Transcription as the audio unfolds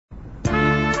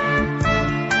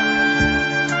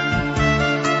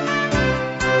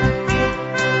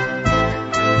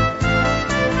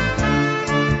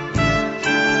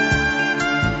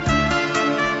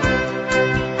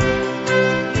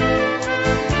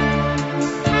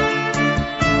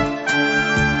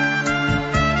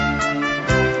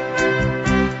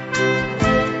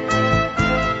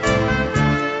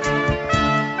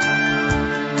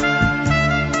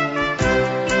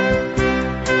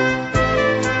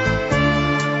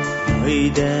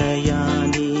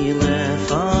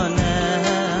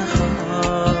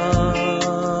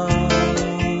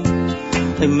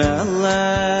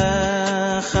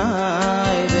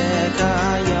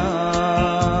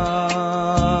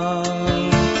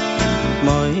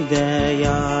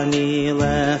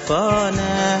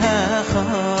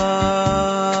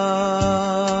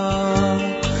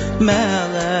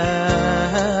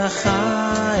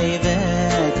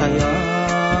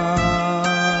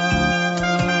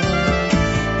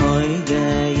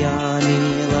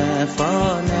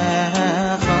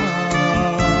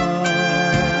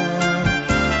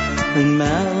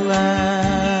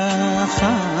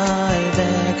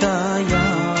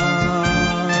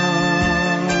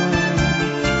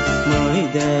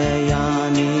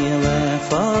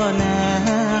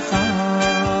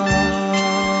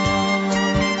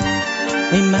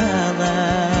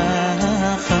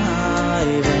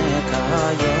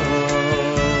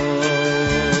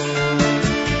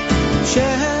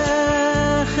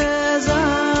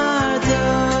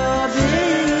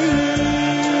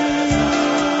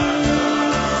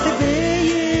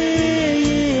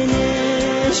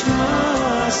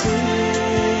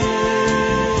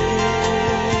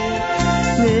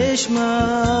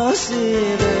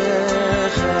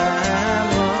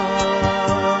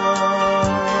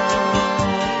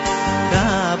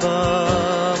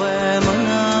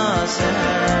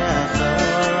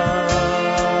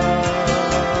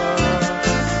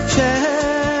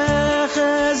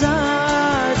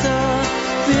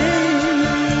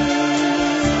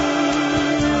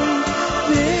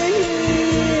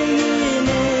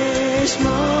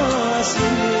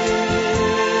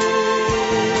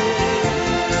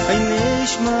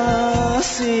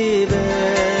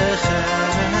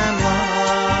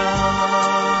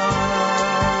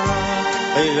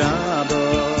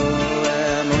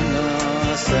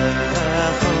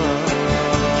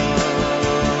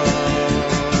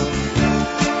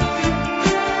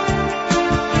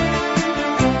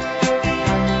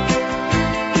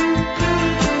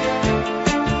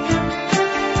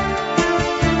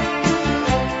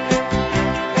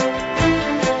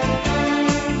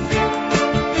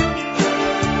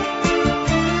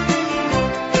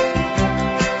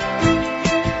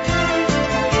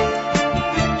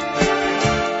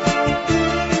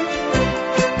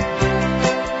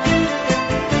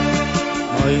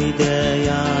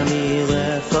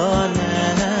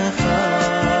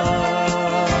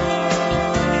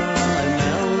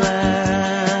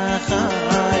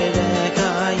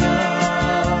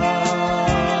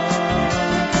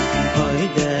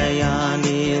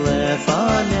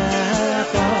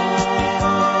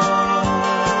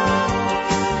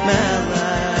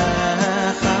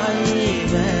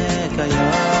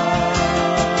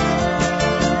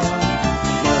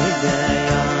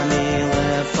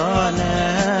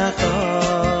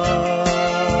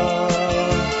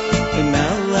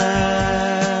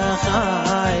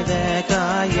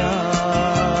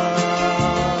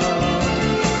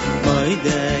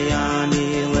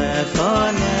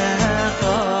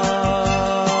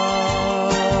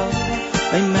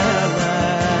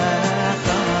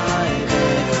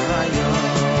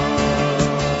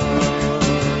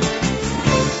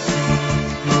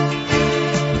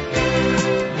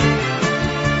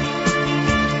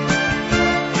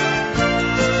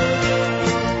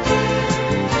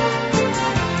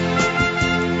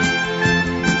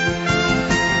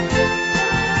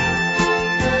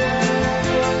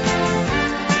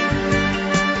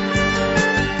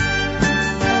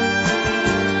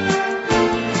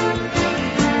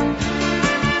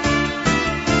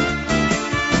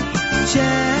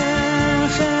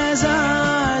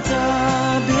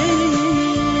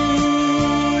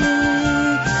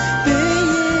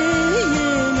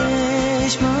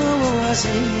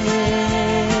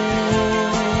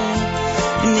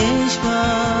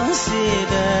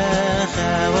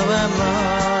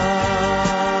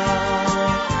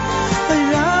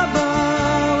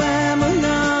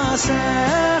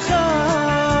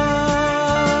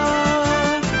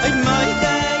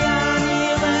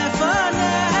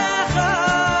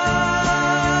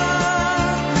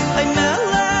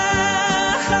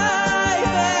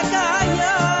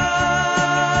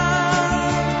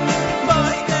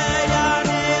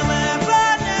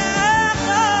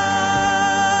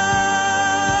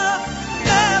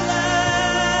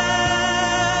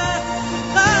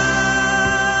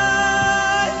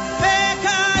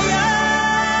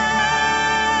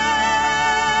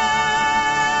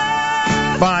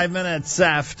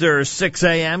After 6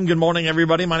 a.m. Good morning,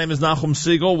 everybody. My name is Nachum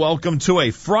Siegel. Welcome to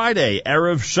a Friday,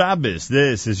 Erev Shabbos.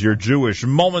 This is your Jewish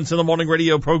Moments in the Morning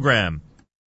radio program.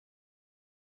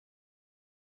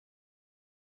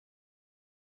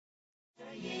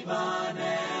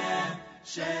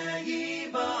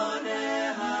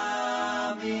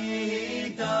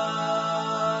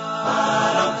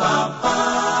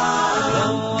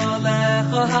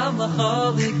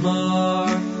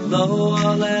 Lo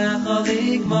alecha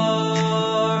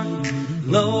ligmar,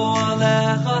 lo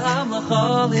alecha hamlecha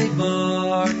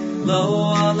ligmar, lo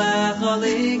alecha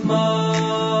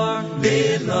ligmar.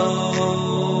 V'lo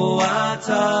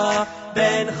ata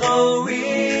ben chori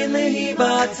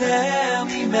lehibatel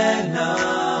mimena.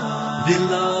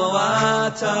 V'lo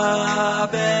ata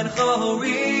ben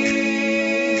chori,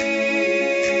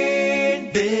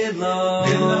 v'lo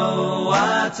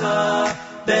ata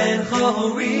ben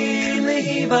chori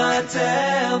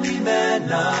lehibatel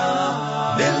mimena.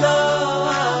 V'lo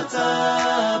ata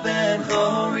ben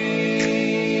chori.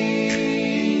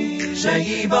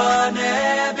 Sheyibane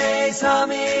beis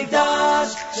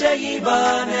hamikdash,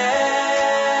 sheyibane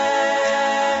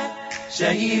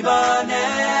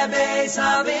beis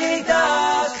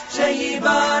hamikdash,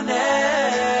 sheyibane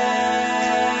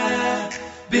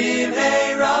b'mei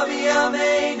Rabbi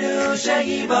Yameinu,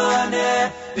 sheyibane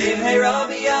b'mei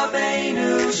Rabbi Yameinu,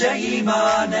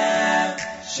 sheyibane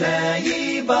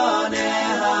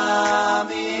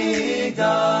hamikdash,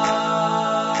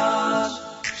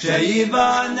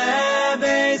 sheyibane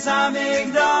beis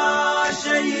hamikdash,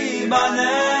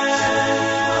 sheyibane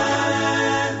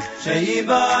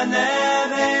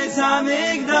beis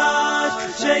hamikdash,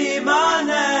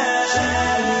 sheyibane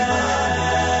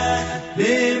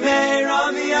b'mei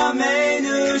Rabbi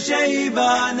Yameinu,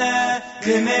 sheyibane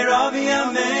b'mei Rabbi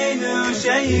Yameinu,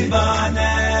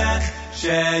 sheyibane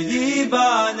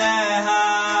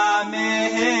hamikdash.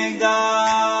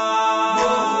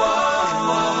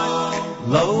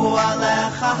 Lo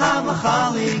alecha hamlecha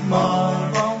ligmar,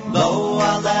 lo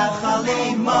alecha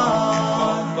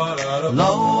ligmar,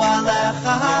 lo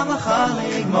alecha hamlecha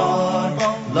ligmar,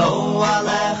 lo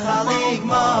alecha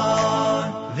ligmar.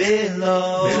 V'lo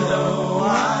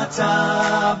ata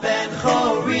ben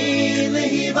chori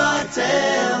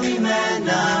lehibatel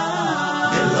mimena.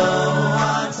 V'lo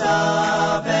ata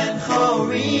ben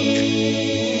chori,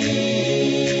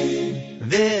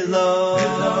 v'lo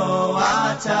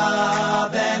ata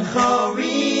ben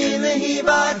chori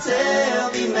lehibatel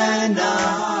mimena.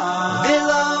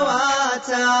 V'lo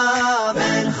ata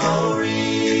ben chori.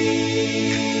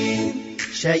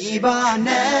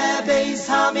 Sheyibane beis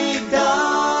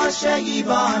hamikdash,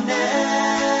 sheyibane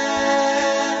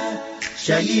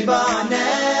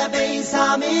beis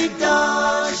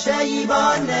hamikdash,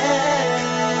 sheyibane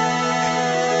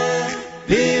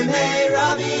b'mei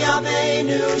Rabbi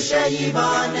Yameinu,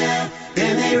 sheyibane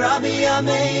b'mei Rabbi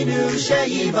Yameinu,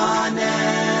 sheyibane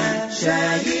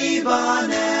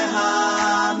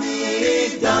hamikdash,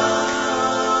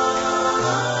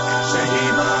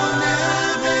 sheyibane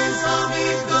beis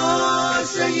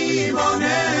hamikdash,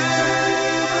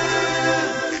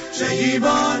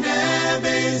 sheyibane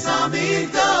beis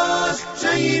hamikdash,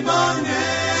 sheyibane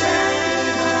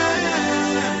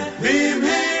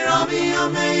b'mei Rabbi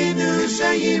Yameinu,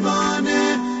 sheyibane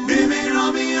b'mei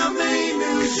Rabbi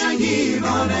Yameinu,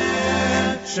 sheyibane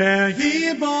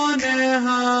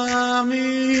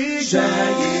hamikdash,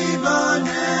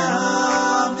 sheyibane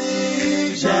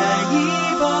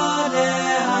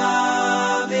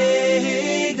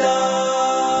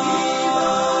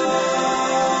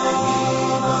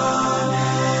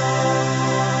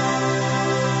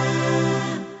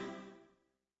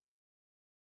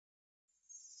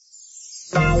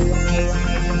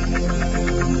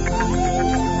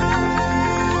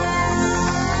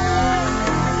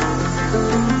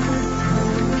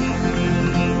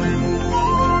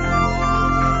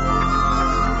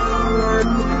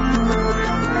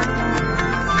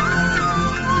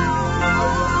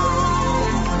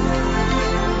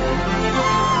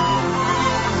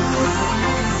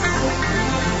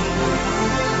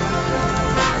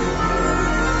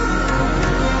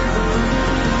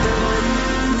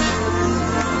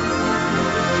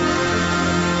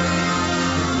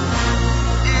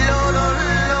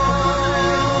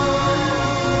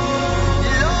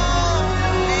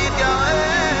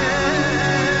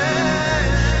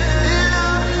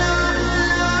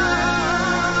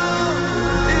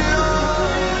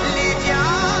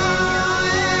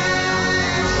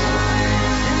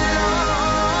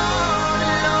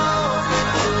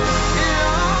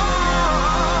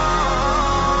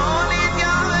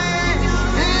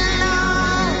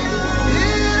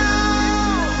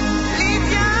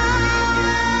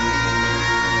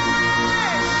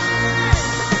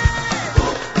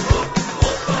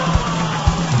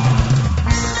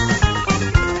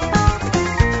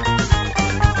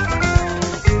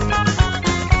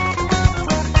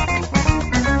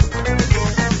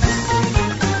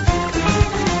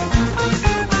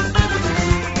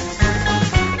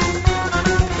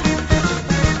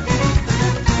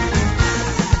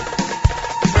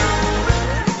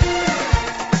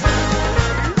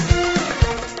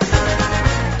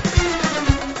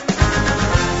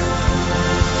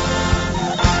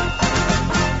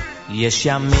יש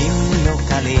ימים לא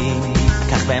קלים,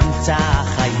 כך באמצע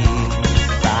החיים,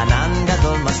 וענן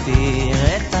גדול מסתיר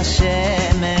את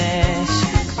השמש,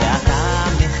 ואתה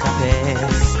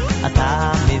מחפש,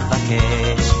 אתה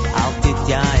מבקש, אל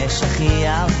תתייאש אחי,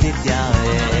 אל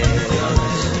תתייאש.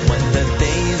 When the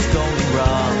day is going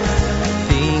wrong,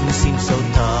 things seem so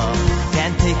tough,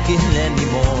 can't take it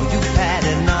anymore, you've had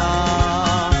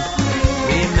enough.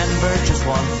 Remember just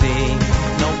one thing,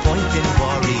 no point in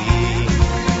worrying,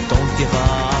 don't give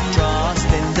up, trust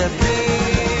in the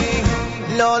dream.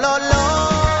 No, no, no.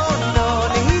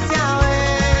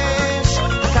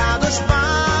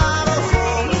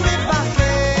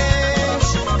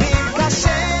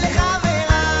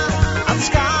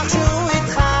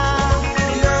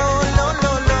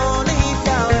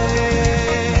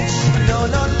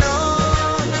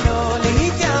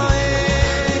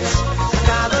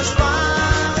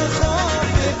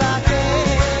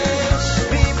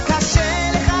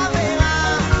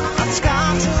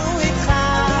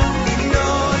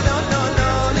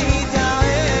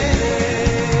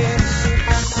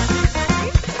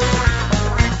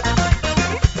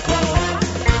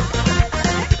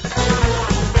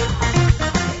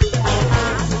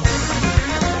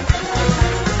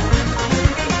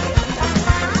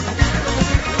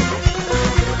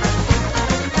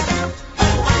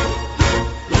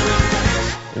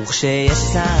 כשיש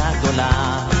צרה גדולה,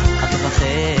 את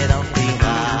תפחד אל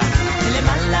תירא,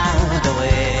 למעלה הוא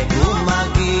דורג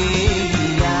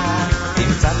ומגיע. אם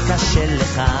קצת קשה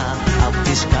לך, אל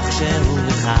תשכח שהוא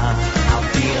לך, אל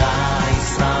תירא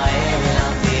ישראל,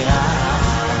 אל תירא.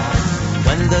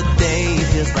 When the day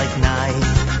feels like night,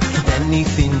 can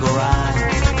anything go right?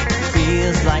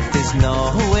 Feels like there's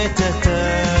nowhere to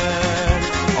turn.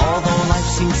 Although life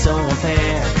seems so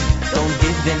unfair, don't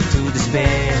give in to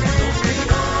despair.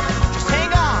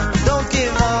 Don't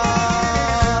give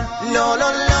up. No, no,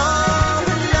 no,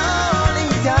 no,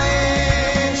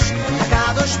 להתייאש.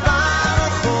 הקדוש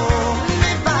ברוך הוא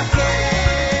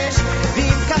מבקש,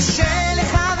 ואם קשה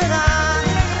לך ורע,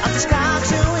 אל תשכח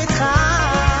שהוא איתך.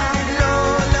 לא,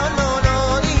 לא, לא, לא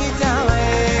להתייאש.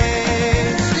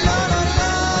 לא, לא,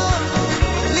 לא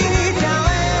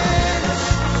להתייאש.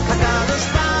 הקדוש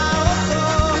ברוך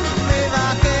הוא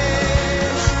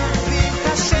מבקש, ואם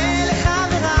קשה לך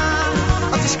ורע,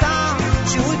 אל תשכח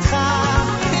שהוא איתך.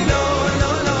 לא,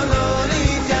 לא, לא, לא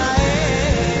להתייאש.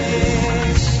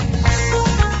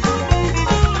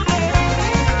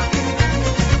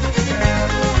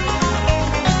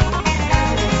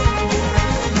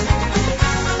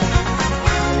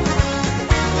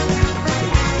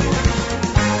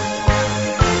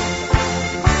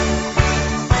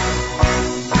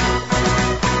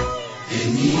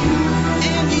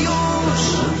 אין ייאוש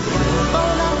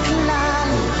בעולם כלל,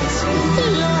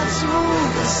 לא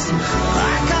עצבות,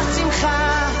 רק השמחה.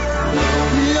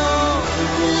 לא,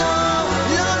 לא,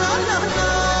 לא, לא, לא,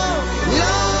 לא,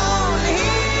 לא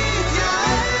להתייאש.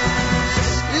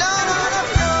 לא, לא, לא,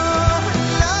 לא,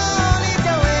 לא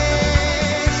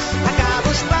להתייאש.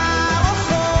 הקדוש ברוך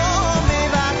הוא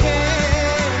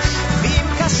מבקש, ואם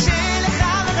קשה לך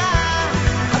ורע,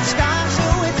 אל תשכח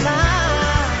שהוא איתך.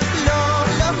 לא,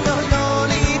 לא, לא, לא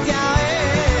להתייאש.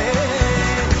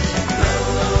 לא,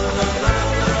 לא, לא,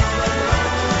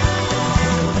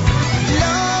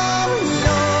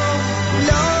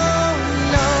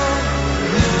 לא,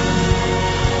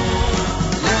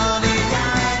 לא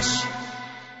להתייאש.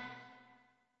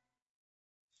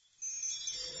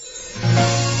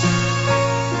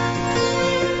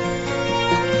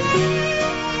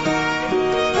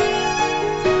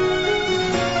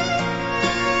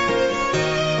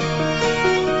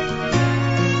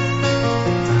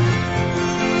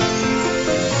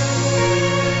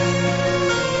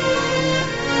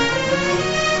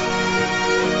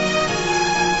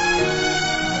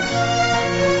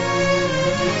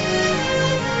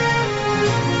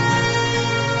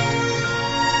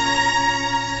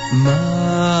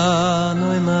 מה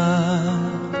נאמר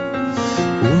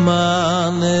ומה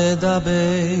נדבר,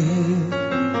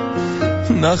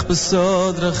 נח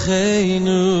בסוד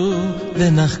דרכינו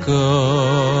ונחקור.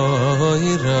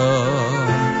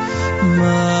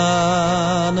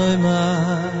 מה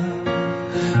נאמר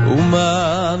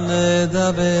ומה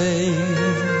נדבר,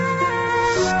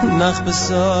 נח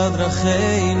בסוד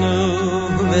דרכינו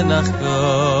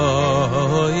ונחקור,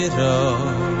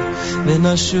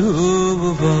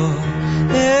 ונשוב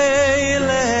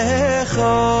אליך.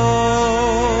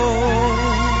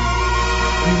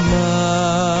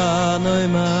 מה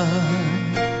נאמר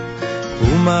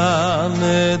ומה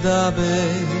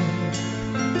נדבר,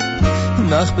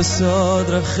 נח בסוד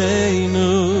דרכינו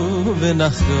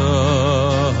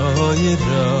ונחקור,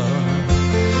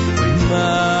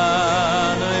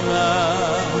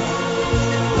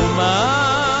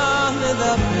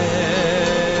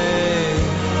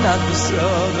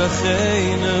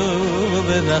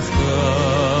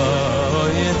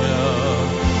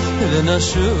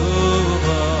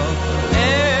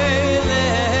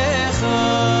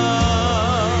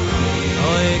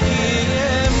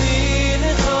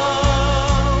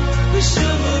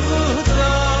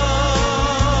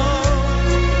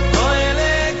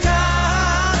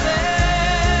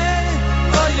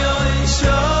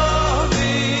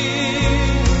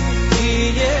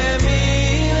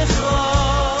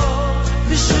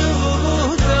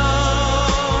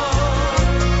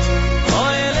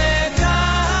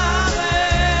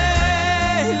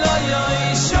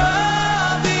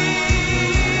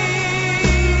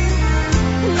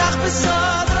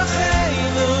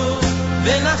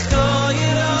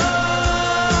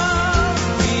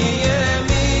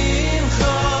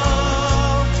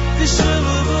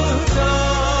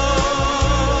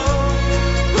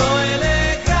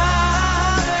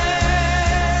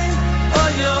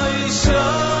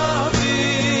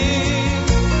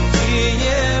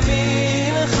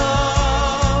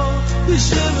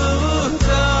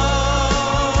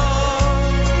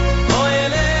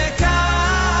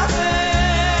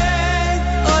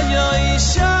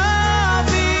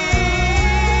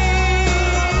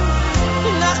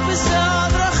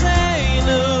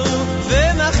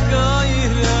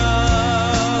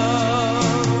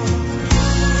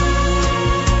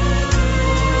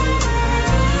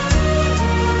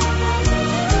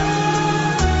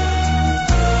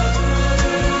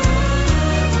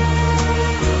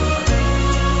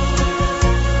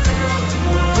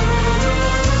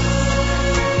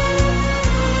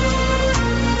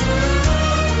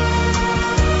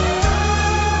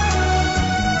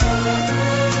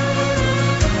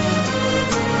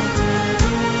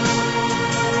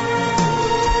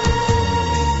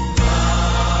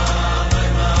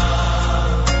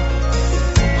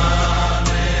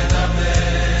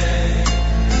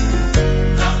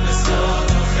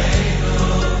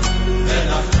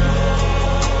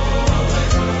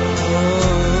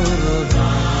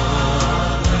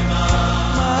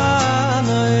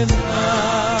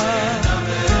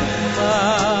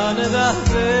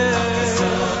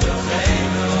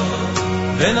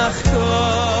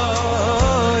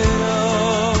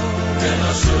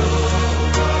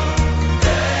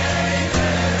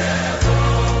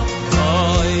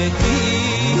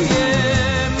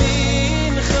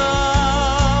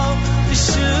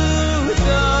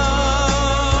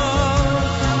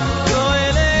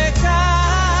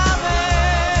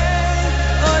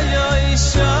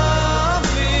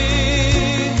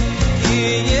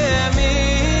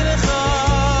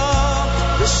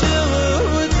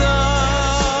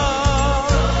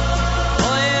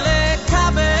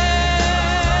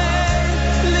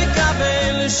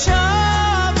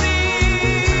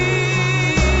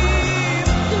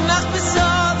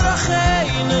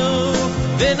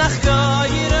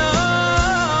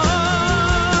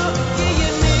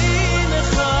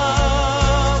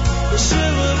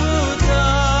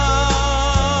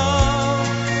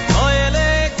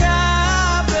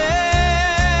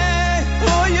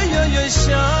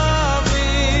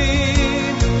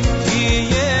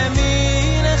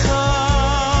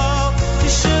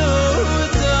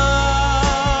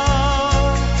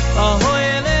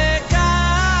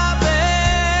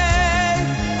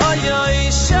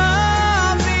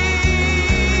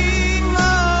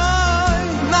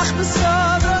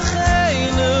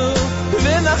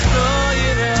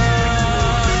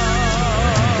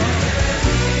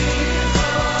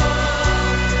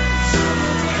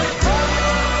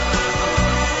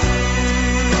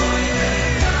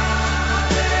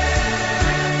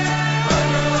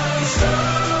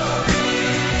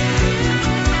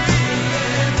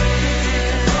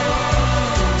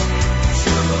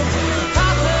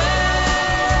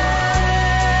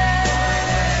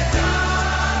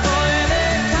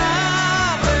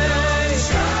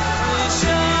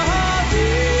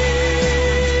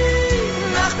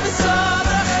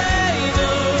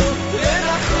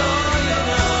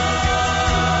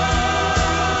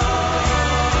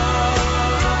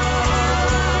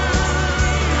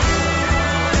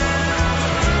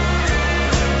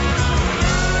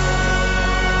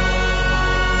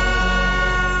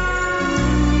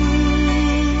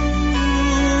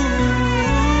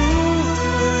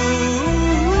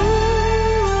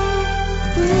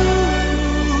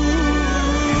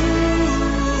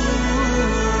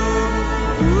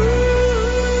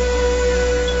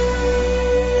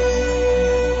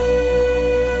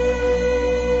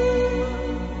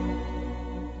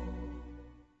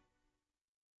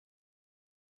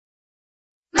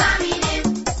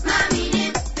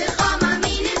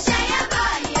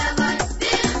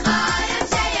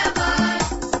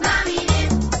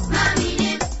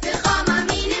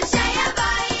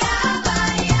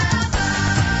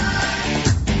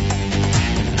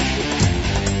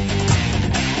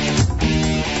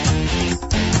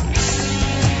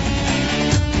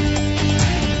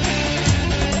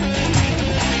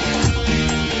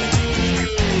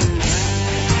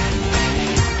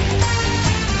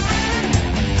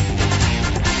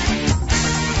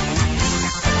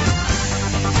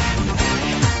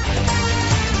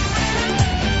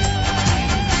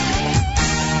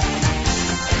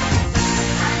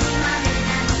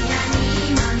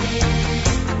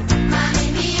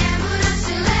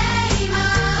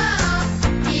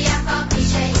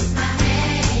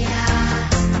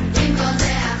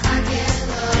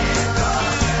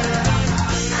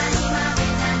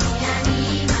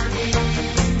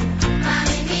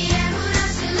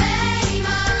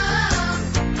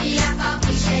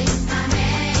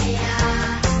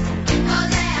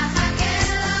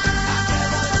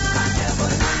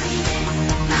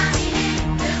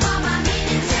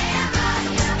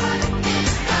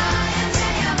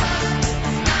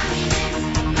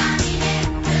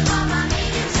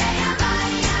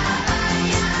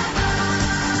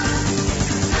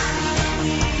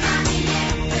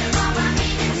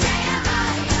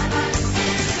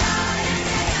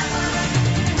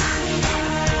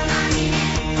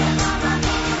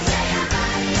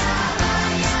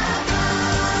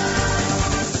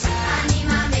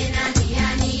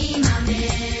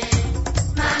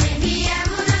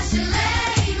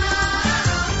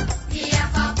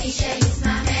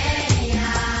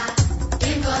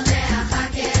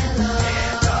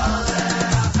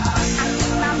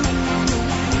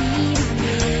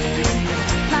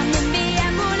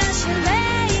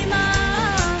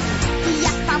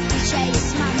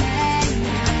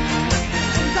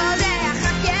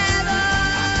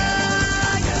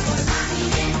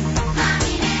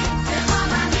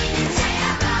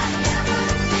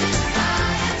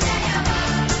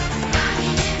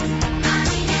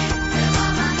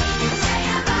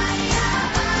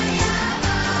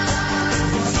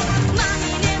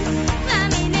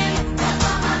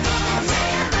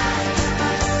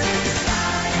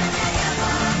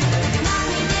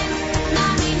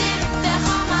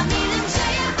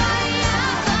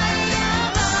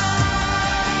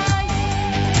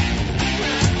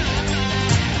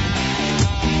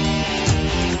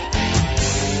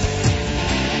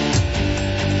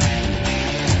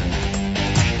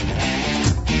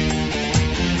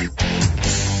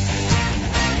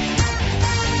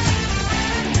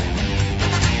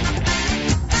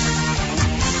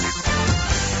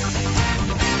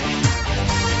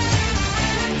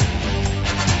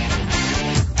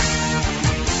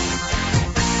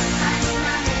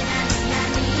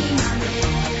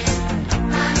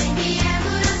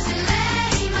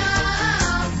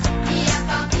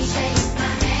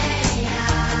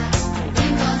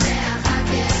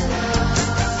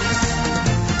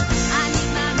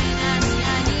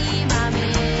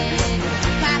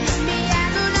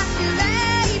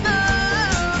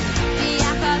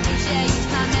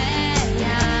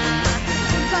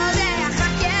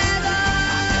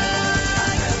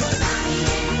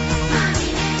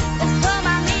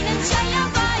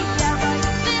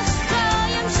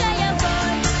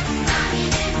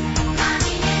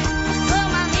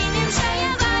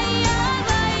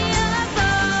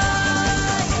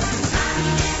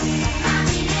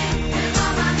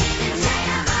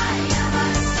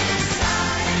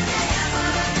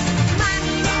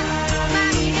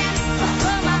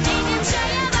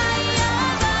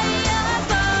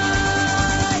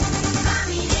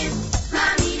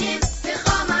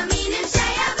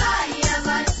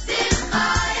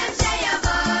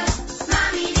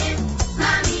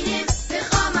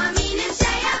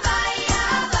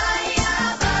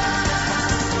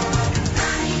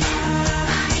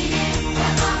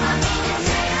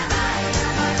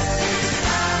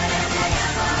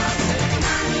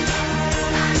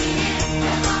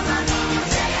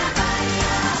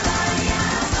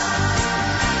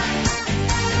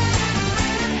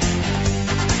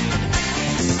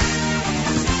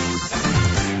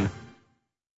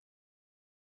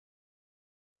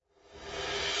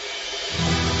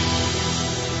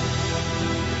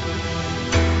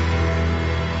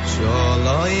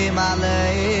 Oim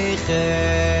aleichem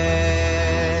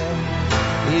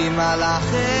Im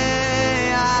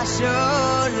alachei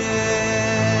ashoresh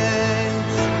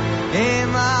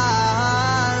Im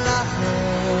alachei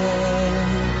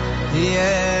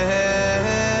Elyon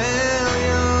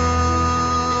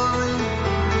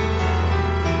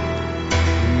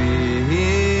V'hi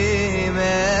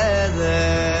melech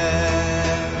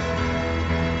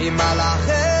Im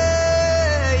alachei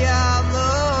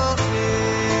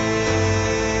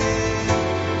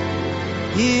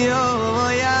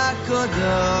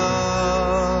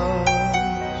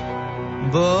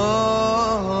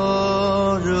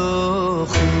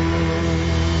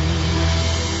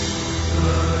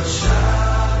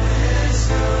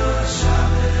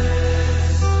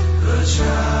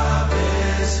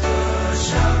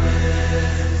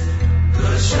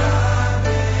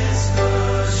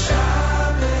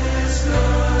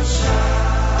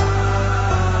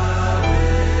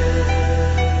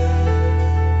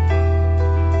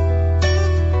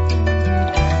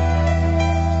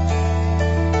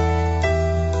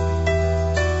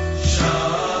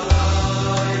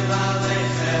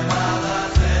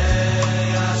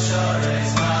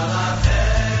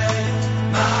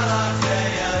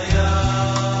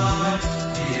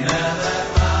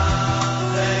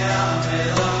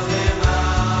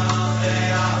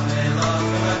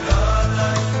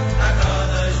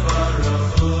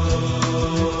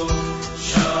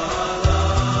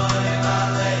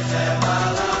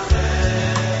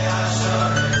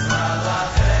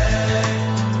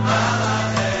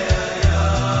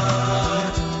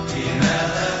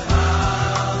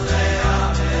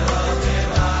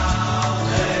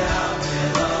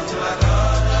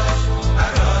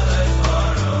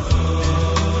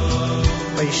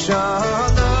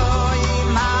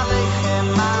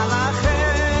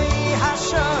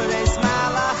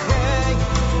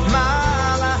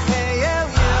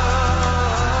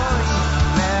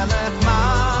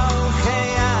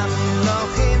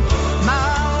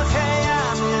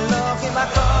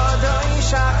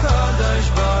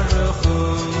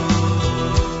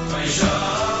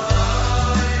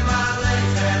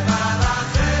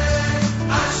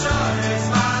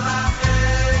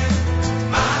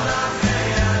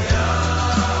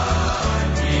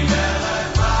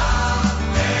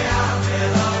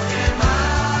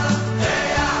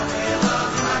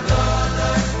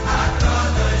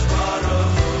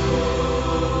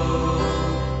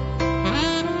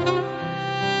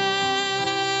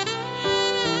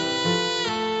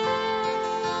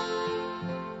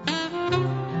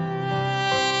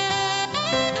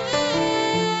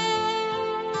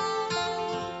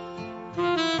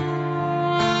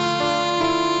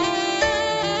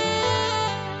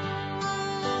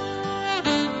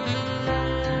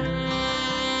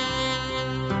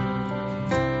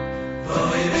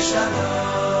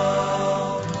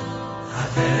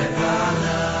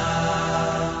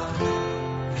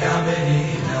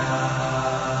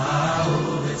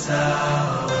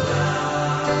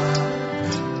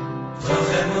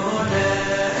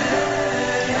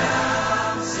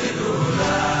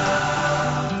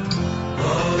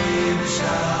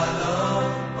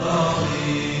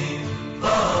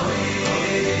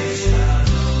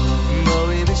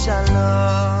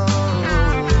Shalom,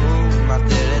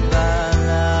 materet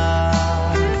bala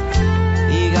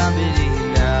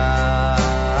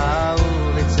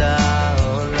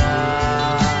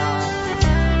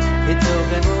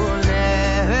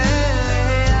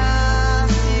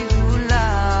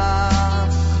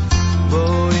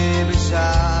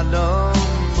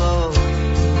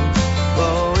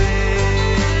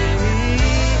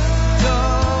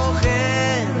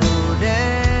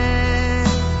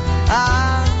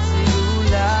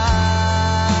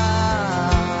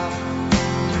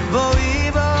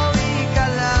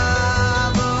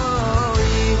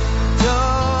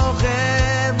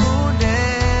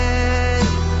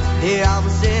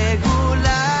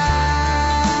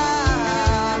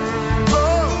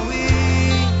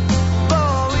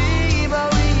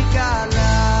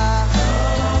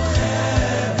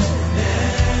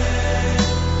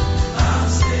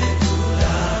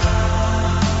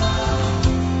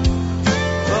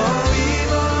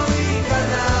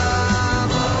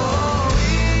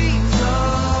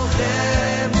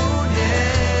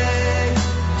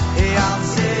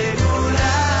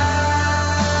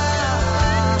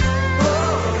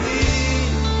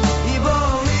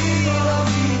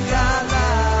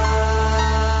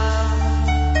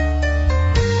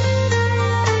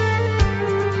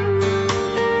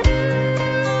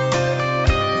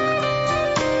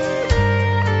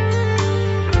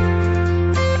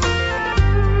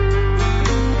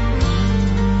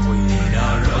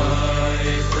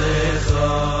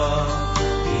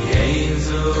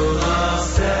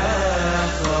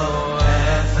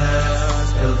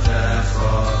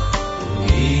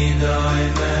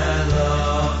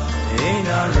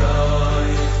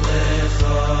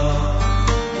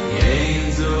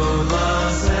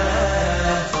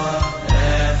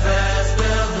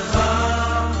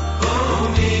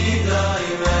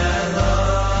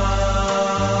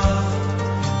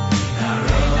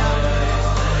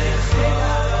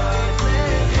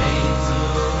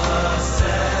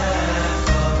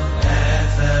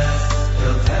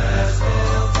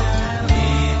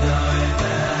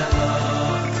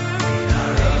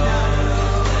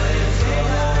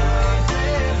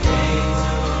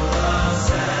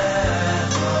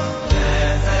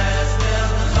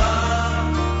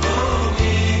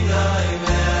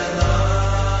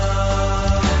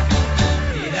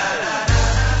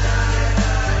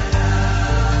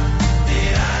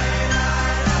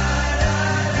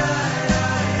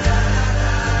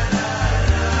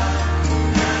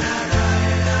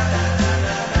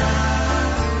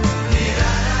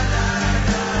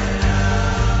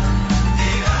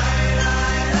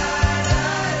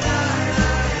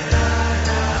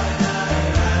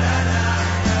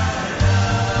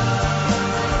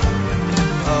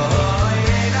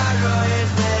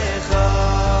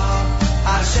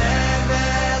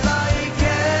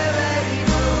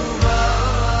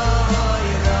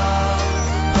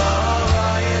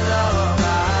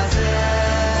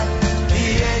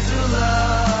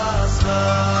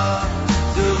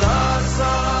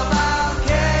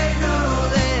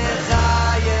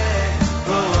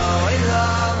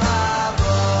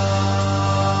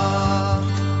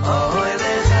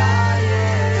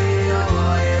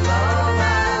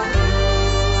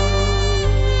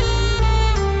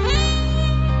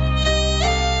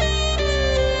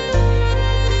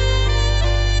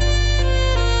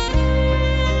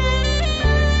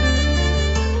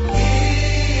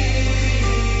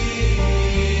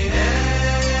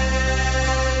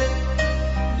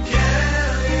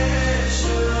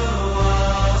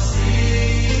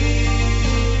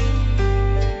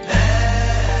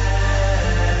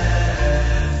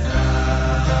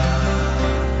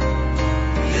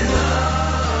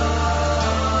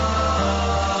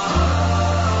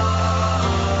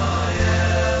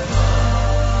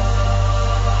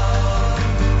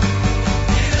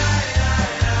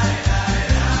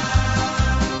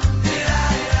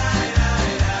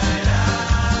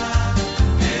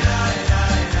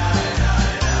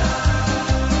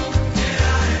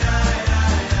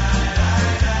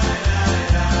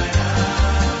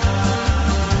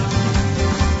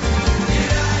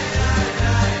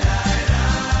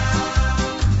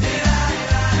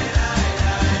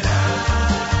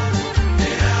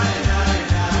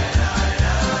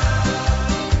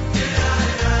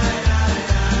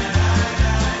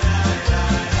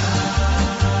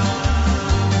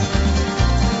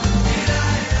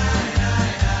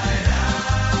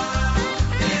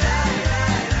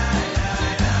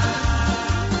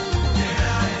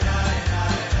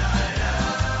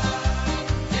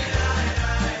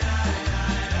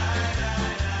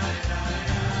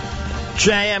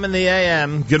JM in the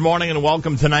AM. Good morning and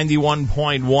welcome to 91.1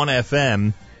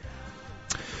 FM.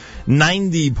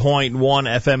 90.1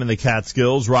 FM in the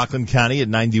Catskills, Rockland County at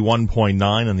 91.9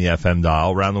 on the FM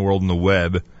dial, around the world on the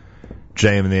web,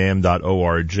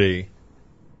 jmintheam.org.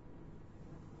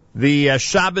 The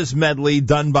Shabbos medley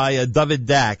done by David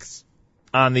Dax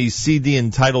on the CD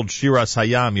entitled Shiras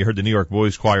Hayam. You heard the New York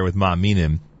Boys Choir with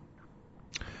Ma'aminim.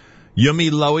 Yumi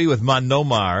Lowy with Ma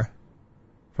Nomar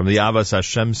from the Avas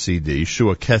Hashem CD,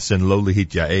 Shua Kesen Lo Lihit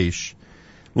Yaesh.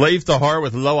 Leif Tahar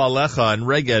with Lo Alecha and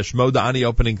Regesh Modani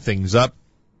opening things up.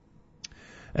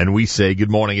 And we say good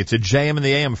morning. It's a JM in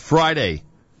the AM Friday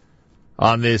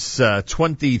on this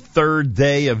 23rd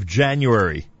day of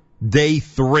January, day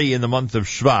 3 in the month of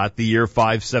Shvat, the year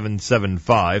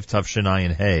 5775, Tafshin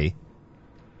Ayin Hey.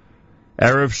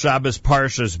 Erev Shabbos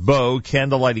Parshas Bo,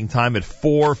 candlelighting time at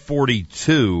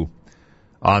 4:42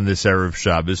 on this Erev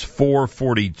Shabbos,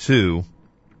 4:42.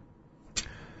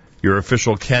 Your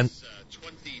official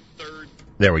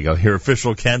There we go. Your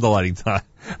official candlelighting time.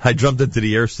 I jumped into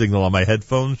the air signal on my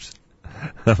headphones.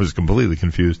 I was completely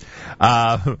confused.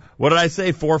 What did I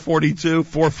say? 4:42?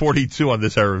 4:42 on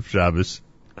this Erev Shabbos.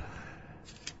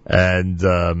 And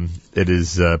it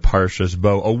is Parshas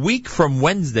Bo. A week from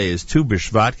Wednesday is Tu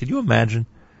B'Shvat. Can you imagine?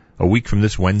 A week from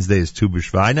this Wednesday is Tu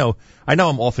B'Shvat. I know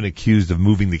I'm often accused of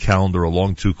moving the calendar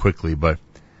along too quickly, but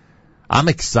I'm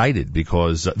excited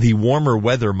because the warmer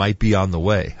weather might be on the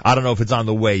way. I don't know if it's on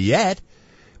the way yet,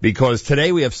 because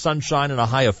today we have sunshine and a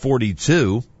high of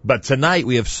 42, but tonight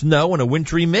we have snow and a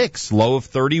wintry mix, low of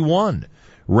 31.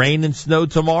 Rain and snow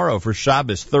tomorrow for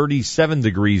Shabbos, 37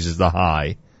 degrees is the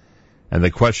high. And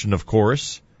the question, of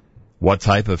course, what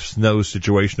type of snow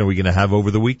situation are we going to have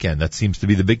over the weekend? That seems to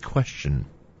be the big question.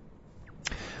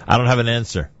 I don't have an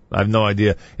answer. I have no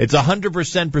idea. It's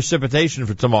 100% precipitation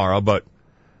for tomorrow, but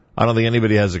I don't think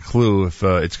anybody has a clue if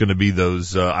it's going to be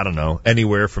those,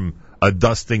 anywhere from a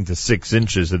dusting to 6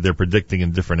 inches that they're predicting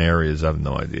in different areas. I have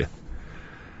no idea.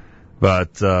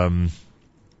 But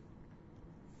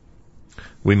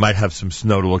we might have some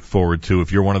snow to look forward to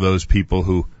if you're one of those people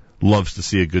who loves to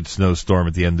see a good snowstorm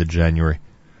at the end of January.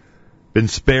 Been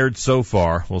spared so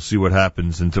far. We'll see what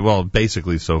happens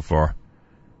basically so far.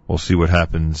 We'll see what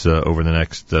happens over the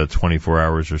next 24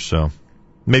 hours or so.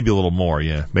 Maybe a little more,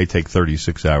 yeah. May take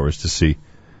 36 hours to see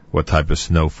what type of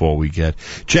snowfall we get.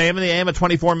 JM in the AM at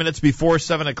 24 minutes before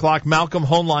 7 o'clock. Malcolm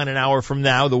Hoenlein an hour from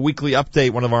now. The weekly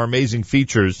update, one of our amazing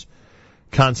features,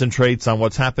 concentrates on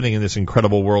what's happening in this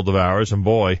incredible world of ours. And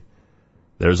boy,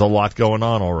 there's a lot going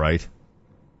on, all right.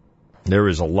 There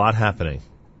is a lot happening.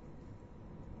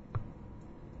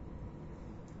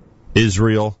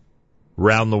 Israel,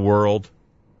 around the world.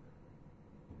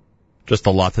 Just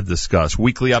a lot to discuss.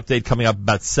 Weekly update coming up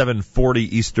about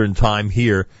 7:40 Eastern Time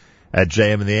here at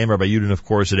JM in the AM. Rabbi Yudin, of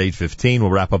course, at 8:15. We'll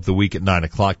wrap up the week at 9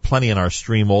 o'clock. Plenty in our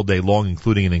stream all day long,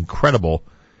 including an incredible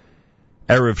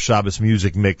Erev Shabbos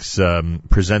music mix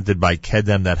presented by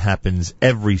Kedem that happens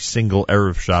every single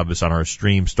Erev Shabbos on our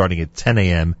stream starting at 10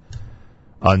 a.m.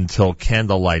 until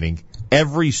candle lighting.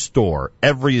 Every store,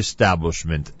 every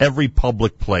establishment, every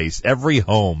public place, every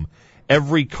home,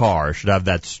 every car should have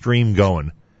that stream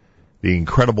going. The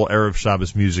incredible Erev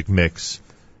Shabbos music mix,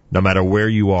 no matter where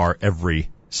you are, every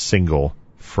single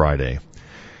Friday.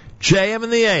 JM in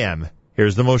the AM.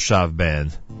 Here's the Moshav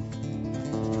Band.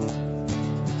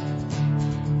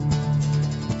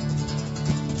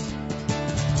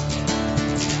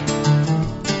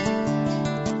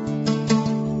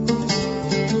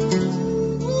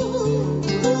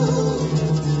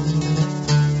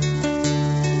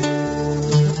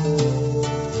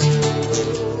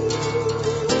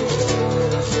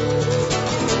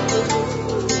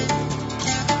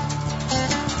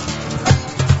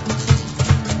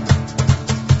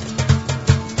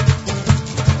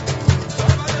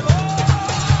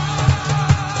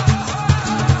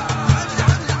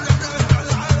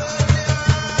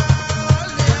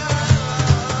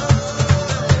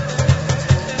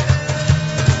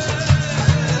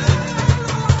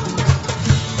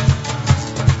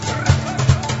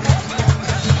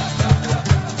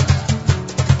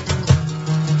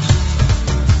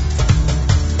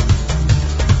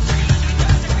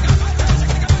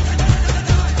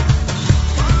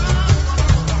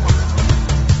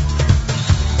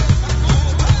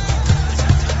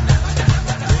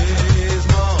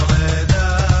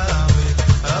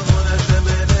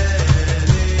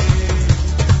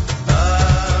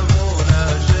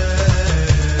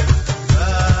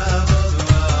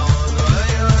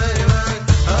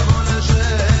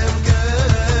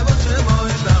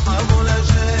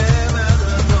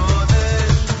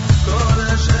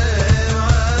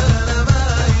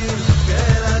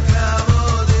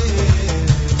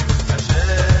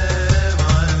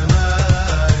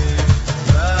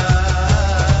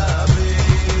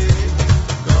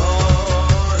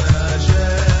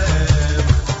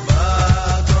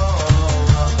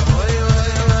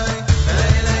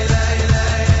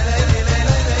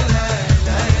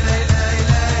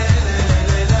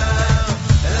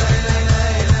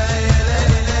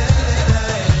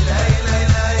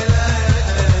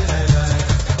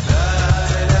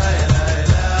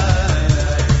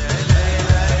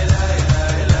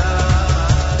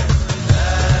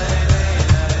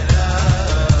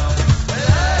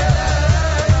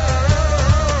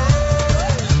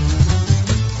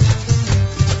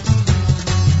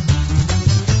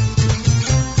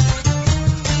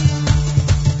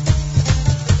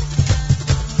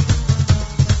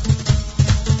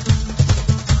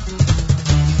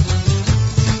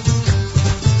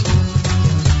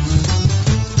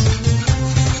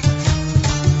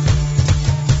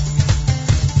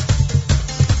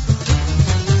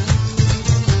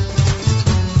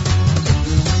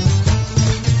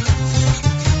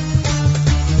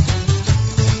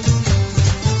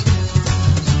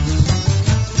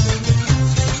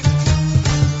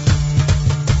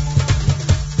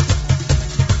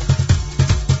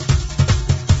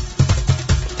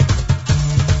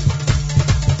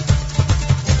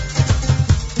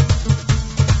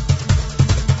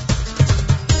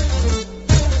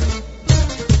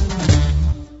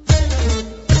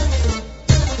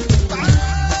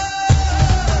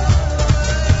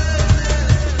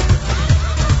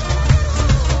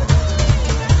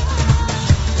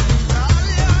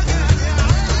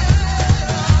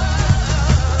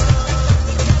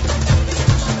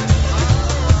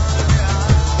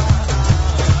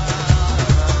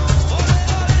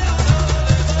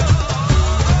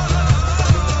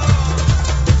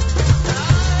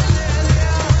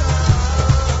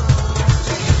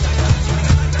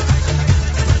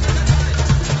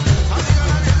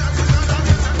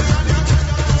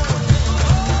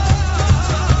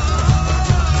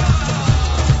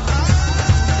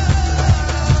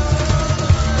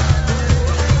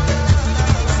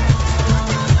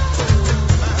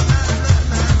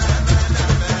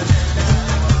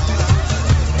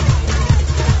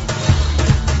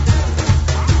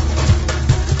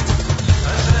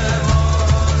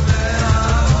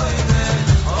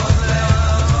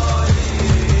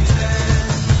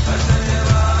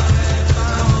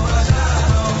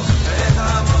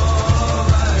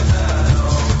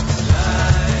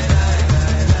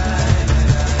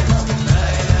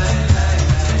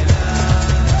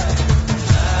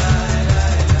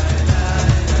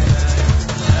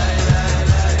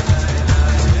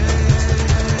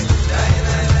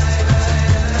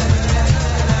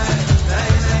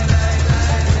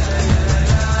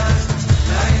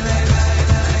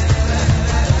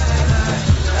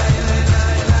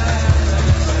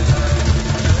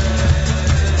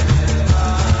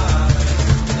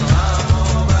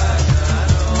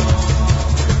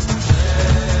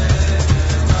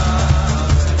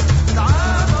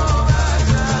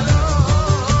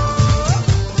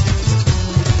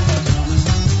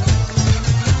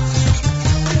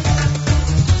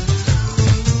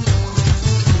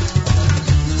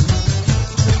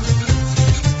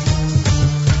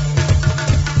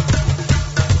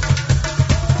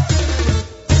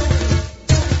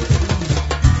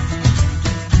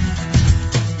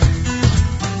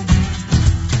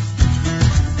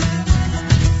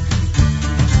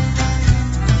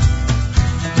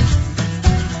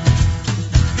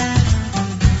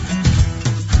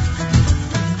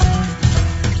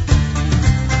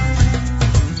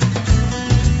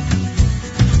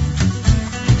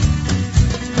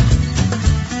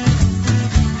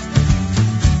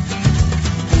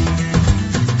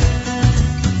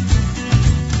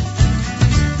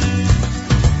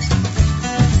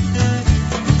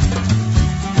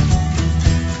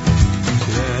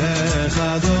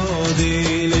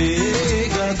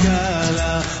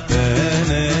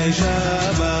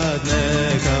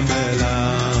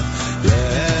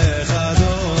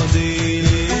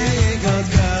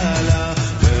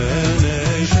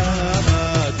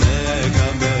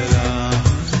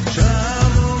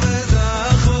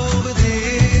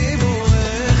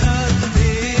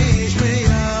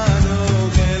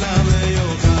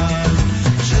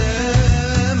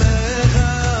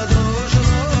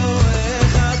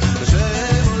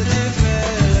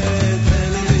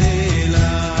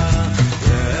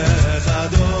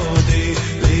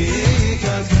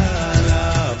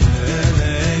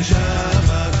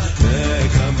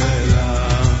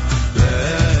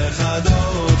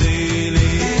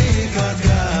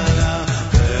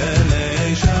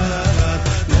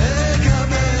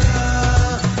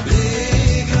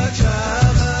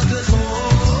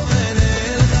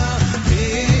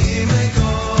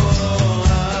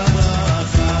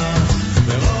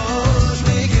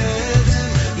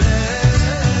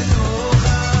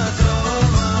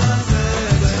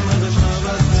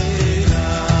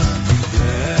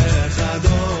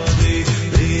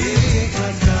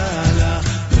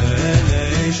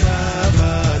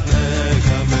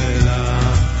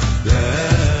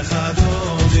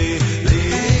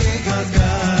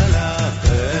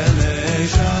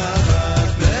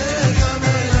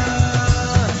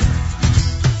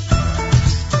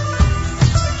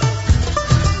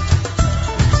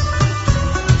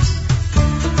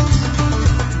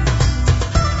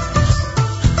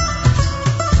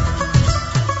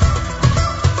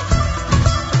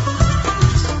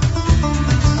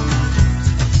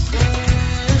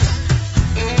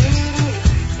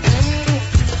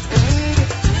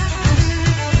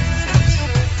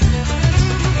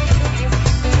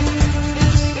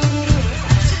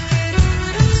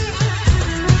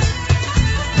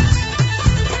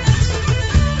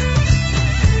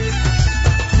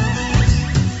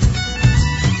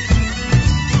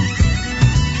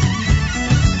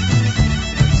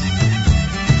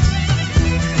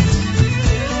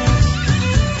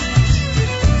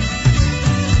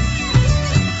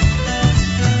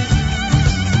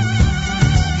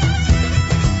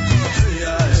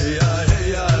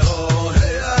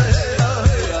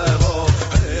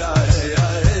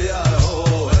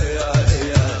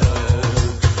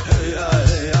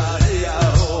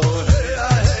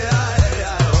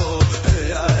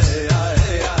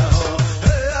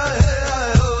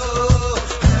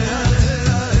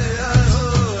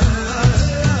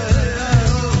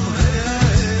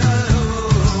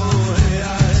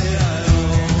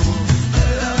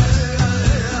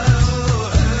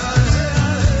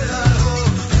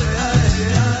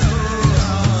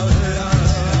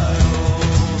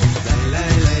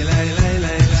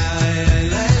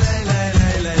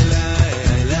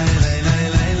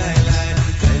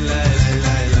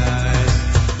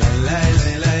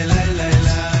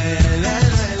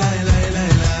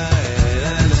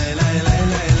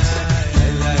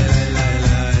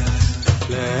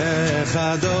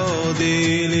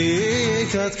 דודי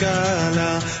לקראת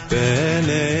קלה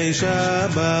בני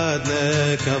שבת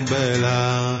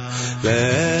נקבלה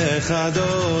לך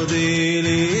דודי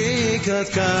לקראת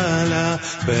קלה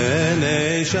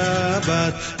בני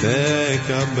שבת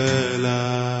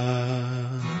נקבלה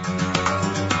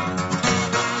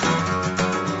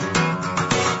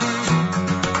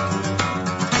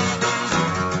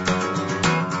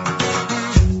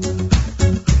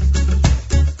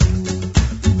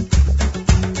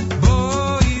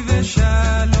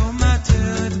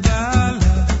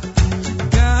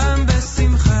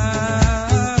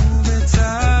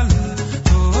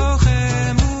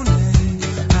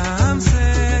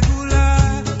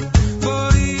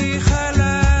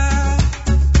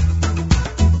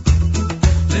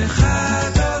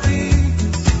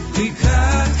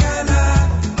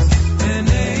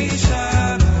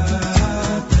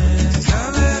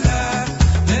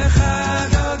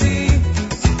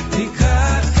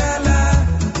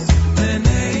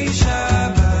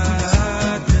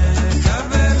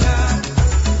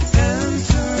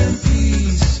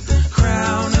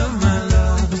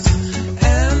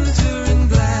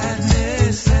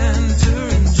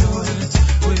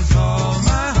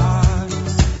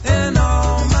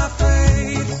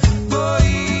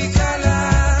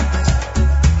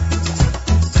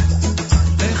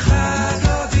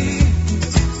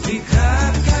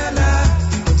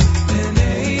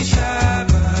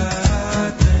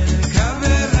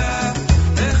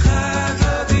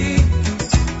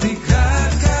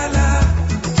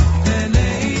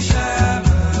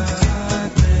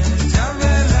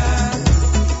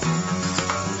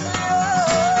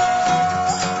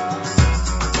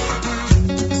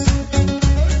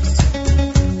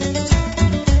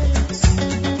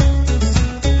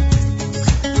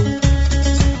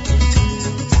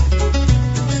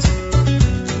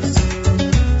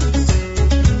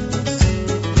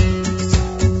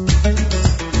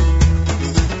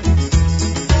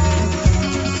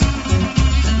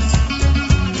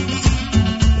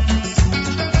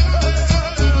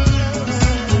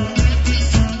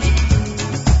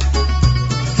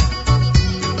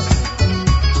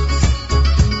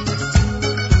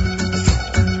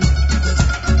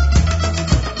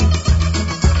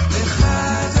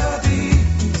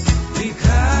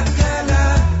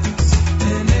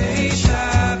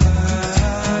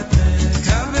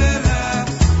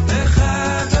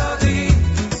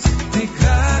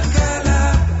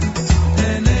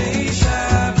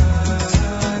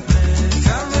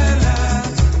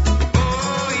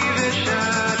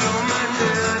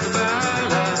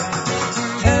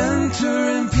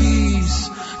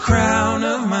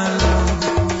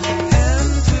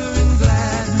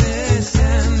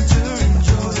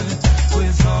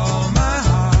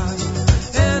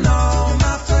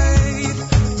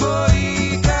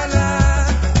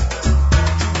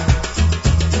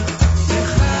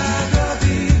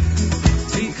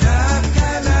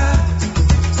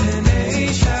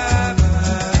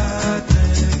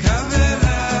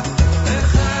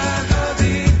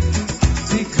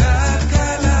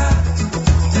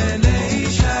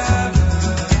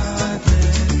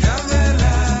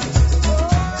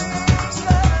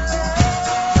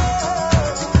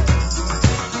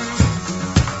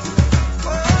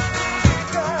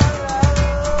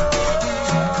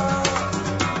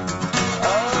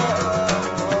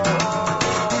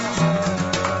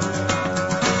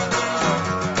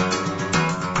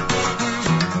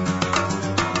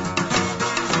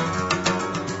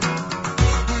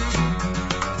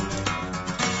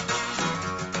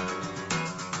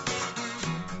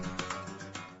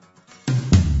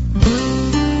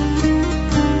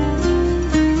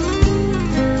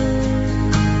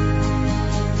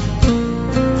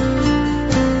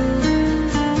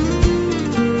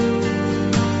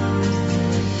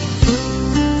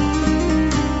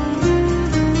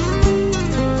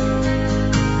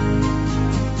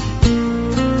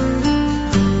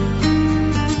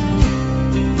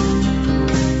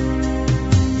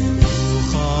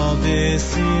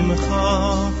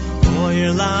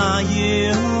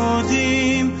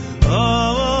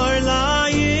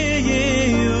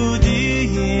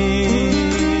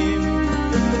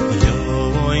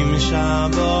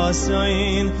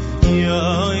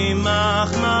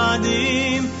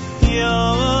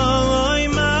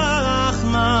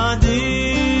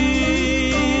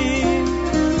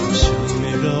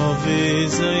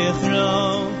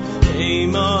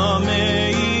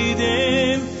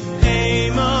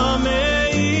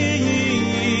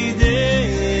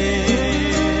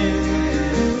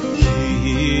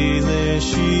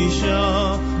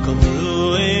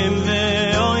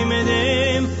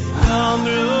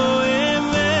Amruim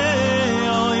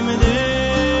ve'oimedem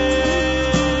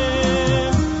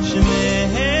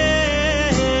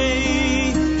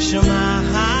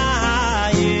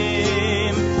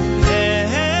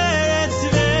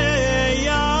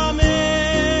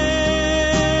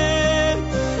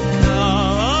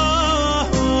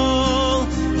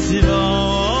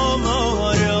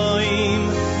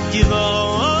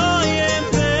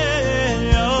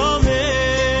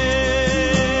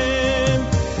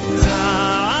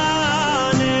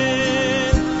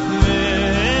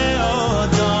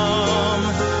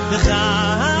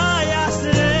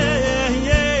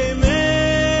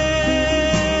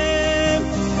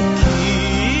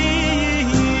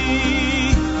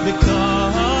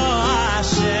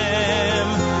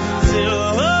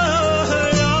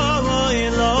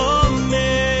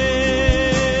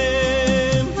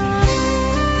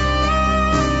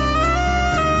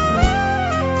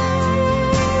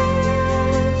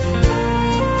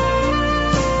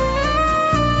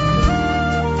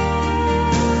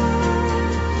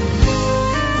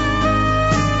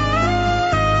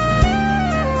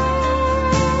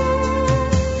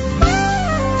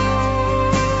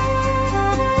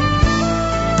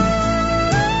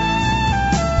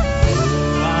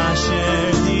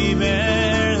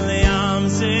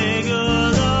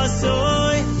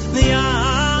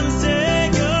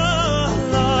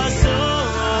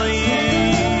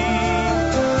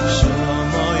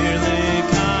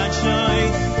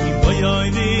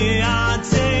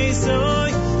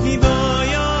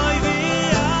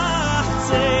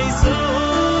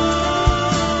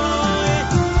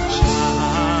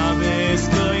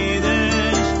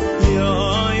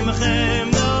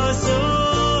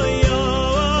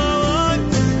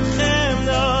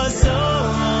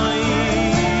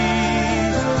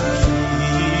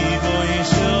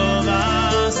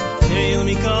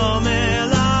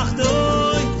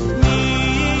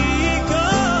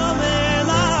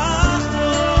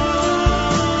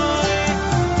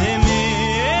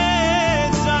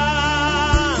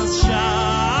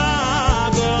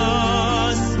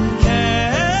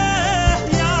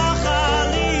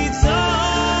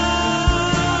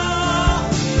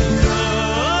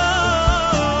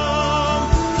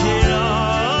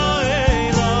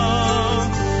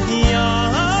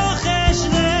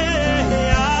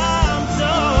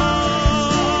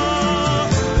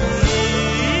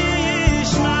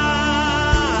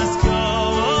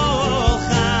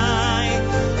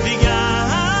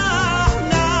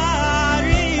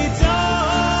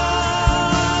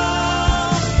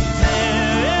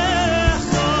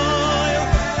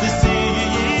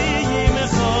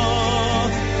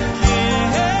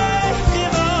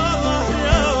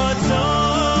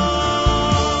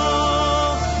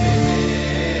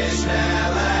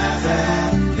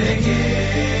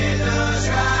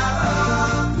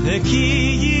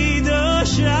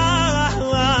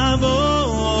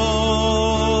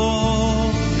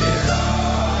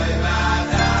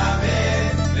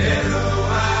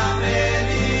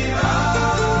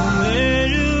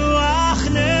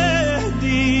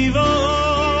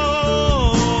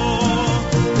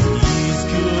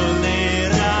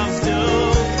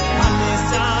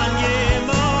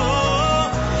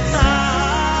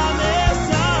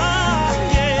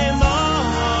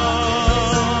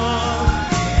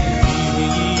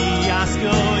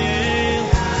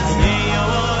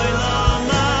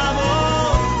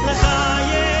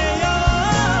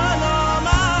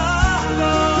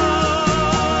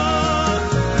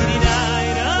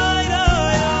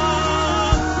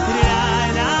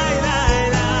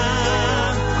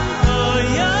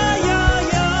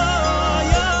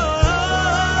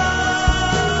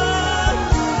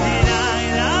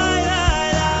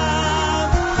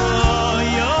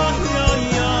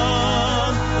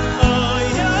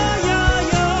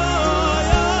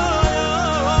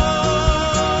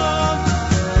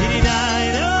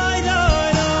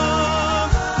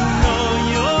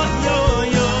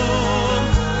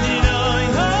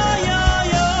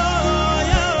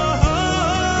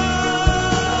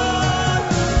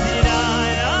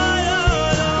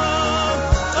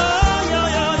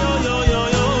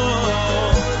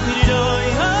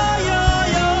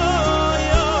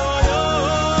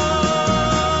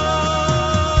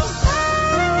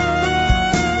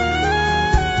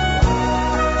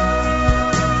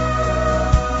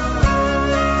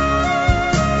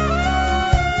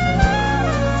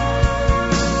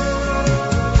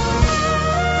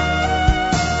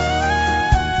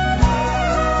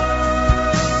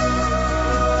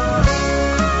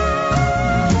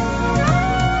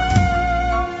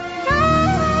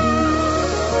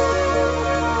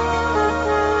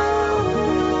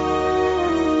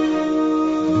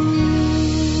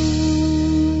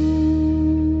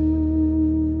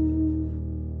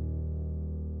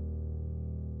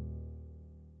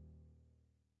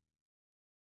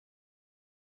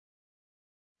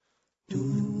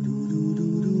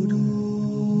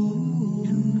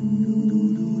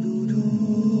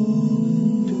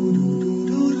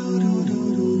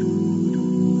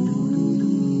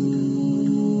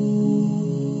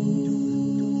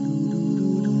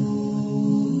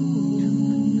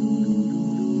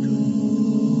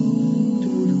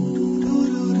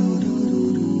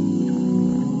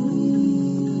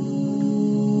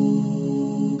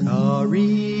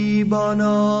Ribon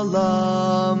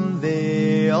Olam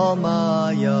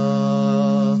ve'Almaya,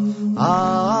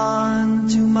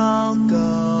 unto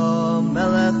Malcolm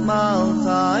Melech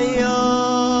Malchaya,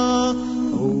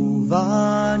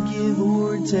 Ovad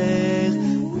Gevurtech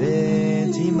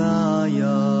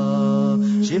ve'Timaya,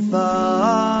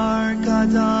 Shifar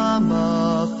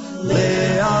Kadamach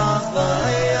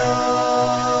le'Achvaya,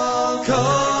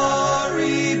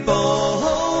 Karibon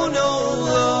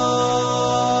Olam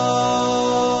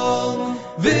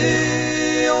ve'Almaya,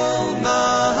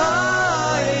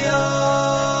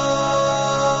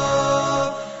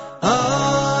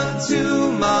 unto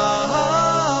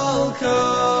Malka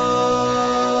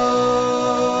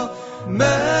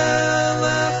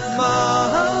Melech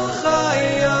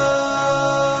Malchaya,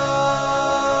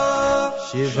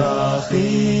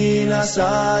 Shivachin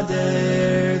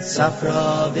Asader Tzafra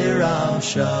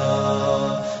v'Ramsha,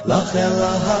 Lachel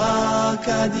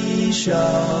HaKadisha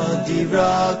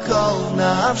Divra Kol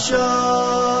Nafsha,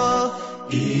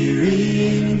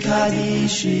 Irim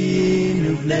Kadishin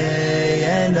Uvnei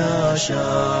Enasha,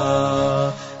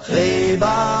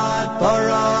 Chebat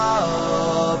Para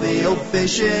V'Yofe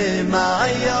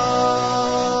Shemaya,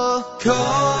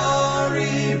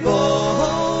 Karibon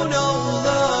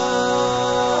Olam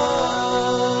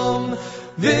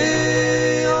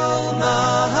ve'Almaya,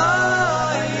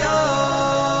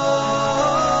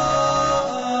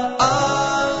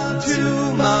 unto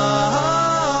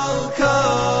Malka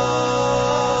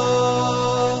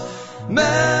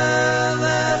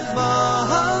Melech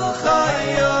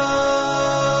Malchaya,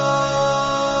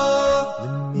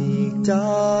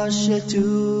 L'mikdash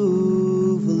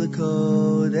shetuv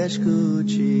l'kodesh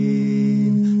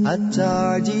kuchin,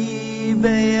 Atardi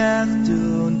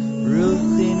be'echdun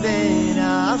Ruchin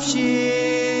ve'nafshin,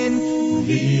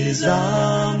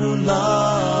 V'yizamrun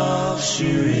lach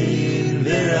shirin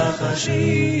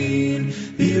ve'rachashin,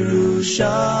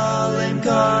 Yerushalem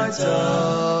karta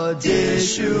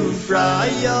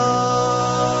deshufraya,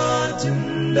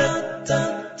 Dunda-da,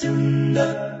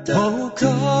 dunda-da, O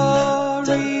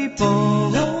Karibon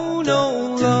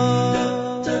Olam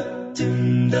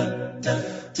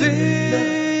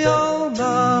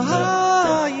ve'Almaya,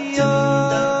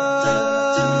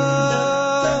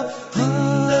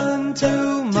 unto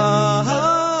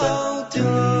Malka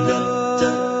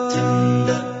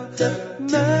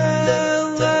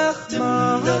Melech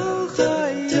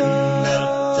Malchaya,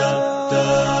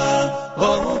 O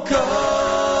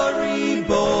Karibon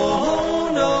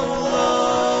Olam,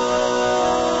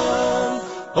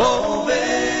 O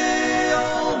ve'Almaya,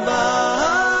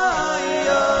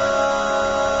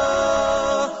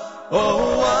 O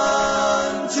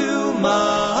unto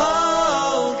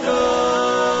Malka,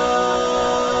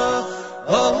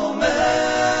 O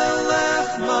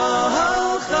Melech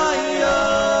Malchaya,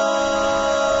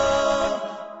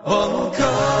 O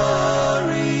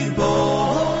Karibon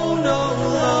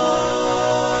Olam,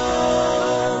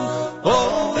 O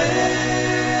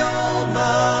ve'Almaya,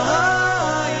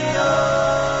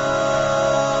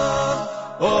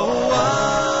 O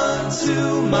unto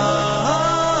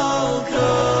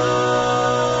Malka,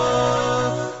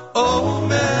 O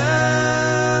Melech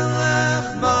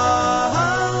Malchaya.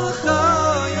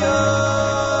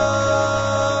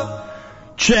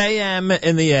 JM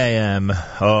in the AM.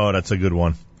 Oh, that's a good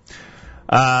one.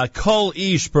 Kol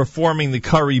Ish performing the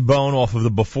Karibon off of the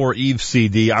Before Eve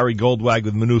CD. Ari Goldwag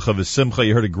with Menucha V'Simcha.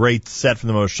 You heard a great set from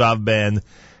the Moshav Band,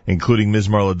 including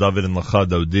Mizmar LaDavid and Lecha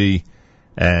Dodi.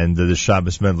 And the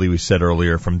Shabbos medley we said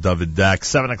earlier from David Dak.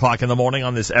 7 o'clock in the morning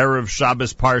on this Erev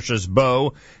Shabbos Parshas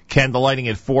Bo. Candlelighting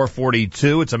at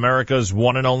 4:42. It's America's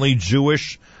one and only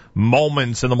Jewish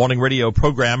Moments in the Morning radio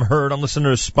program, heard on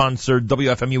listeners-sponsored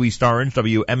WFMU East Orange,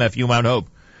 WMFU Mount Hope,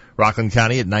 Rockland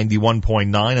County at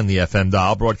 91.9 on the FM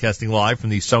dial, broadcasting live from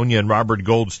the Sonia and Robert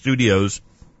Gold studios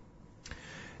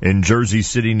in Jersey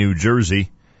City, New Jersey.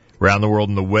 Around the world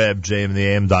on the web,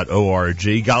 jmtheam.org.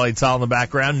 Galei Tzahal in the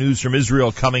background, news from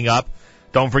Israel coming up.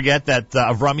 Don't forget that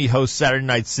Avrami hosts Saturday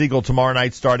Night Siegel tomorrow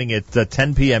night starting at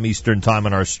 10 p.m. Eastern Time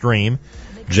on our stream,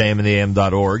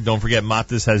 jmtheam.org. Don't forget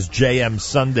Matis has JM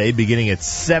Sunday beginning at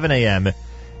 7 a.m.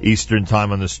 Eastern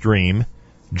Time on the stream,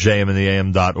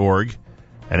 jmtheam.org.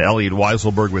 And Elliot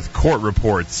Weiselberg with Court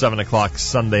Report, 7 o'clock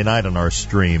Sunday night on our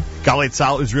stream. Galei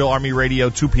Tzahal, Israel Army Radio,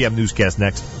 2 p.m. newscast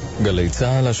next. גלי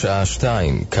צהל השעה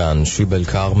 2, כאן שיבל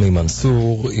קרמי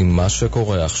מנסור עם מה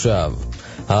שקורה עכשיו.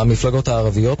 המפלגות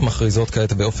הערביות מכריזות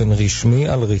כעת באופן רשמי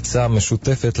על ריצה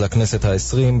משותפת לכנסת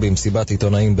ה-20 במסיבת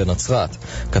עיתונאים בנצרת.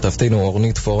 כתבתנו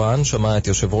אורנית פורן שמעה את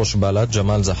יושב ראש בל"ד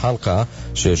ג'מאל זחאלקה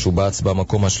ששובץ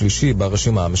במקום השלישי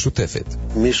ברשימה המשותפת.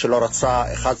 מי שלא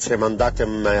רצה 11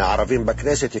 מנדטים ערבים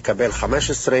בכנסת יקבל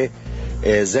 15.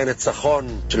 זה ניצחון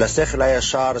של השכל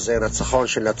הישר, זה ניצחון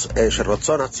של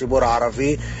רצון הציבור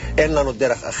הערבי. אין לנו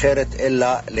דרך אחרת אלא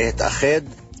להתאחד.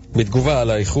 בתגובה על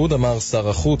האיחוד אמר שר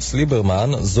החוץ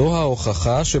ליברמן, זו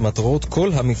ההוכחה שמטרות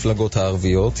כל המפלגות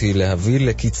הערביות היא להביא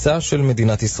לקיצה של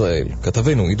מדינת ישראל.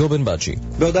 כתבנו עידו בן בג'י.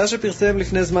 בהודעה שפרסם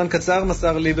לפני זמן קצר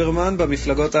מסר ליברמן,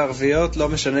 במפלגות הערביות לא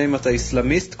משנה אם אתה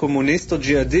איסלאמיסט, קומוניסט או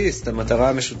ג'יהאדיסט, המטרה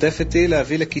המשותפת היא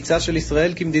להביא לקיצה של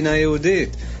ישראל כמדינה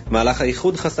יהודית. מהלך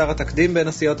האיחוד חסר התקדים בין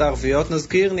הסיעות הערביות,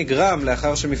 נזכיר, נגרם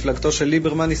לאחר שמפלגתו של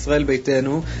ליברמן ישראל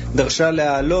ביתנו דרשה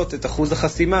להעלות את אחוז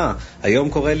החסימה. היום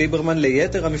קורא ליברמן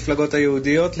ליתר המפלגות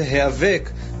היהודיות להיאבק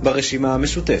ברשימה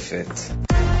המשותפת.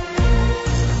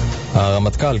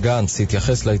 הרמטכ"ל גנץ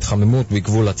התייחס להתחממות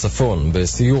בגבול הצפון.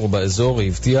 בסיור באזור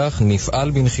הבטיח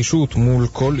נפעל בנחישות מול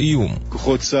כל איום.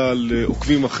 כוחות צה"ל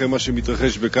עוקבים אחרי מה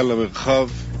שמתרחש בקל המרחב,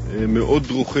 מאוד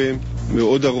דרוכים,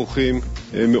 מאוד ערוכים,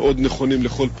 מאוד נכונים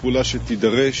לכל פעולה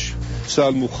שתידרש.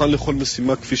 צה"ל מוכן לכל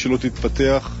משימה כפי שלא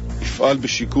תתפתח, יפעל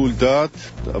בשיקול דעת,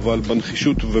 אבל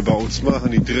בנחישות ובעוצמה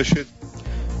הנדרשת.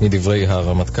 מדברי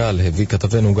הרמטכ"ל הביא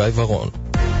כתבנו גיא ורון.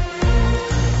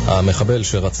 המחבל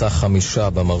שרצח 5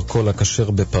 במרכול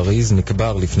הכשר בפריז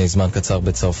נקבר לפני זמן קצר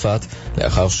בצרפת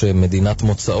לאחר שמדינת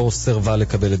מוצאו סרבה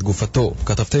לקבל את גופתו.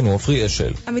 כתבתנו עופרי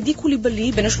אשל. עמדי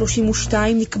קוליבלי בן ה-32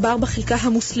 נקבר בחלקה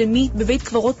המוסלמית בבית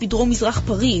קברות בדרום מזרח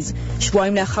פריז,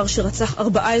 שבועיים לאחר שרצח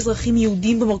 4 אזרחים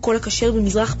יהודים במרכול הכשר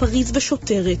במזרח פריז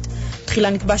ושוטרת. תחילה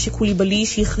נקבע שקוליבלי,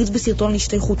 שהכריז בסרטון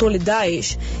להשתייכותו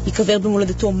לדאעש, יקבר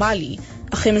במולדתו מאלי.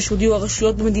 אך אמש הודיעו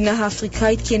הרשויות במדינה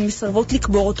האפריקאית כי הן מסרבות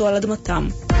לקבור אותו על אדמתם.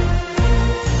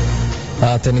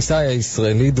 הטניסאי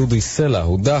הישראלי דודי סלע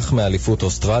הודח מאליפות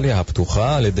אוסטרליה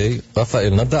הפתוחה על ידי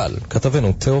רפאל נדל.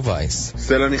 כתבנו תאו וייס.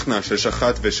 סלע נכנס 6-1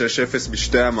 ו-6-0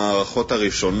 בשתי המערכות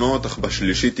הראשונות, אך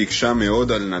בשלישית הקשה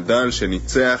מאוד על נדל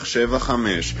שניצח 7-5.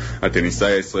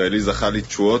 הטניסאי הישראלי זכה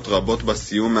לתשואות רבות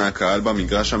בסיום מהקהל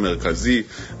במגרש המרכזי,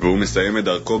 והוא מסיים את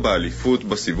דרכו באליפות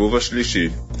בסיבוב השלישי.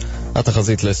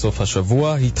 התחזית לסוף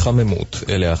השבוע התחממות.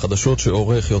 אלה החדשות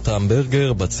שעורך יותם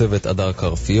ברגר, בצוות אדר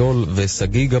קרפיול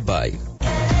וסגי גבאי.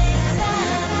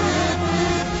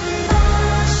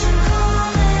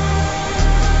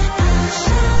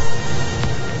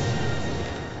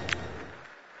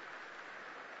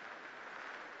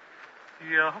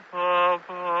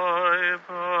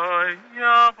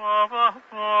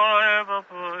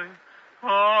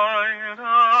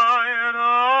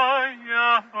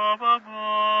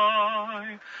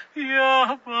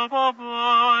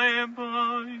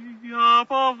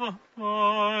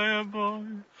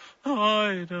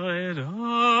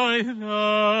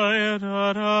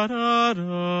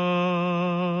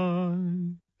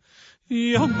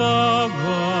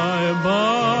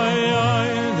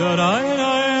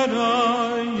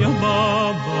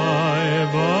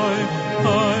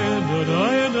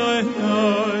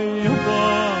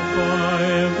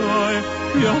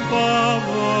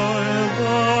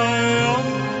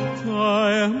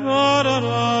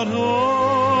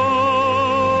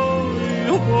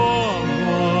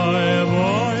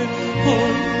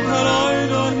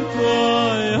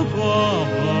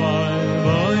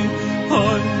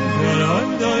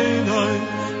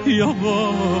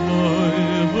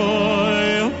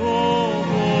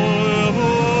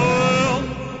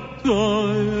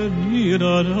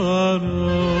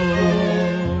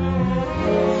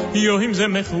 יום זה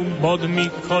מכובד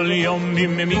מכל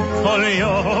יומים מכל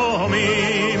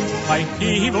יומים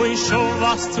היי בוי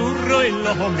שובס צורוי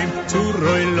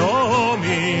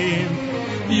לומים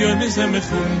יום זה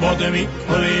מכובד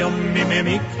מכל יומים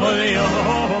מכל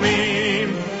יומים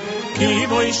כי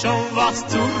בוי שובס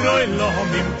צורוי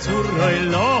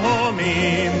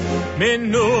לומים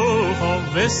מנוחה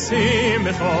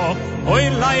ושמחה אוי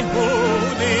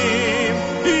ליהודים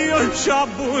יום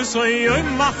שבוס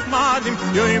יום מחמדים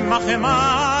יום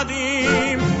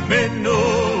מחמדים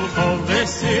מנוחה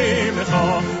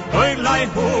ושמחה אוי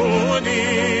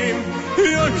ליהודים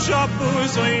יום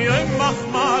שבוס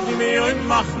יום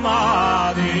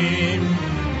מחמדים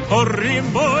קוראים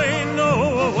בוינו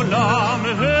עולם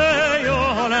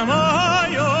ויעולם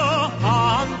היו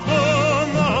אנטו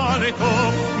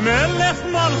מלכו מלך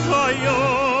מלכיו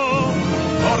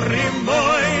קוראים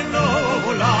בוינו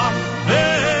עולם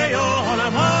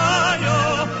ויעולם היו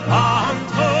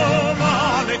אנטו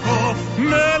מלכו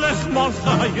מלך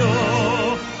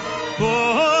מלכיו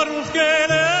ברוך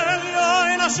גדול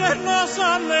אשר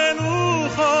נשם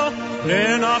לנוחו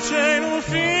לנפשנו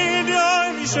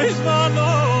פדיון אישי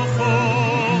זמנוחו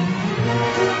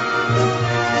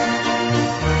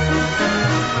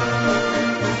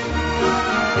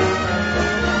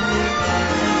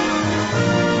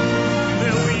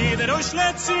וידרוש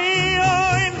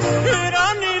לציון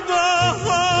ורנידו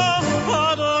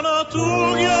אדונו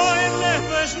תוגיון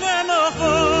נפש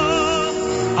לנוחו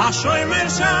השוימר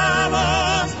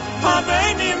שבס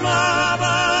הביינים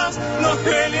אבס לא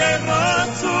כל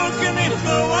ירצות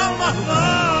כמלכו על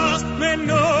מחבס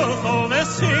מנוחו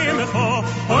ושמחו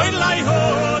אוי לי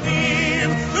הודים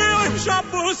ואוי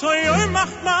שבוס אוי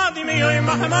מחמדים אוי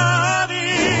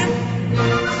מחמדים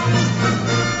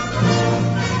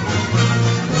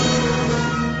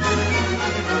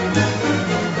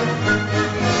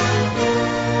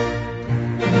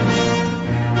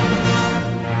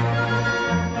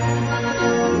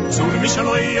מי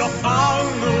שלא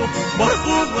יאכלנו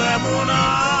ברכו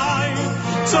באמוני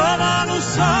צובנו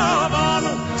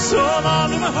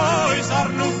סובנו מהוי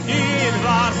סרנו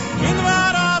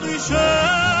כדבר אדרישם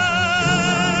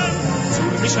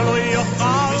מי שלא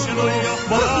יאכלנו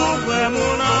ברכו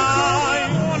באמוני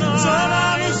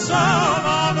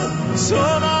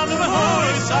צובנו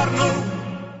מהוי סרנו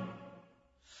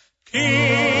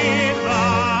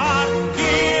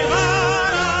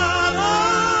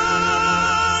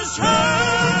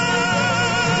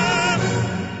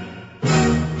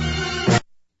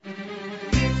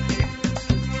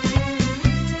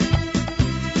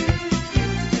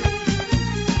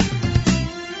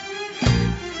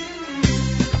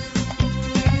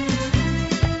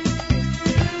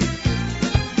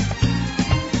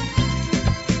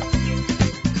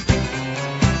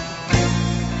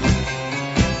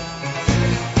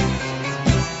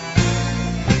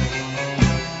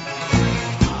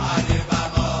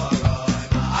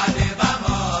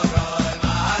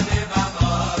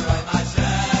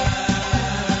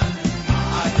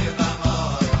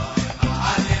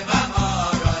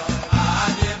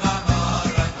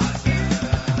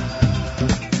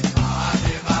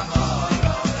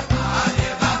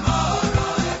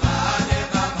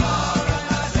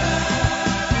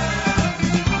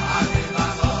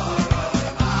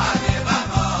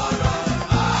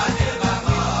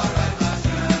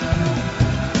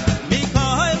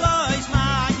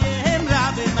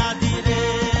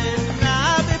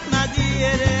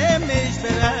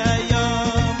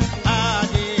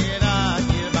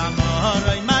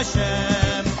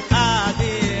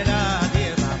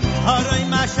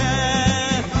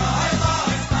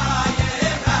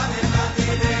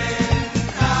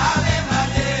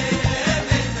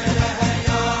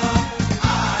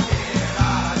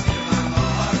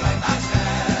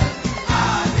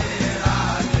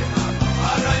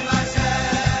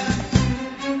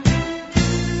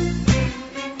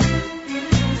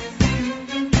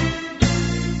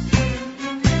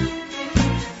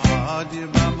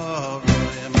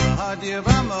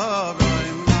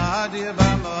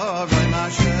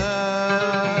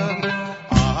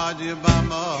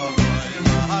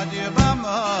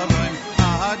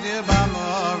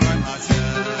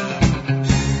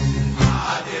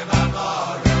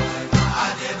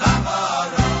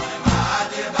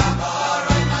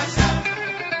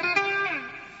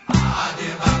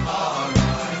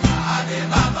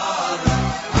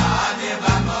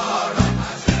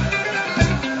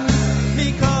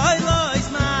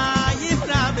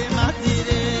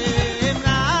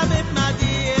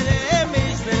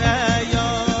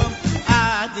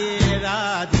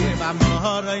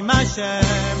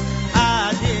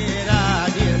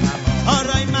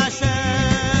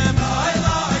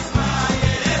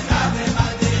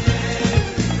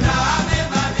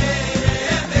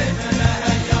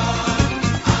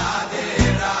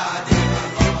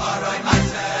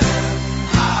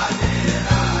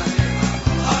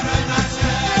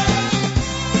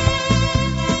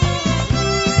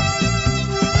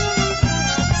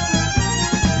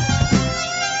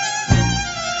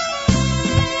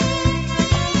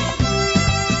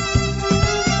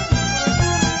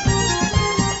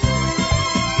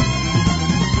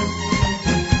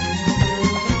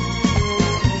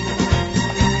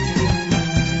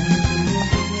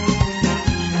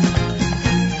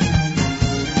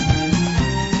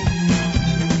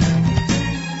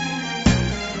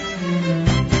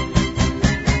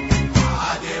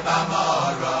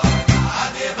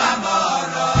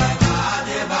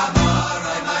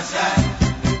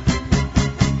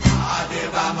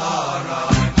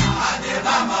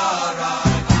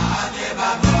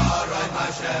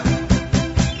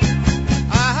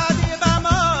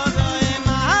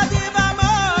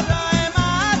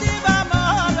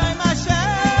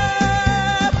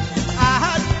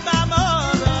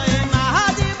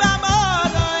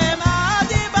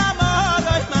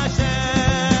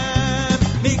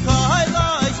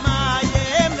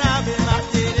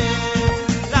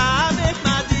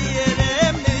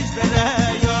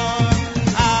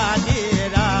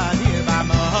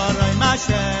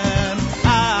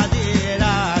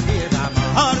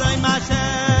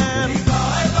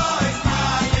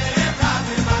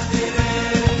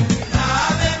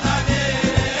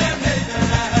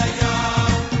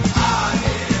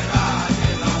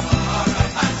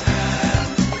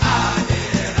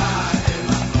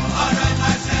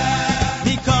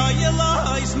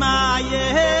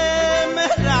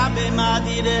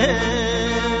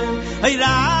Ay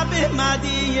Rabbi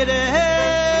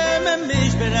Madirem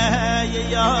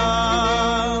Mishberayam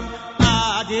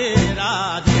Adir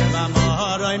Adir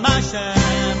Bamoroy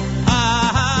Mashem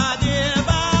Adir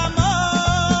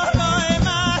Bamoroy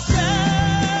Mashem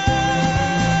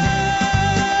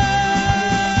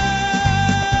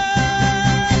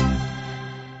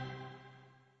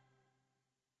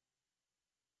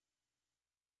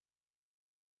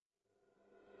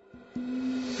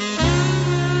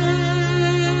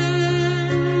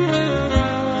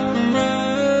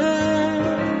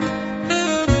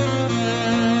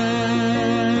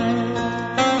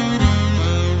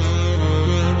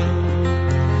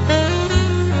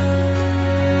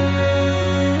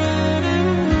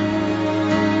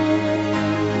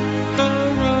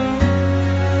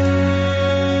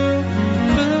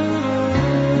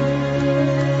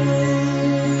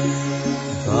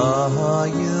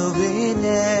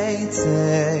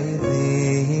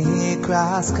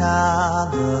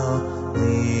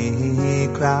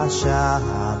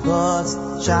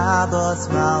Shabbos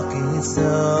Malkisor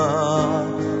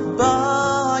Bo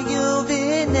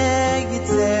Yuvinei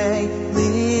Yitzei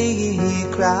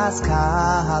Likras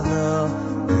Kalo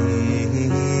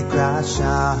Likras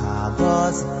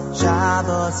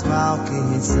Shabbos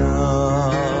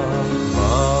Malkisor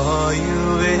Bo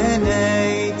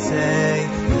Yuvinei Yitzei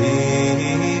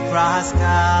Likras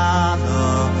Kalo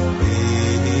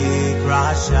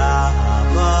Likras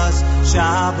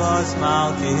Shabbos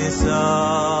Malkisor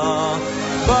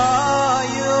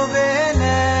Boyu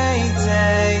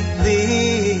Veneitei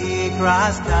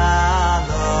Likras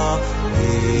Kalo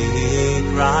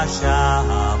Likras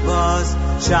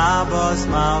Shabbos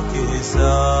Malkisor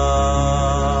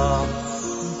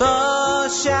Bo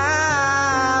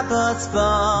Shabbos Bo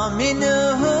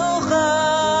Minucha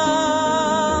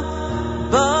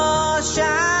Bo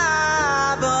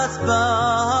Shabbos Bo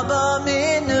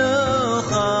Minucha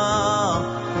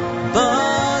Bo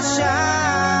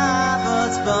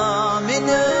Shabbos Bo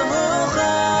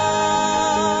Minucha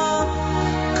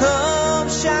Kum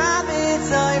Shabbos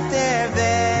Oif Tervel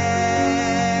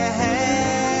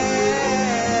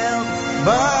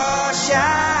Bo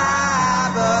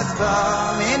Shabbos Bo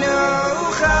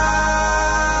Minucha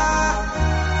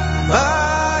Bo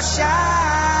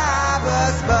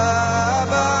Shabbos Bo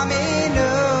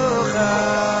Minucha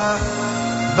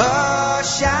Bo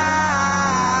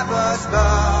Shabbos Bo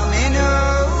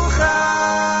Minucha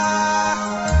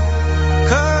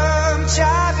Kum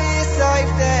Shabbos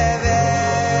Oif Tevel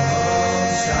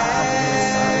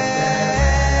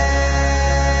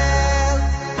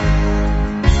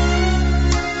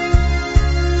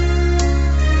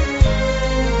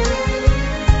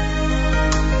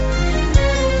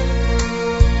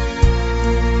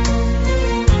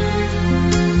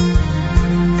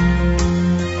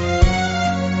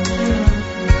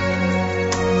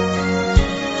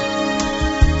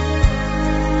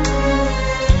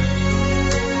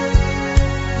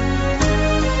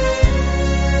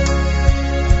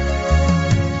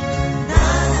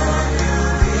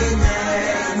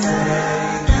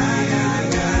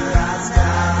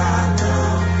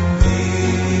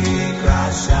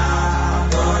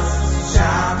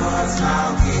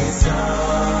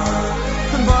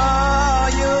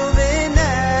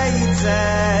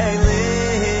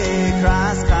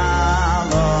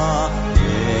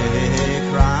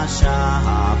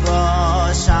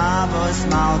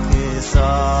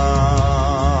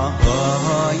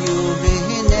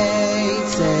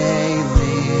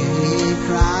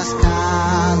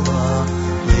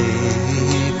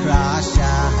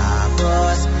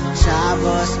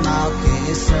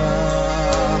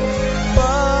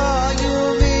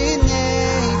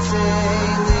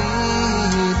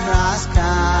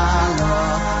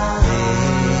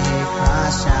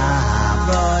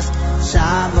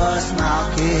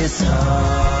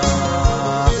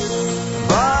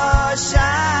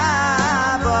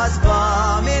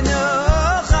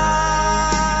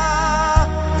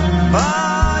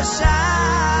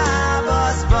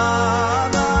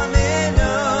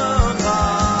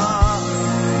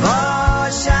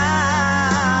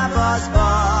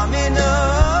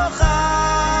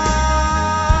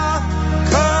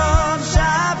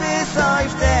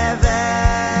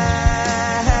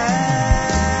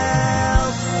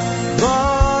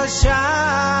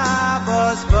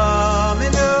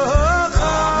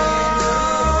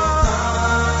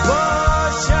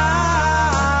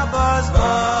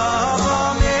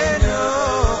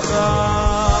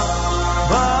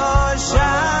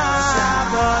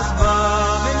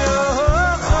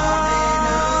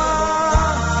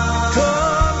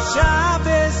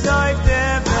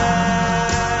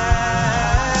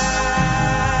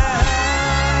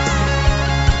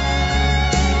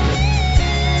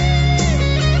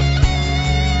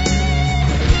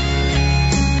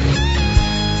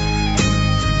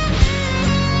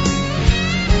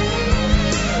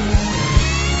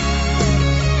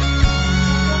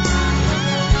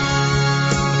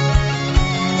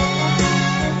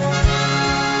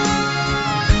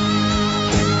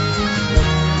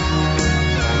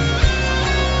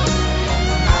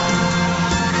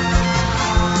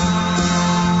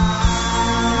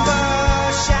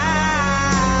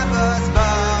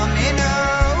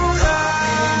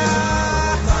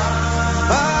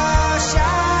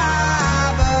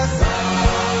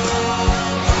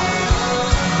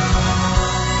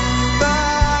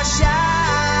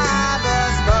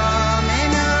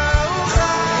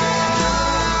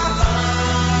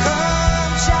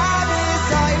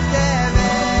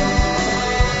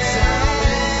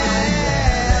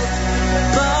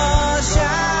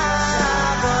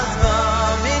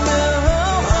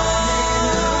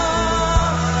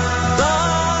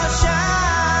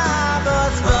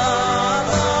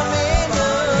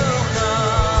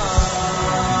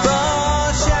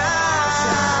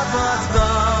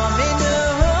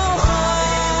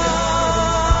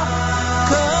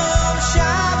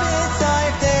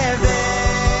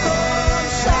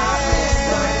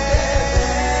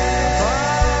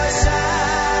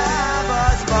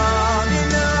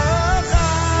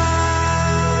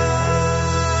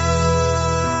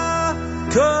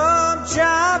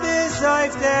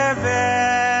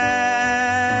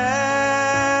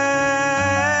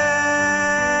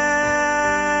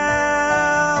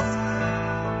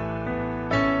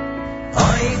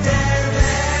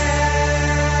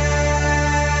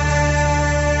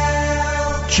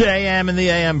JM in the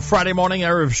AM, Friday morning,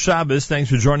 Erev Shabbos. Thanks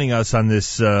for joining us on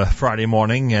this Friday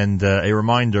morning. And a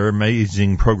reminder,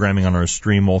 amazing programming on our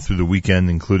stream all through the weekend,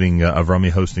 including Avrami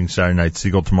hosting Saturday night,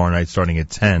 Siegel tomorrow night starting at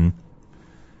 10.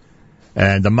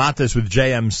 And the Matis with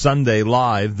JM Sunday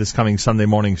live this coming Sunday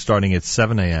morning starting at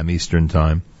 7 a.m. Eastern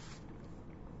Time.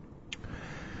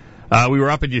 We were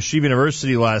up at Yeshiva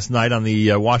University last night on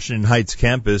the Washington Heights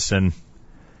campus and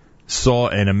saw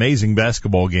an amazing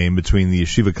basketball game between the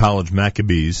Yeshiva College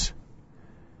Maccabees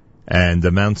and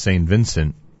Mount St.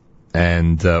 Vincent.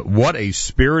 And what a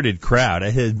spirited crowd.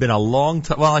 It had been a long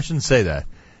time. Well, I shouldn't say that,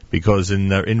 because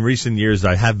in recent years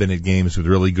I have been at games with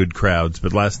really good crowds,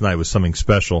 but last night was something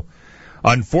special.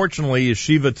 Unfortunately,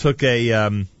 Yeshiva took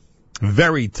a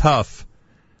very tough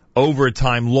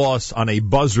overtime loss on a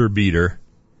buzzer beater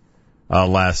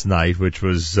last night, which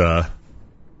was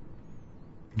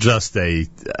just a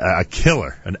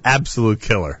killer, an absolute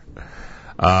killer.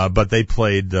 But they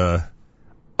played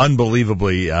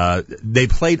unbelievably. They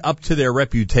played up to their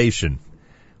reputation,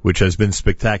 which has been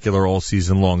spectacular all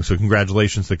season long. So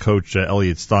congratulations to Coach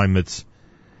Elliot Steinmetz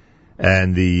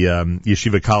and the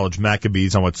Yeshiva College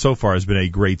Maccabees on what so far has been a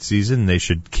great season. They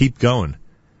should keep going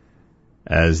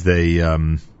as they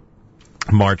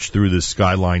march through the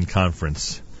Skyline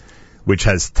Conference, which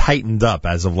has tightened up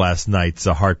as of last night's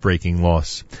heartbreaking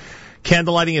loss.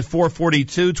 Candlelighting at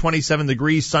 4:42, 27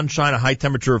 degrees, sunshine, a high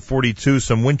temperature of 42,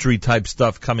 some wintry type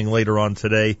stuff coming later on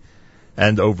today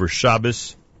and over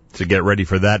Shabbos. To get ready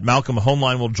for that, Malcolm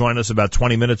Hoenlein will join us about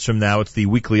 20 minutes from now. It's the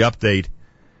weekly update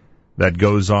that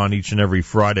goes on each and every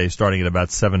Friday starting at about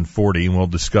 7:40, and we'll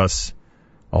discuss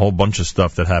a whole bunch of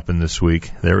stuff that happened this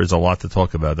week. There is a lot to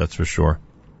talk about, that's for sure.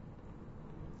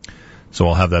 So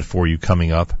I'll have that for you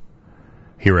coming up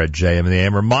here at JM in the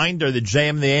AM. Reminder, the JM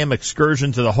in the AM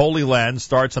excursion to the Holy Land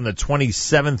starts on the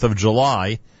 27th of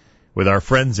July with our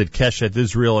friends at Keshet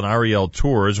Israel and Ariel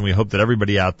Tours, and we hope that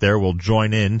everybody out there will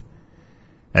join in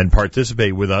and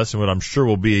participate with us in what I'm sure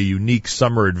will be a unique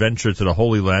summer adventure to the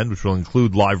Holy Land, which will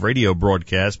include live radio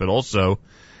broadcasts, but also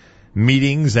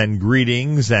meetings and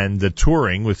greetings and the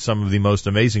touring with some of the most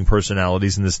amazing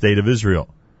personalities in the state of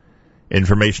Israel.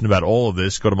 Information about all of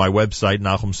this, go to my website,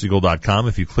 NachumSiegel.com.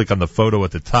 If you click on the photo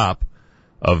at the top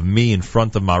of me in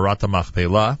front of Marat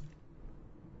Machpelah,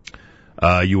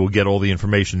 you will get all the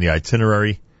information, the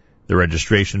itinerary, the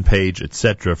registration page,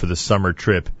 etc. for the summer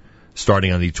trip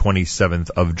starting on the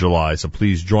 27th of July. So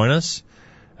please join us,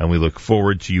 and we look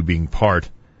forward to you being part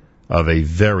of a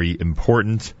very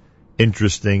important,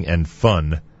 interesting, and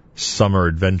fun summer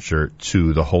adventure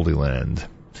to the Holy Land.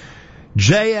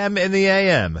 JM in the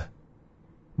AM.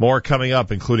 More coming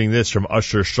up, including this from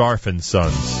Usher Sharf and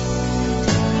Sons.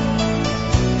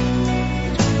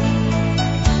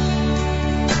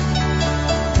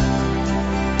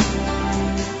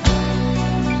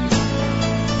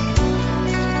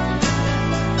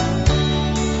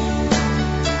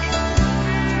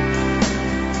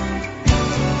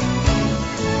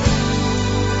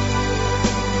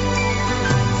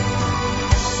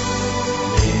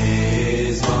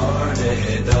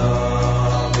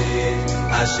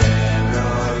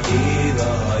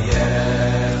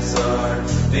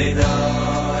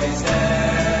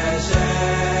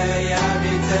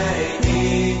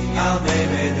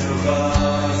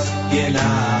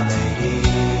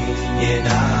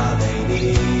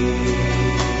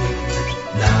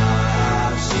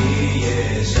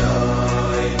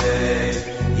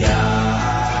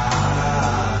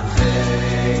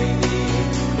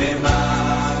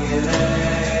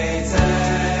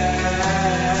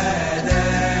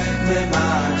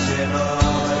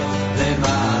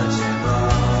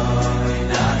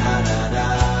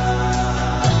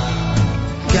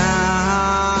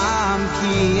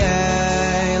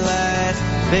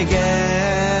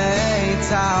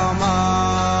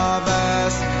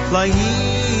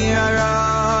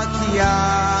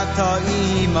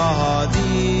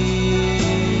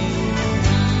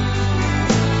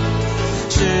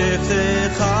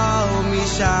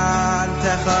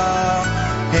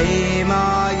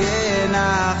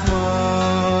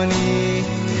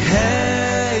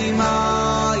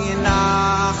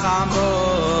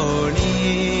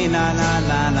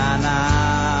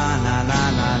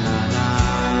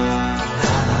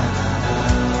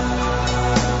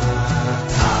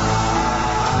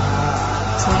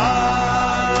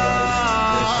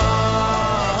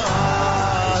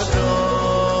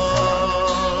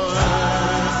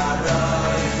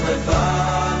 Bye.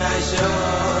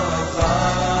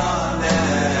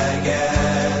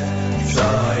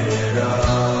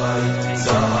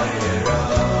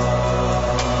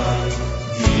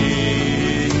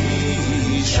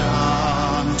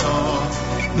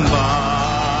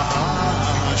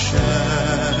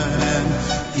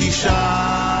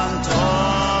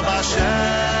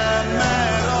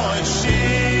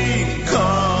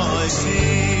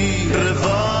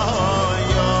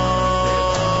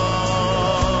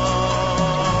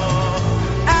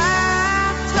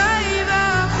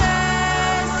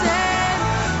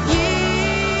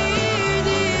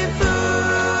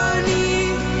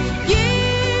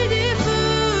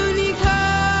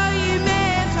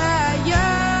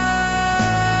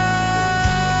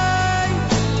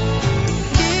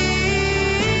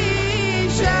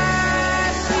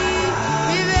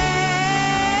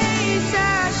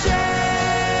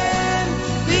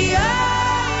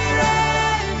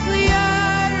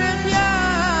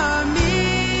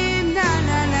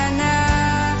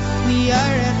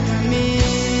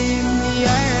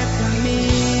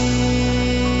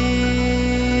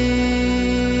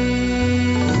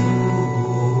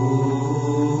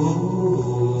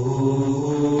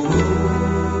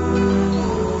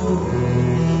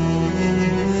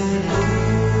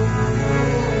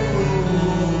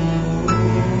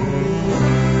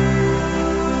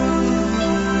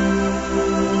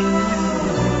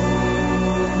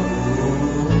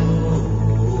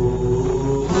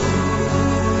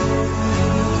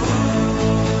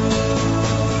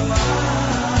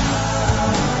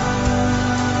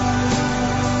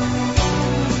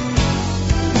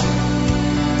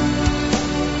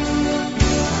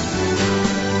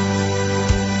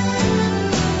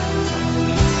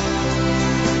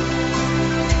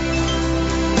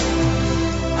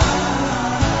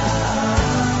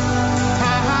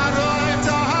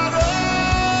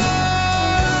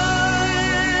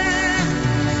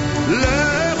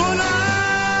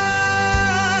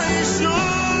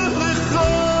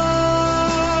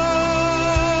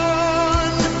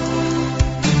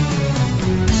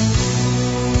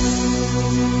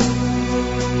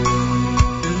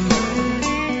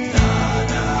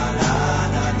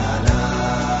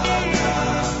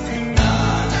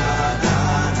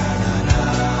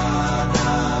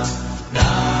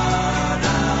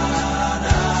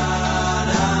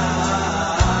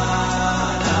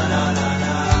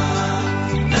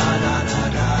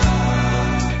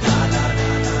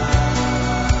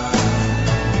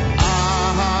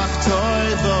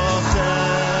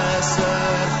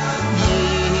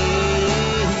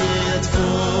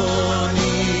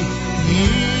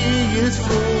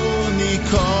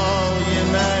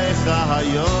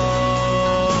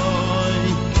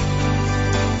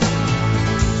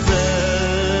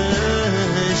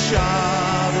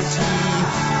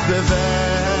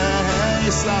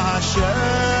 beveis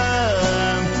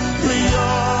Hashem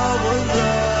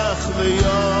liyorech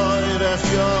liyorech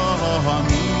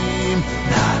yomim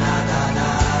na na na na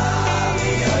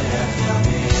liyorech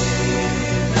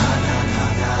yomim na na na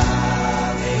na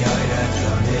liyorech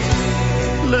yomim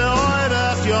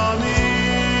liyorech yomim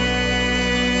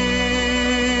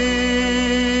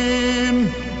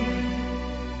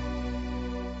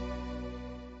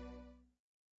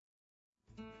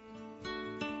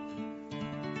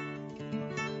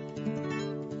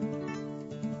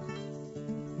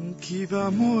Ki va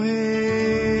moed,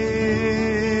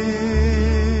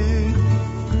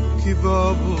 ki va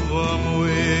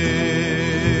moed,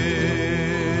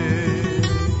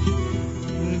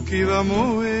 ki va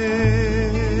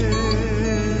moed,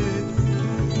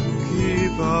 ki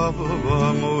va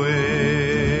moed,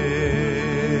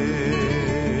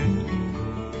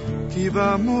 ki va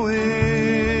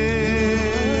moed,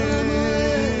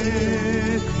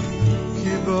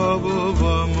 ki va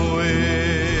moed.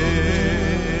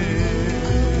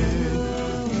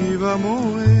 Kiva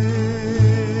moed,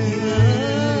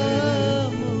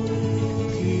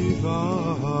 kiva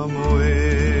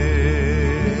moed,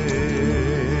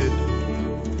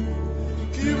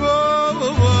 kiva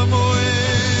moed,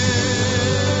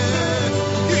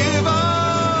 kiva,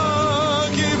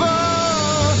 kiva,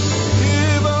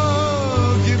 kiva,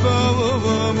 kiva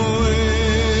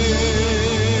moed,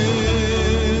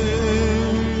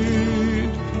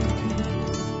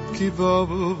 kiva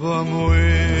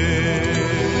moed.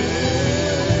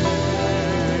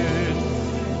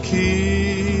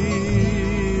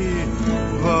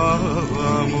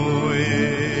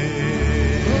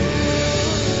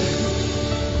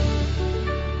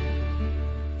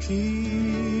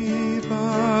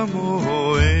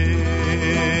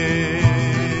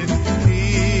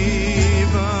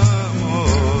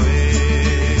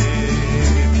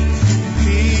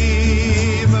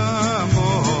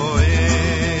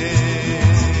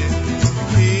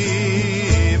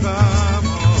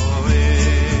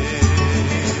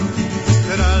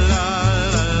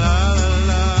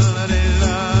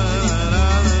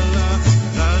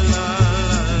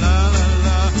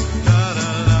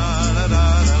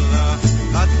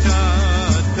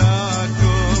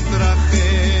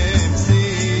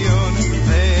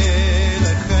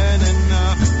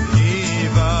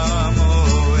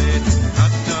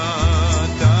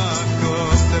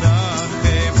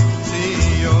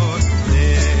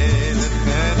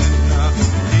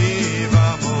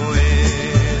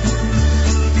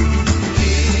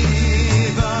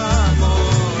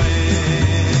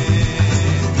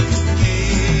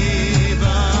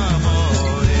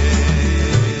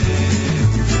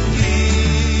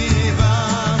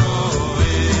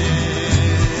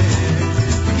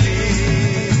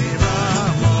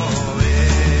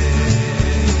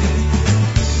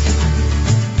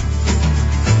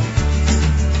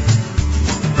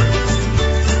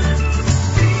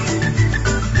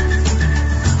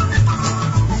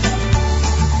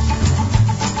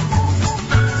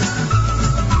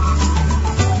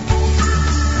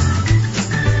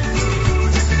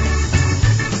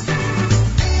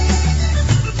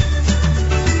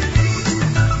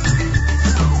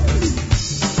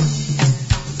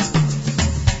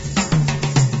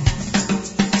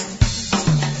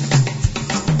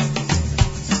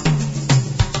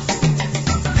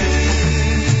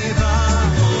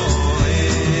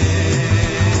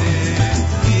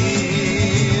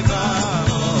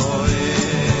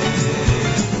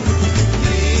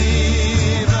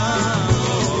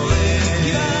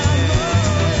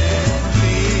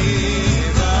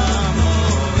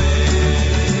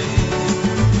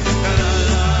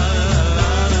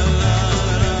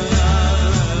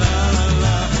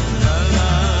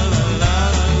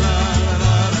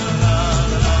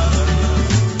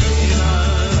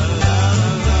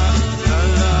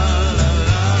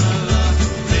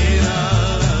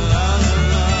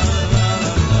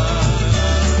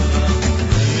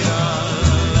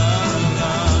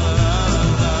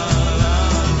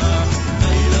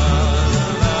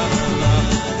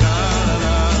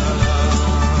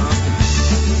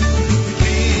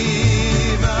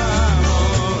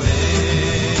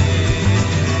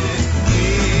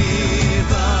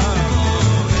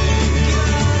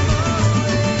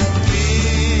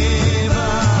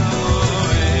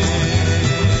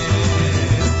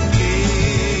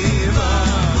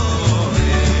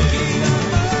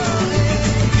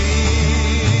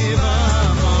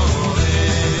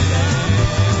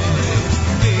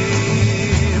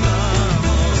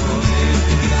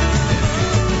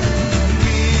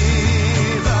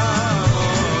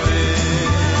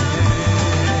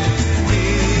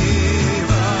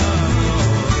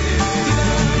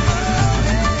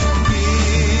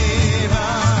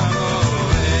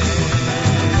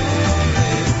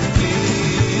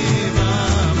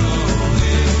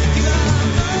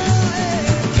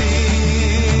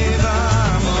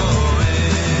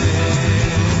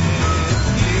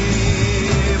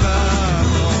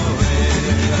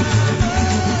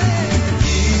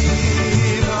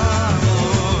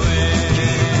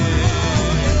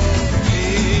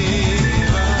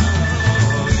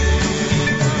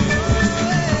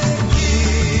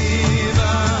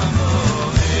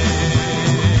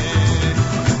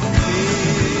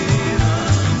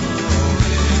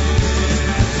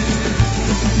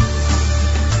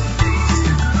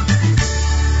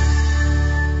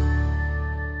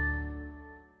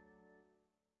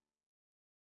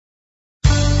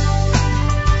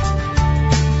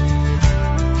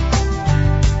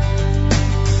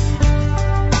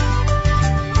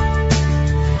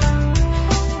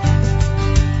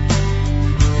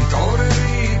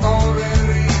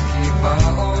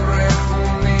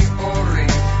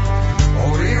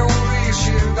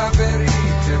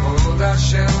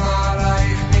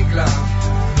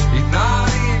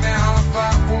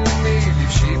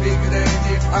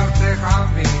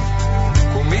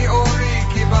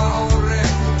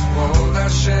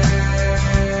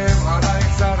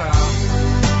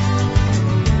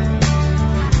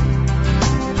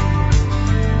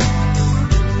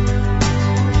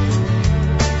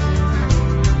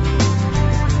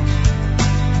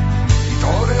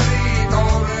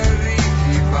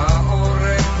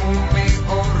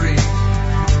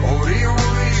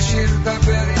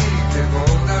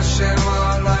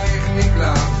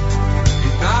 נגלה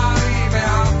התנערי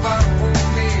מעפר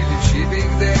קומי לבשי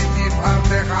בגדי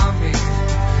תפארתך עמי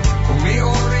קומי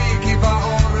אורי כי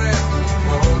באורך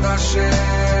כבוד השם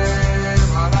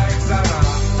עלייך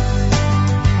זרח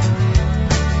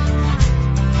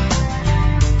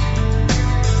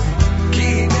כי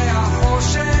הנה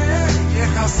החושך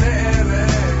יכסה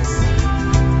ארץ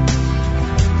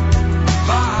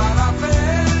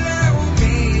בערפל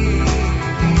לאומי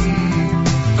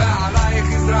ועלייך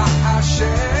יזרח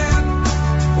השם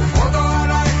וכבודו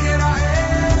עלייך יראה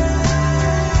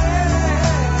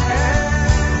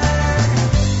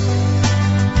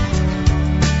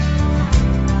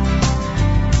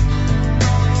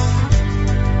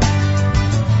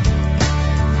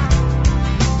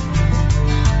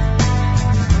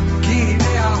כי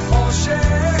הנה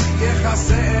החושך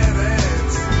יכסה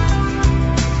ארץ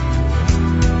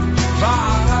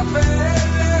בערפל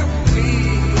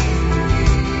לאומי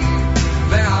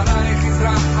ועלייך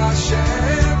יזרח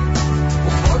השם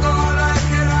וכבודו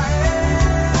עלייך יראה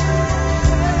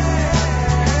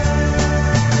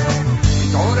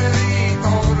התעוררי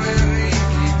התעוררי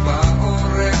כי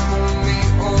באורך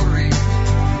ומאורי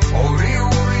אורי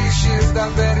אורי שיר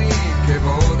דברי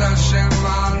כבוד השם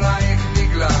עלייך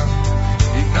נגלה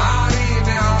התנערי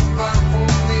מעפר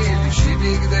קומי לבשי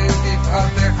בגדי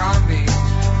תפארתך עמי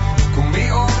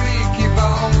קומי אורי כי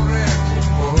באורך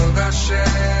וכבוד השם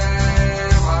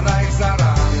עלייך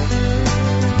זרח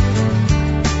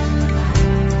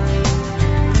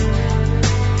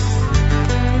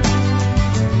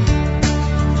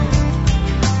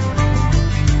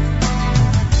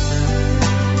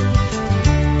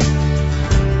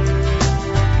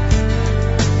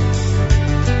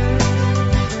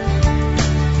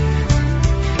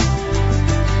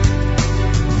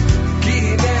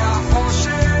כי הנה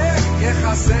החושך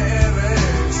יכסה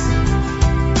ארץ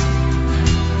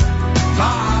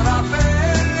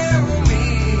בערפל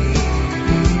לאומי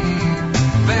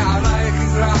ועלייך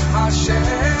יזרח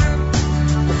השם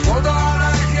וכבודו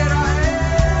עלייך יראה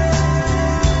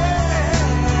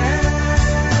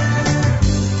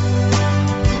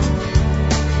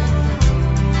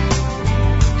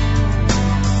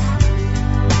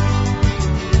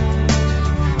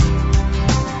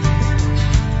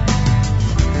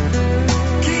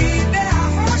כי הנה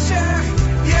החושך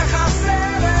יכסה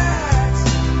ארץ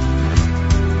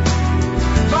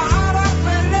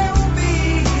בערפל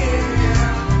לאומי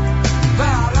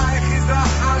ועלייך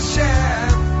יזרח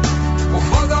השם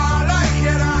וכבודו עלייך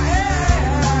יראה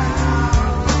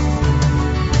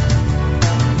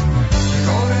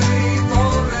התעוררי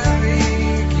התעוררי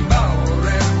כי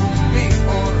באורך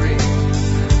ומאורי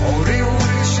אורי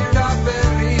אורי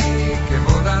שדברי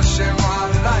כבוד השם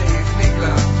עלייך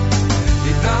נגלה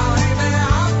התנערי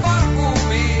מעפר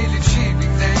קומי לבשי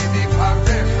בגדי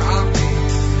תפארתך עמי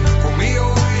קומי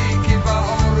אורי כי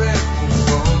באורך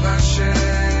וכבוד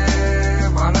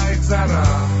השם עלייך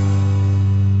זרח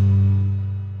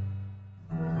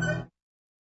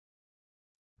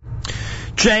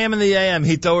JM in the AM,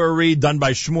 Hitoa Reed, done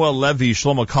by Shmuel Levy,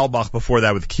 Shlomo Kalbach before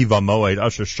that with Kiva Moed,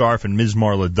 Usher Sharf, and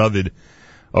Mizmar LaDavid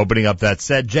opening up that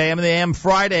set. JM in the AM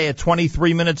Friday at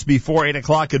 23 minutes before 8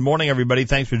 o'clock. Good morning, everybody.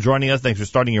 Thanks for joining us. Thanks for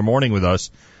starting your morning with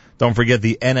us. Don't forget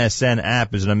the NSN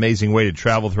app is an amazing way to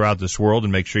travel throughout this world,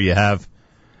 and make sure you have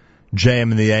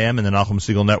JM in the AM and the Nachum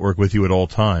Segal Network with you at all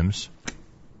times.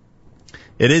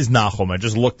 It is Nachum. I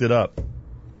just looked it up.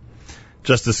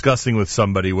 Just discussing with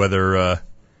somebody whether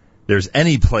there's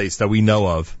any place that we know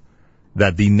of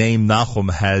that the name Nachum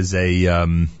has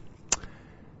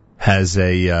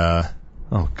a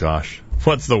oh gosh,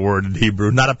 what's the word in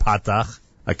Hebrew? Not a patach,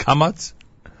 a kamatz?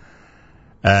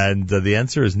 And the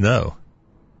answer is no.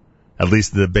 At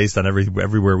least based on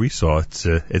everywhere we saw, it's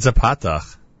a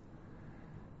patach.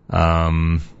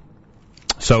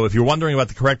 So if you're wondering about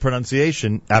the correct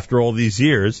pronunciation after all these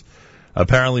years,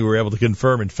 apparently we were able to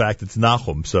confirm, in fact, it's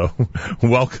Nachum. So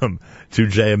welcome to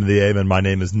JM in the AM, and my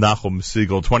name is Nachum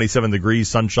Segal. 27 degrees,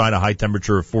 sunshine, a high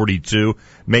temperature of 42.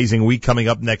 Amazing week coming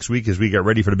up next week as we get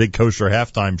ready for the big Kosher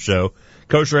Halftime Show.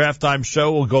 Kosher Halftime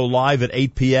Show will go live at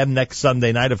 8 p.m. next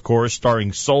Sunday night, of course,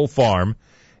 starring Soul Farm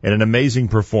in an amazing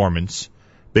performance.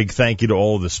 Big thank you to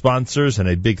all of the sponsors, and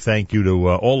a big thank you to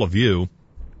all of you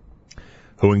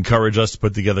who encourage us to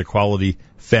put together quality,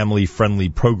 family-friendly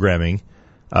programming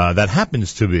that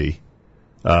happens to be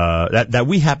that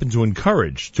we happen to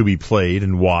encourage to be played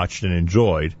and watched and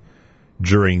enjoyed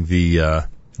during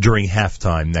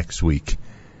halftime next week,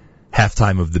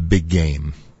 halftime of the big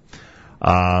game.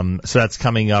 So that's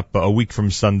coming up a week from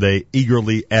Sunday.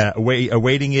 Eagerly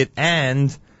awaiting it,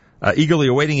 and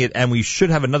we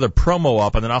should have another promo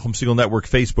up on the Nachum Segal Network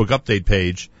Facebook update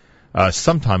page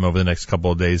sometime over the next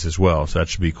couple of days as well, so that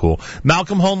should be cool.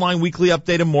 Malcolm Hoenlein weekly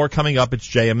update and more coming up. It's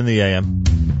JM in the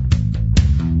AM.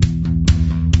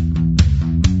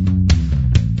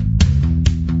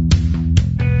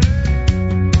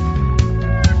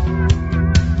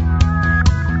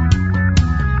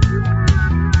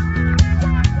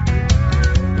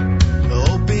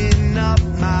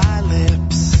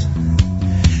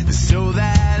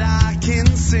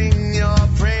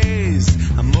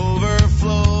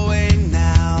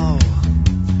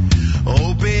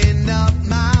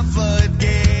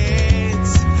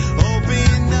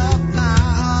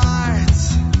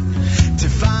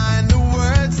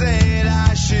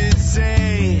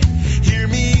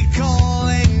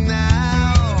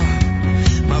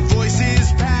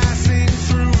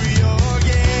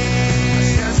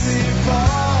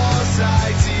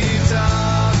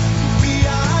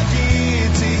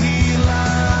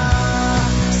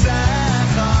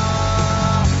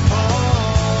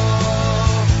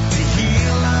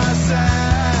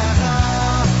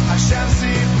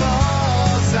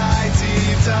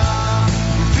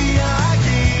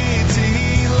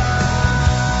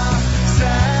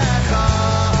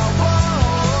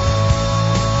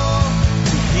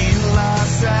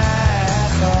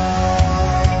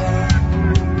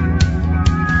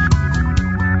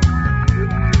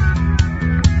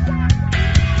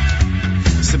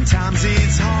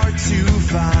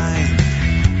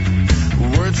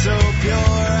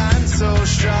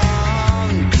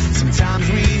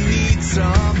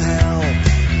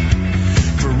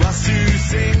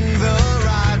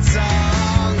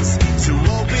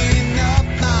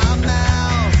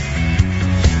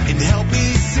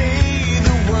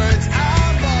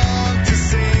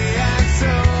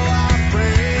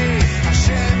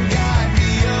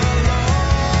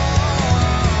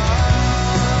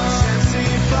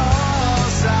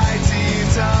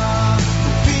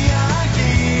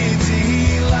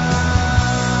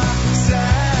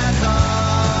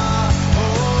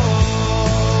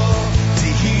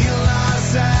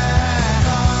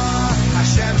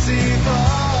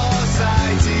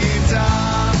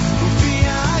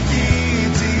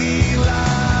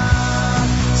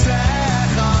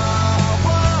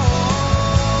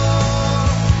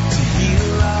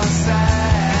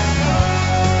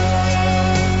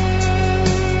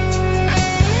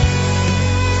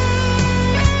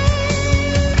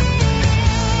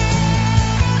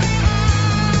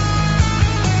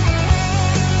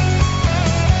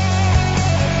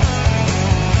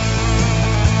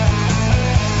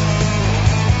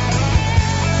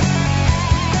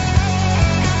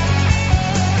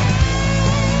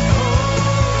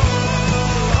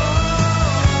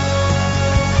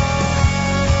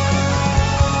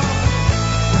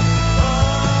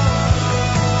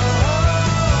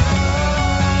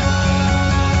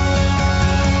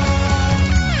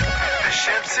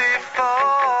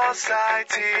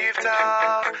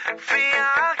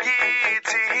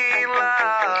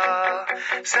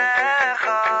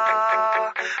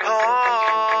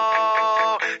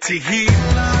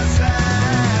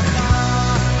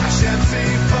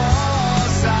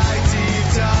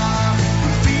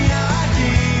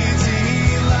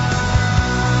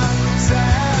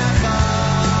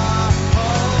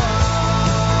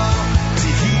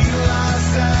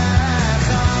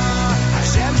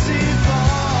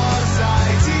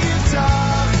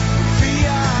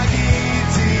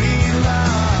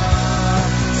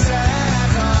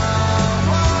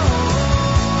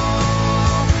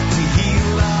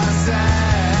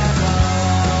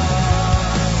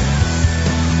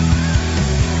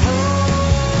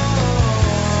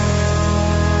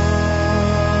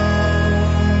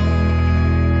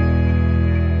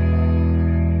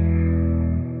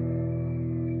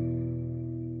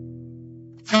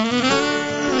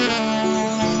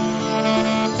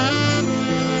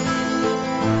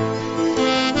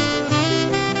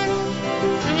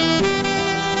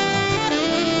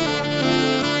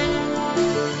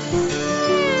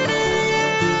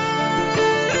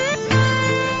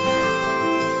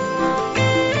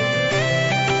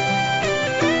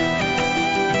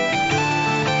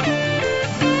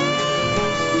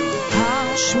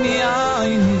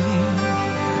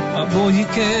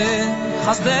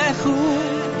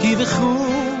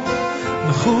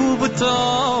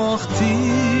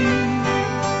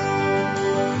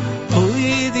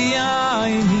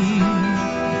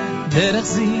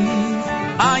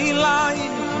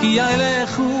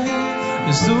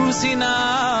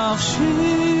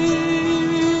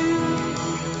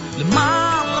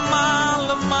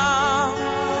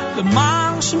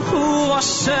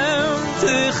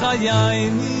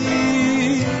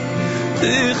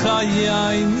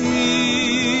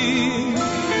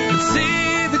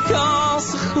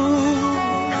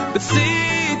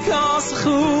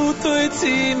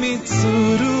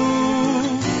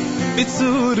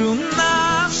 Mitsuru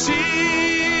nafshi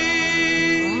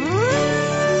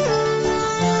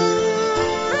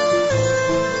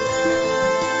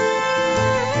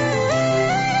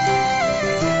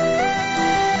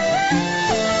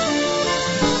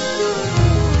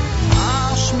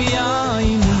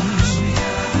Ashmiyaini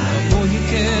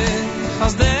Moike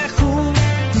Hasdechu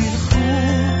Birchu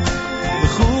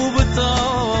Birchu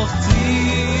betochti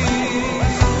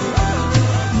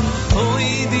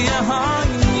Oidi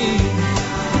ahani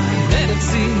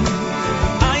Letzi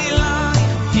Ayla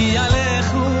Ki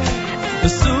alechu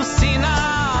Besusi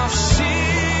nafshi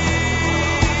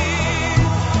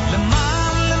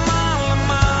Leman, leman,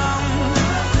 leman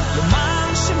Leman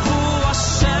shemhu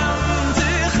Hashem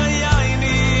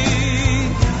Tichayayni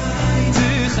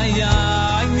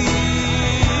Tichayayni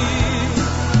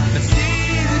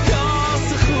Betzidika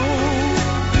sechu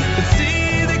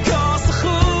Betzidika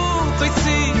sechu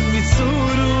Toitzi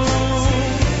mitzuru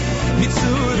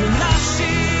Mitsuru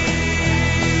nafshi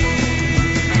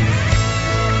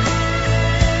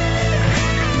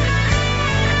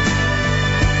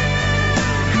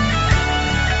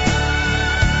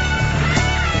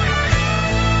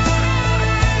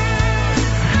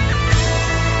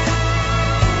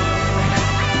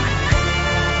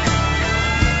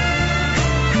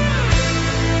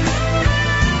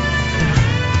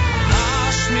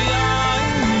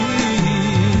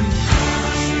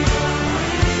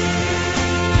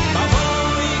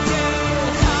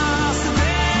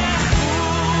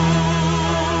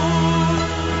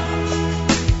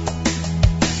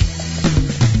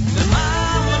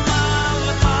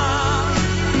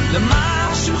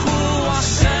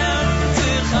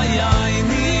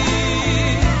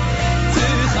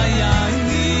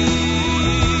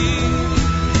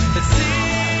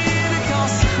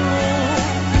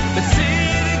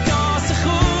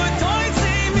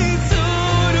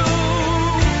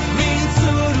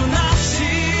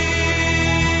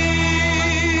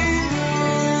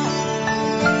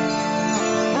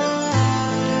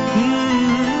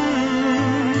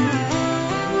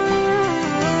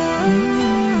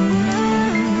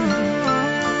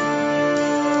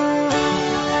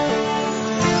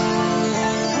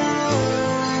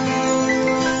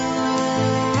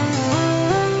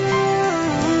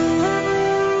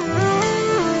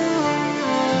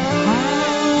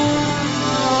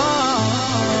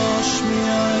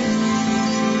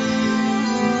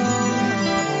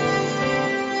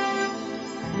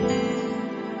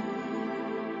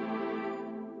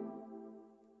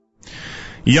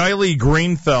Yaeli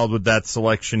Greenfeld with that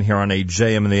selection here on a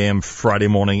JM and the AM Friday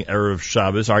morning, Erev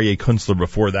Shabbos. Aryeh Kunstler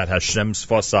before that, Hashem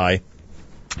Sfasai,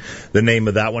 the name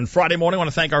of that one. Friday morning, I want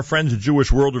to thank our friends at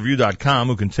JewishWorldReview.com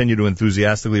who continue to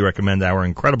enthusiastically recommend our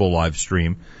incredible live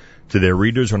stream to their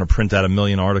readers. I want to print out 1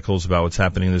 million articles about what's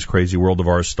happening in this crazy world of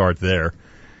ours. Start there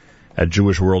at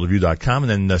JewishWorldReview.com,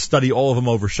 and then study all of them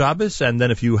over Shabbos. And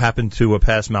then if you happen to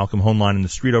pass Malcolm Hoenlein in the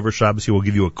street over Shabbos, he will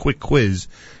give you a quick quiz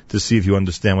to see if you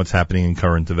understand what's happening in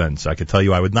current events. I could tell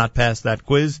you I would not pass that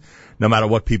quiz, no matter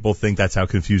what people think. That's how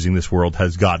confusing this world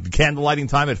has got. Candle lighting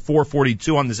time at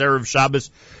 4:42 on this Erev Shabbos.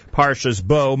 Parshas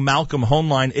Bo. Malcolm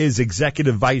Hoenlein is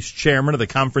Executive Vice Chairman of the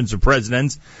Conference of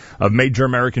Presidents of Major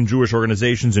American Jewish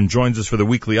Organizations and joins us for the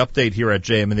weekly update here at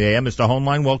JM and the AM. Mr.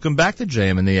 Hoenlein, welcome back to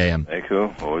JM and the AM. Thank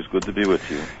you. Always good to be with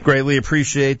you. Greatly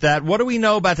appreciate that. What do we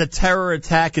know about the terror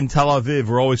attack in Tel Aviv?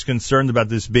 We're always concerned about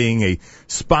this being a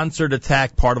sponsored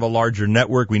attack, part of a larger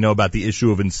network. We know about the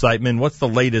issue of incitement. What's the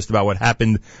latest about what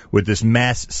happened with this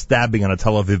mass stabbing on a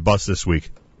Tel Aviv bus this week?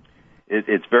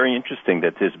 It's very interesting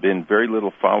that there's been very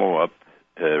little follow-up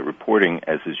reporting,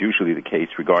 as is usually the case,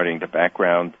 regarding the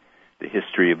background, the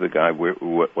history of the guy,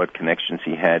 what connections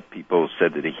he had. People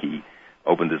said that he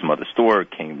opened his mother's store,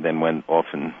 then went off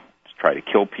and tried to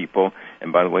kill people.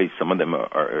 And by the way, some of them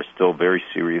are still very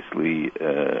seriously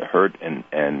hurt and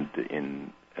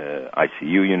in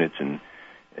ICU units and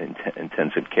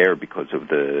intensive care because of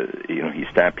he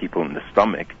stabbed people in the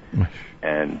stomach,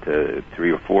 and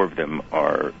 3 or 4 of them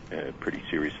are pretty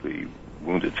seriously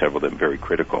wounded, several of them very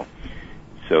critical.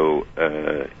 So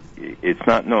it's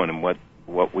not known, and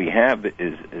what we have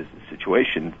is a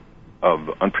situation of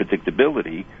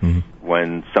unpredictability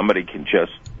when somebody can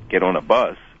just get on a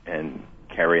bus and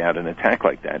carry out an attack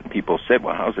like that. And people said,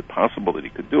 well, how is it possible that he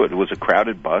could do it? It was a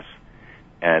crowded bus,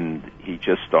 and he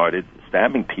just started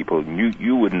stabbing people.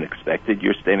 You wouldn't expect it.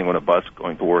 You're standing on a bus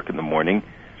going to work in the morning,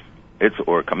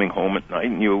 or coming home at night,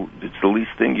 and it's the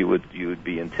least thing you would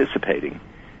be anticipating.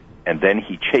 And then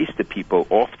he chased the people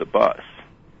off the bus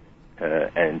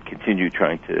and continued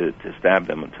trying to stab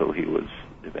them until he was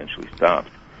eventually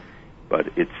stopped. But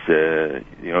it's, there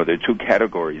are two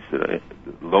categories,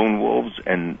 lone wolves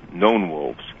and known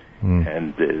wolves.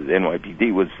 And the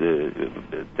NYPD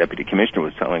the deputy commissioner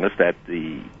was telling us that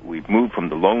we've moved from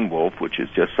the lone wolf, which is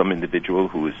just some individual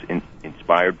who is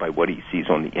inspired by what he sees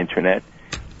on the internet,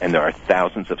 and there are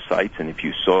thousands of sites, and if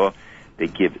you saw, they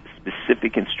give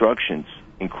specific instructions,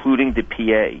 including the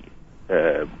PA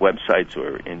websites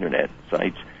or internet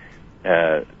sites,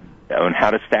 on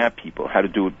how to stab people, how to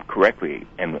do it correctly,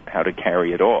 and how to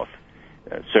carry it off.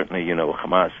 Certainly,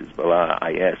 Hamas, Hezbollah,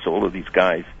 IS, all of these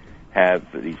guys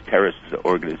these terrorist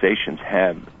organizations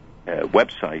have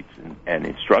websites and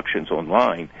instructions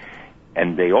online,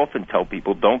 and they often tell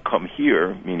people, don't come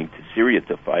here, meaning to Syria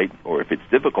to fight, or if it's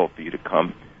difficult for you to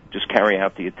come, just carry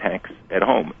out the attacks at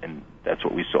home. And that's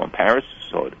what we saw in Paris,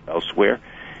 saw it elsewhere,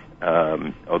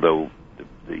 although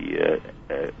the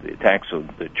attacks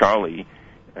of the Charlie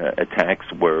attacks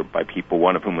were by people,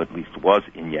 one of whom at least was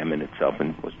in Yemen itself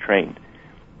and was trained.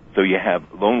 So you have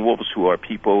lone wolves who are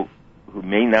people who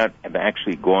may not have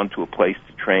actually gone to a place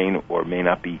to train or may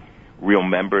not be real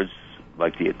members,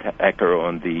 like the attacker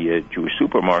on the Jewish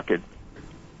supermarket,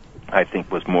 I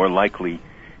think was more likely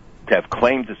to have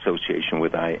claimed association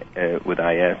with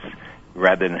IS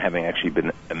rather than having actually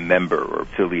been a member or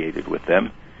affiliated with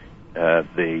them.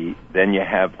 Then you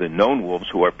have the known wolves,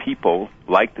 who are people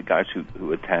like the guys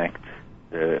who attacked,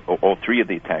 all three of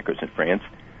the attackers in France,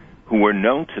 who were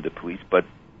known to the police, but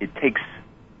it takes,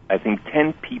 I think,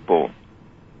 10 people,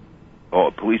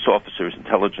 police officers,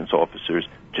 intelligence officers,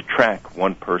 to track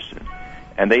one person.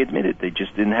 And they admitted they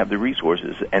just didn't have the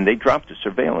resources, and they dropped the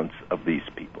surveillance of these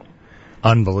people.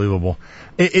 Unbelievable.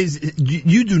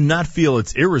 You do not feel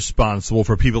it's irresponsible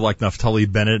for people like Naftali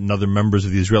Bennett and other members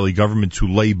of the Israeli government to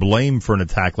lay blame for an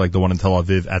attack like the one in Tel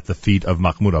Aviv at the feet of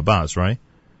Mahmoud Abbas, right?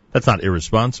 That's not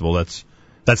irresponsible.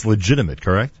 That's legitimate,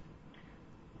 correct?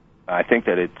 I think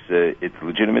that it's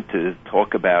legitimate to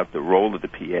talk about the role of the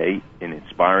PA in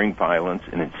inspiring violence,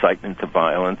 in incitement to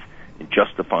violence, in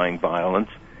justifying violence,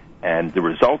 and the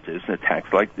result is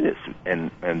attacks like this.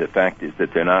 And the fact is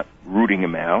that they're not rooting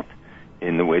him out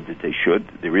in the way that they should.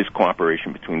 There is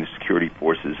cooperation between the security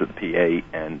forces of the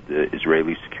PA and the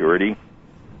Israeli security,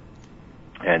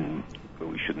 and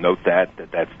we should note that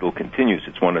still continues.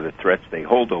 It's one of the threats they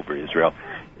hold over Israel,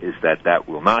 is that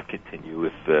will not continue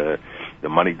if the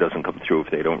money doesn't come through,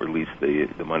 if they don't release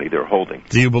the money they're holding.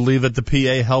 Do you believe that the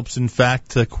PA helps, in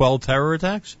fact, to quell terror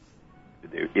attacks?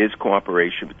 There is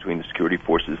cooperation between the security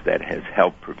forces that has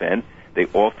helped prevent. They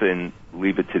often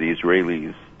leave it to the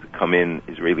Israelis to come in,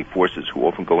 Israeli forces who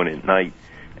often go in at night,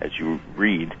 as you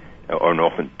read, or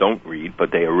often don't read,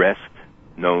 but they arrest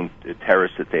known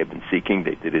terrorists that they have been seeking.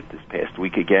 They did it this past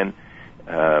week again.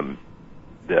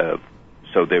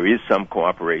 So there is some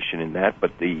cooperation in that,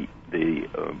 but the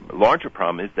larger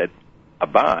problem is that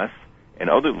Abbas and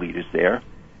other leaders there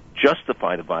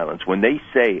justify the violence. When they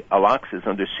say Al-Aqsa is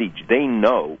under siege, they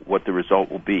know what the result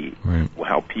will be, right,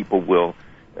 how people will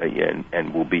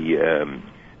and will be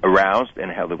aroused,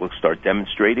 and how they will start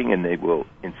demonstrating, and they will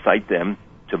incite them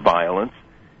to violence.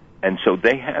 And so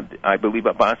I believe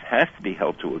Abbas has to be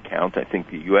held to account. I think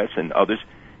the U.S. and others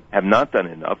have not done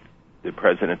enough. The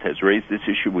president has raised this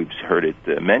issue. We've heard it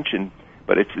mentioned,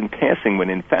 but it's in passing, when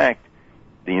in fact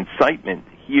the incitement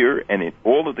here and in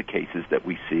all of the cases that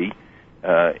we see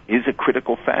is a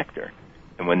critical factor.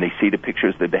 And when they see the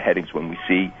pictures of the beheadings, when we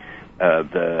see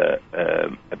the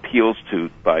appeals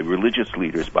by religious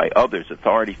leaders, by others,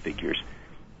 authority figures,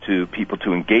 to people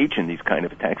to engage in these kind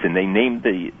of attacks, and they name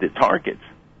the targets.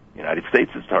 The United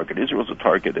States is a target, Israel's a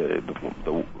target,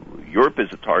 Europe is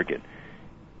a target,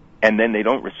 and then they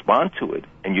don't respond to it,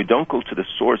 and you don't go to the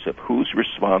source of who's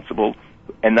responsible,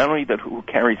 and not only that, who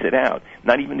carries it out,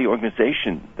 not even the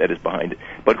organization that is behind it,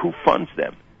 but who funds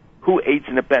them, who aids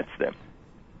and abets them.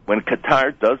 When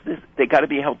Qatar does this, they got to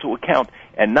be held to account,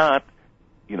 and not,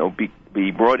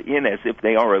 be brought in as if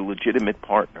they are a legitimate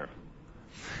partner.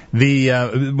 One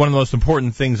of the most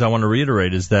important things I want to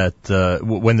reiterate is that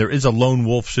when there is a lone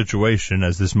wolf situation,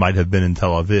 as this might have been in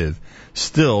Tel Aviv,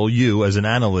 still you, as an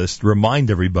analyst,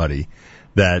 remind everybody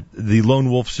that the lone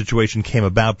wolf situation came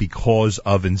about because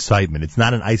of incitement. It's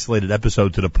not an isolated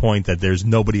episode to the point that there's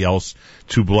nobody else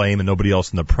to blame and nobody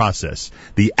else in the process.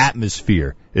 The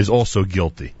atmosphere is also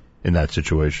guilty in that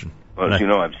situation. Well, as you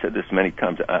know, I've said this many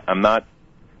times. I'm not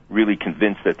really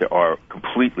convinced that there are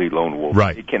completely lone wolves.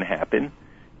 Right. It can happen.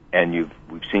 And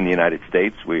we've seen the United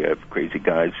States. We have crazy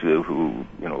guys who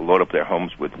load up their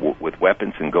homes with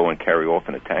weapons and go and carry off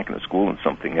an attack in a school and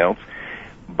something else.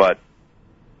 But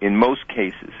in most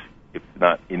cases, if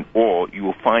not in all, you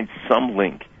will find some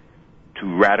link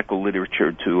to radical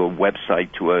literature, to a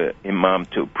website, to a imam,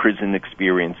 to a prison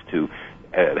experience, to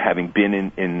having been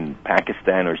in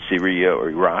Pakistan or Syria or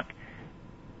Iraq.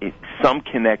 Some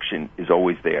connection is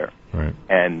always there. Right.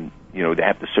 And, you know, they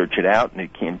have to search it out, and you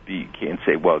can't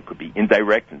say, well, it could be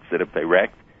indirect instead of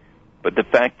direct. But the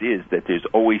fact is that there's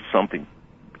always something.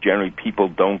 Generally, people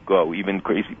don't go, even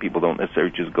crazy people don't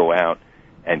necessarily just go out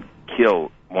and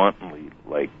kill wantonly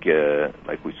like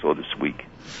we saw this week.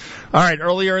 All right,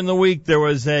 earlier in the week there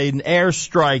was an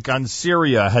airstrike on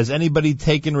Syria. Has anybody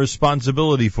taken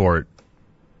responsibility for it?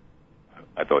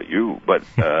 I thought you, but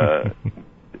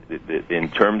in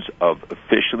terms of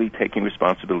officially taking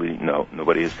responsibility, no,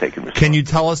 nobody has taken responsibility. Can you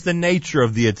tell us the nature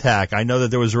of the attack? I know that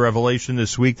there was a revelation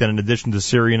this week that in addition to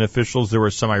Syrian officials, there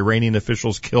were some Iranian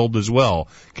officials killed as well.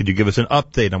 Could you give us an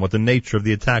update on what the nature of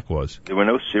the attack was? There were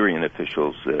no Syrian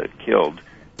officials killed.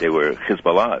 They were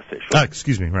Hezbollah officials.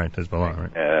 Excuse me, right, Hezbollah, right.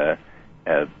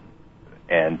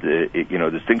 You know,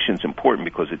 distinction is important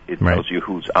because it tells you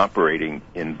who's operating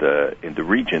in the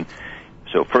region.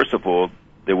 So first of all,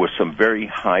 there were some very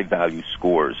high-value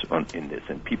scores in this,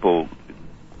 and people,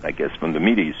 I guess, from the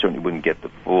media, you certainly wouldn't get the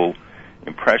full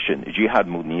impression. Jihad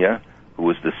Muniya, who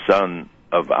was the son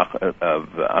of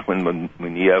Ahmed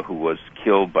Muniya, who was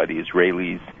killed by the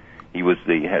Israelis, he was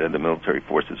the head of the military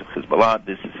forces of Hezbollah.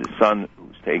 This is his son,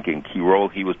 who's taking a key role.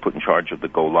 He was put in charge of the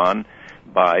Golan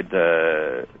by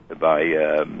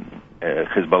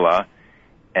Hezbollah,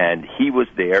 and he was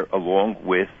there along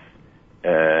with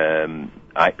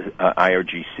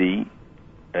IRGC,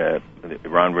 the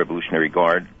Iran Revolutionary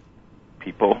Guard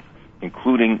people,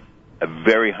 including a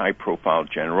very high-profile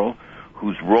general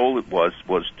whose role it was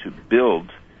to build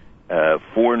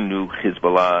 4 new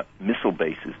Hezbollah missile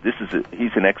bases.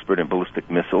 He's an expert in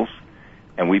ballistic missiles,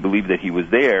 and we believe that he was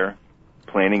there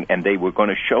planning, and they were going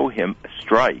to show him a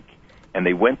strike, and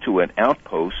they went to an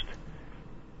outpost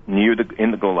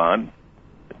in the Golan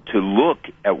to look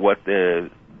at what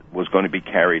was going to be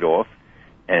carried off.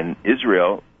 And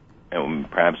Israel,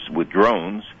 perhaps with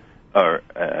drones, or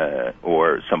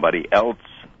somebody else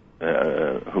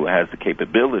who has the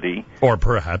capability, or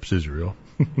perhaps Israel,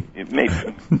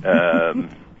 maybe,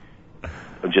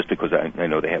 just because I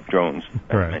know they have drones,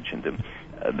 right. I mentioned them.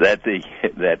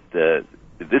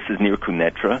 This is near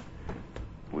Quneitra,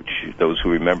 which those who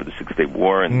remember the 6 Day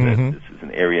War, and this is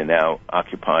an area now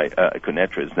occupied.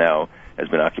 Quneitra has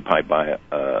been occupied by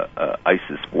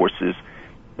ISIS forces.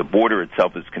 The border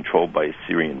itself is controlled by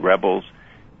Syrian rebels.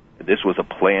 This was a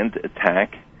planned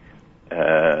attack.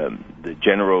 The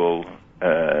general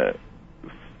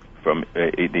from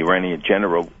the Iranian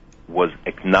general was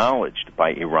acknowledged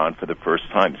by Iran for the first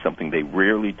time, something they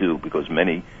rarely do because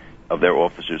many of their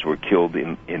officers were killed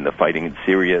in the fighting in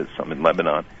Syria, some in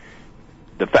Lebanon.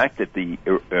 The fact that the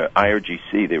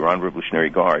IRGC, the Iran Revolutionary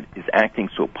Guard, is acting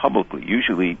so publicly,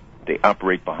 usually they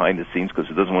operate behind the scenes because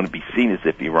it doesn't want to be seen as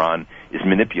if Iran is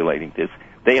manipulating this.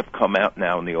 They have come out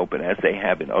now in the open, as they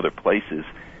have in other places,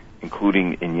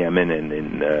 including in Yemen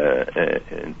and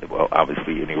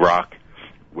obviously in Iraq,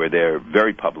 where they're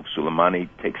very public. Soleimani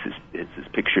takes his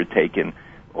picture taken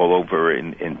all over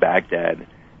in Baghdad,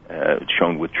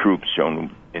 shown with troops,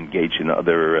 shown engaged in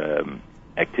other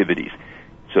activities.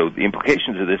 So the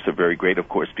implications of this are very great. Of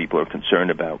course, people are concerned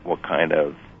about what kind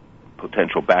of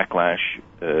potential backlash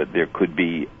there could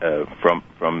be from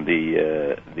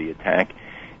the attack.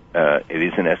 It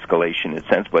is an escalation in a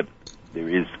sense, but there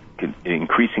is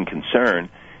increasing concern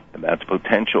about the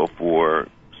potential for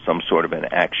some sort of an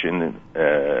action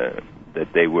that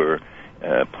they were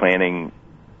planning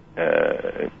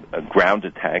ground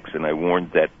attacks, and I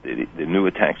warned that the new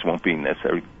attacks won't be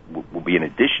necessary, will be in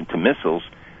addition to missiles.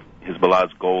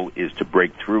 Hezbollah's goal is to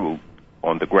break through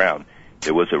on the ground.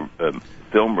 There was a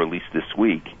film released this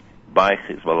week by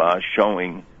Hezbollah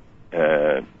showing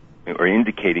or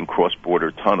indicating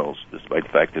cross-border tunnels, despite the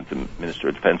fact that the Minister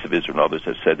of Defense of Israel and others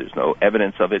have said there's no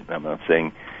evidence of it. I'm not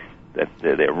saying that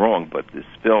they're wrong, but this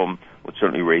film would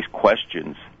certainly raise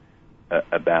questions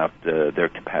about their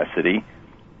capacity.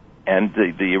 And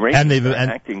the Iranians are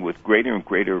acting with greater and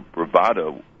greater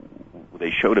bravado.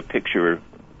 They showed a picture,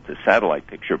 it's a satellite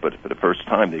picture, but for the first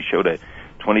time they showed a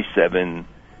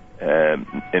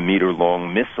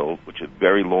 27-meter-long missile, which is a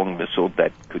very long missile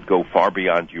that could go far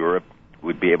beyond Europe,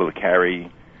 would be able to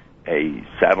carry a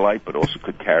satellite, but also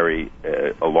could carry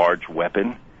a large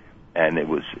weapon. And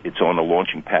it's on a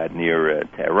launching pad near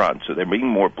Tehran. So they're being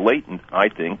more blatant, I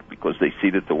think, because they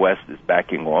see that the West is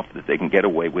backing off, that they can get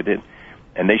away with it.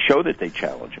 And they show that they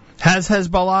challenge him. Has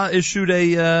Hezbollah issued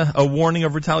a warning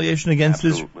of retaliation against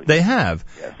Israel? They have.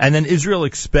 Yes. And then Israel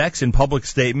expects in public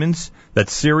statements that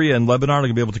Syria and Lebanon are going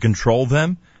to be able to control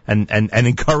them and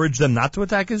encourage them not to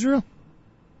attack Israel?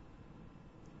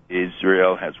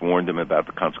 Israel has warned them about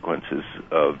the consequences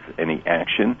of any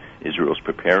action. Israel's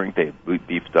preparing. They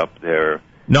beefed up their...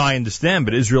 No, I understand,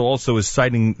 but Israel also is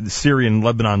citing the Syrian and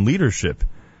Lebanon leadership.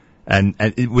 And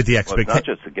with the expectation... Well, it's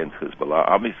not just against Hezbollah.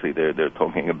 Obviously, they're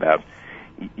talking about...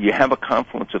 You have a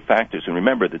confluence of factors, and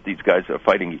remember that these guys are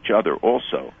fighting each other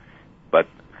also. But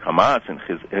Hamas and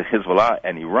Hezbollah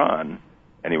and Iran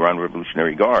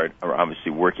Revolutionary Guard are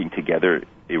obviously working together.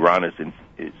 Iran is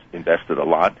invested a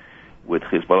lot with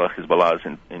Hezbollah. Hezbollah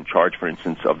is in charge, for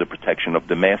instance, of the protection of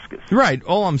Damascus. Right.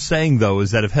 All I'm saying, though,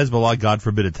 is that if Hezbollah, God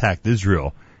forbid, attacked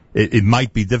Israel, it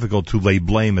might be difficult to lay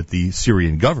blame at the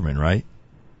Syrian government, right?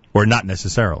 Or not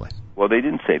necessarily. Well, they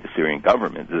didn't say the Syrian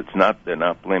government. They're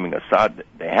not blaming Assad.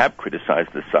 They have criticized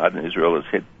Assad, and Israel has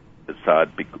hit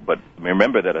Assad. But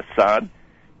remember that Assad,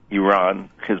 Iran,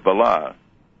 Hezbollah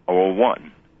are all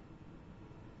one.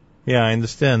 Yeah, I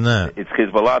understand that. It's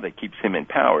Hezbollah that keeps him in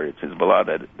power. It's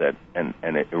Hezbollah that and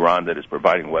Iran that is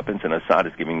providing weapons, and Assad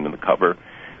is giving them the cover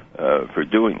for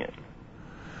doing it.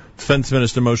 Defense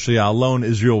Minister Moshe Ya'alon,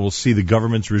 Israel will see the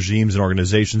governments, regimes, and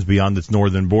organizations beyond its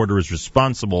northern border as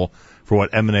responsible for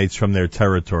what emanates from their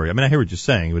territory. I mean, I hear what you're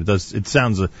saying, but it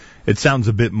sounds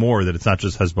a bit more that it's not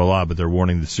just Hezbollah, but they're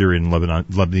warning the Syrian and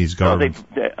Lebanese governments.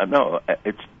 No,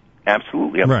 it's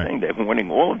absolutely. I'm saying they're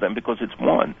warning all of them because it's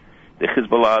one. The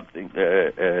Hezbollah,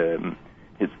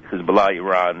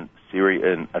 Iran,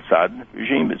 Syria, and Assad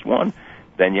regime is one.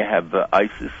 Then you have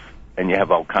ISIS, and you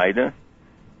have Al Qaeda.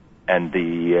 And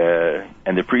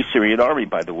the Free Syrian Army,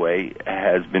 by the way,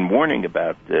 has been warning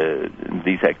about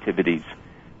these activities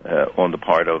on the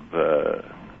part of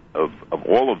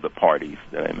all of the parties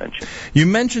that I mentioned. You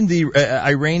mentioned the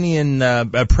Iranian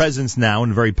presence now,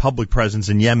 and a very public presence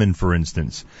in Yemen, for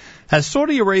instance. Has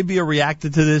Saudi Arabia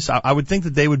reacted to this? I would think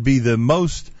that they would be the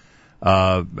most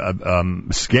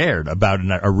scared about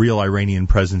a real Iranian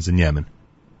presence in Yemen.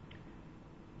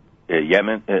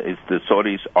 Yemen, the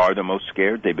Saudis are the most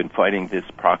scared. They've been fighting this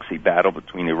proxy battle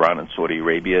between Iran and Saudi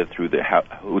Arabia through the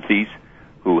Houthis,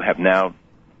 who have now,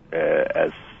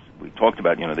 as we talked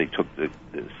about, they took the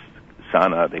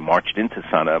Sana'a, they marched into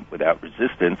Sana'a without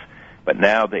resistance, but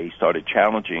now they started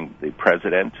challenging the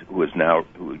president, who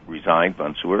resigned,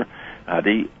 Mansour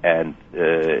Hadi, and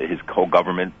his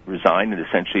co-government resigned, and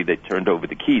essentially they turned over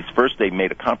the keys. First, they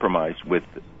made a compromise with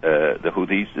the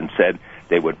Houthis and said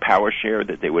they would power share,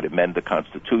 that they would amend the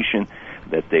constitution,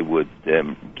 that they would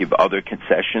give other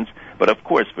concessions. But of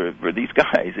course, for these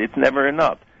guys, it's never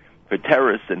enough. For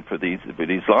terrorists and for the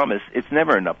Islamists, it's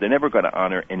never enough. They're never going to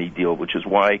honor any deal, which is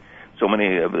why so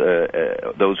many of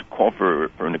those who call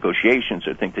for negotiations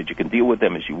or think that you can deal with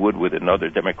them as you would with another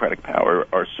democratic power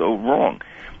are so wrong.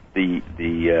 The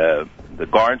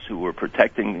guards who were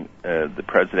protecting the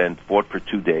president fought for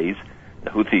 2 days. The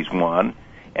Houthis won,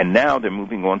 and now they're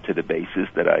moving on to the bases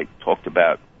that I talked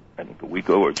about, I think a week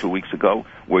ago or 2 weeks ago,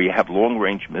 where you have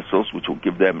long-range missiles, which will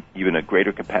give them even a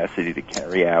greater capacity to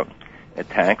carry out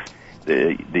attacks.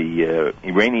 The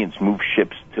Iranians moved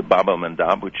ships to Bab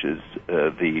al-Mandab, which is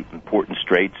the important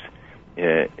straits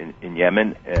in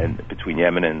Yemen and between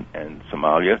Yemen and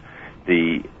Somalia.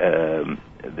 The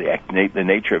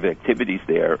nature of activities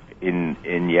there in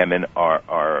Yemen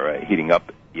are heating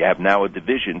up. You have now a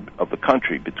division of the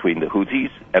country between the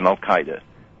Houthis and Al Qaeda.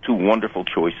 Two wonderful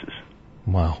choices.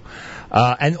 Wow.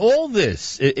 And all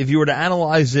this, if you were to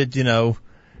analyze it,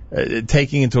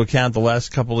 taking into account the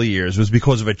last couple of years, was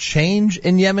because of a change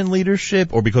in Yemen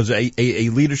leadership, or because of a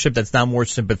leadership that's now more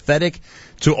sympathetic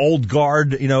to old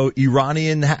guard,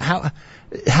 Iranian?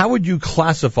 How would you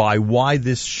classify why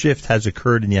this shift has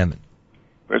occurred in Yemen?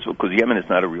 First of all, because Yemen is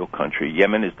not a real country.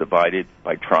 Yemen is divided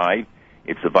by tribe.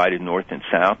 It's divided north and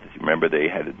south. If you remember, they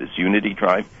had this unity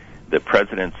drive. The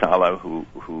President Saleh,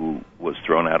 who was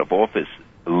thrown out of office,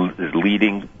 is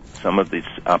leading some of this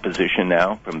opposition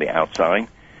now from the outside.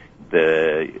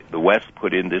 The West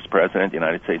put in this president, the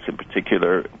United States in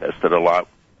particular, invested a lot.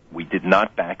 We did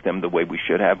not back them the way we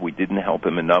should have. We didn't help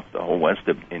them enough, the whole West,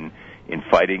 in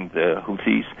fighting the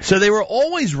Houthis. So they were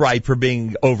always ripe for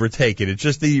being overtaken. It's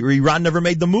just Iran never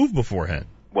made the move beforehand.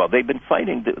 Well, they've been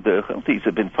fighting, the Houthis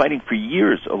have been fighting for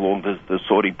years along the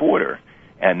Saudi border.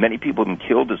 And many people have been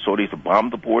killed. The Saudis have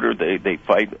bombed the border. They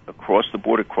fight across the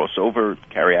border, cross over,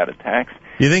 carry out attacks.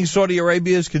 You think Saudi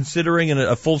Arabia is considering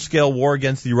a full-scale war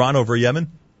against Iran over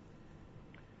Yemen?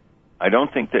 I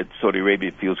don't think that Saudi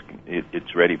Arabia feels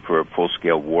it's ready for a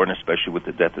full-scale war, and especially with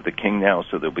the death of the king now,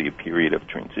 so there'll be a period of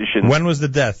transition. When was the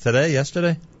death? Today?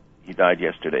 Yesterday? He died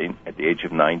yesterday at the age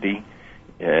of 90.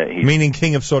 Meaning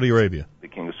King of Saudi Arabia. The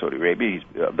King of Saudi Arabia.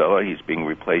 He's Abdullah. He's being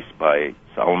replaced by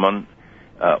Salman.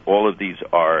 All of these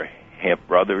are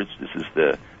half-brothers.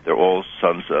 They're all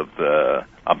sons of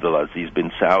Abdulaziz bin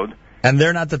Saud. And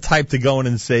they're not the type to go in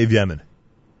and save Yemen.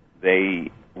 They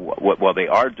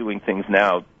are doing things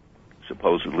now,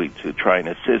 supposedly, to try and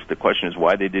assist. The question is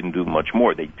why they didn't do much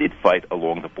more. They did fight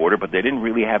along the border, but they didn't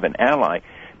really have an ally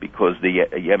because the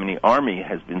Yemeni army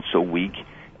has been so weak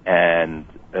and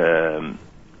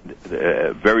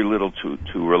very little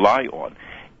to rely on.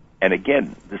 And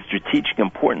again, the strategic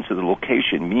importance of the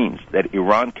location means that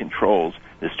Iran controls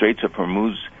the Straits of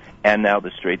Hormuz and now the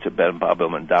Straits of Bab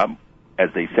el-Mandab. As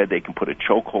they said, they can put a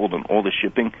chokehold on all the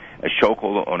shipping, a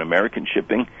chokehold on American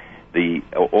shipping.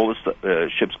 All the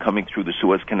ships coming through the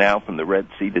Suez Canal from the Red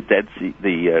Sea, the Dead Sea,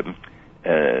 the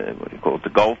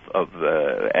Gulf of,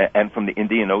 and from the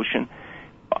Indian Ocean.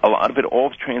 A lot of it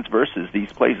all transverses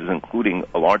these places, including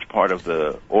a large part of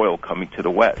the oil coming to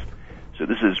the west. So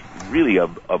this is really a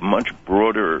much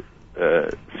broader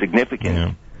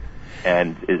significance. Yeah.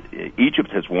 And Egypt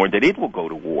has warned that it will go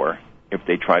to war if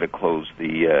they try to close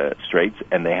the straits,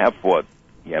 and they have fought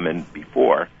Yemen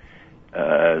before.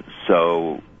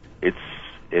 So it's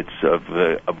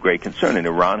of great concern, and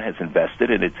Iran has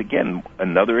invested, and it's again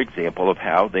another example of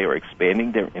how they are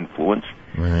expanding their influence.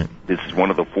 Right. This is one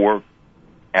of the 4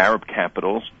 Arab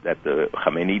capitals that the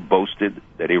Khamenei boasted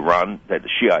that the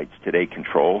Shiites today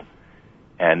control,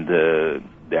 and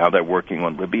now they're working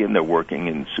on Libya and they're working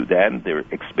in Sudan. They're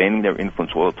expanding their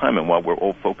influence all the time, and while we're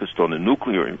all focused on the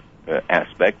nuclear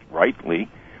aspect, rightly,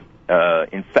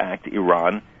 in fact,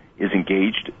 Iran is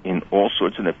engaged in all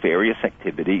sorts of nefarious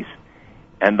activities,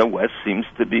 and the West seems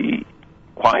to be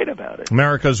quiet about it.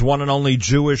 America's one and only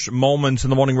Jewish Moments in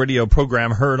the Morning radio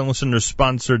program, heard and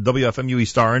listener-sponsored WFMU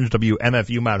East Orange,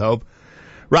 WMFU Mount Hope,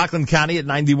 Rockland County at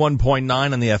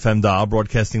 91.9 on the FM dial,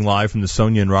 broadcasting live from the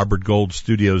Sonia and Robert Gold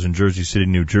studios in Jersey City,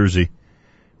 New Jersey.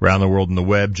 Around the world on the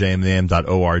web,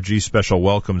 jmam.org. Special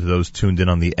welcome to those tuned in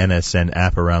on the NSN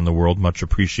app around the world. Much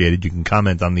appreciated. You can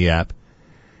comment on the app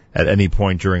at any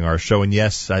point during our show. And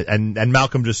yes, and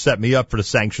Malcolm just set me up for the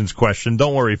sanctions question.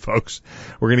 Don't worry, folks.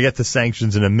 We're going to get to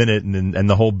sanctions in a minute and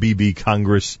the whole BB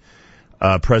Congress,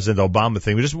 President Obama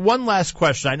thing. But just one last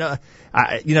question.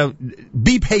 I know,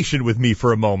 be patient with me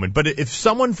for a moment. But if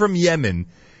someone from Yemen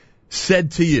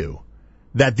said to you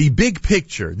that the big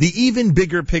picture, the even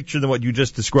bigger picture than what you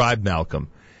just described, Malcolm,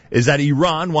 is that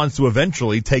Iran wants to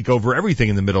eventually take over everything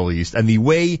in the Middle East, and the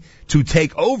way to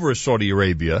take over Saudi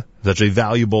Arabia, such a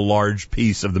valuable large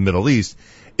piece of the Middle East,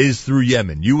 is through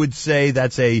Yemen. You would say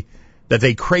that's a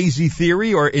crazy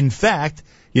theory, or in fact,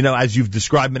 as you've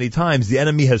described many times, the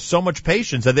enemy has so much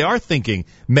patience that they are thinking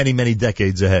many, many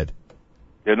decades ahead.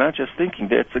 They're not just thinking,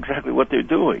 that's exactly what they're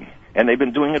doing. And they've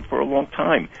been doing it for a long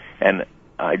time. And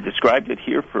I described it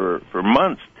here for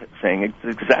months, saying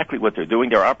it's exactly what they're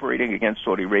doing. They're operating against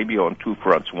Saudi Arabia on 2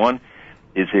 fronts. One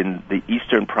is in the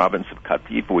eastern province of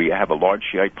Qatif, where you have a large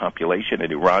Shiite population,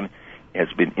 and Iran has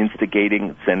been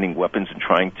instigating, sending weapons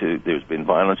and there's been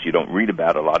violence. You don't read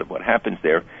about a lot of what happens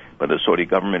there, but the Saudi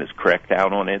government has cracked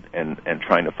down on it and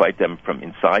trying to fight them from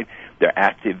inside. They're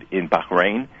active in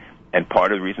Bahrain, and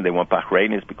part of the reason they want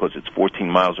Bahrain is because it's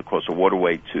 14 miles across a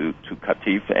waterway to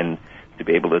Qatif, and to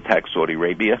be able to attack Saudi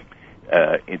Arabia.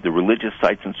 The religious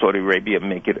sites in Saudi Arabia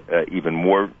make it even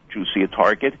more juicy a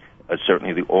target.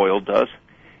 Certainly the oil does.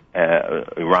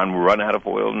 Iran will run out of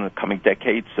oil in the coming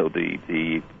decades, so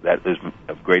that is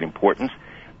of great importance.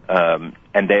 And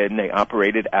then they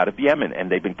operated out of Yemen,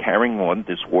 and they've been carrying on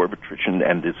this war of attrition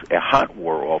and this a hot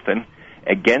war often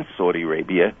against Saudi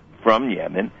Arabia from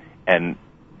Yemen, and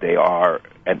they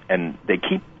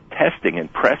keep testing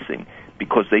and pressing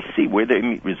because they see where they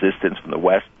meet resistance from the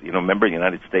West. Remember the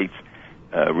United States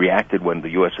reacted when the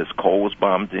USS Cole was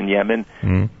bombed in Yemen.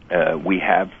 Mm-hmm. We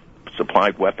have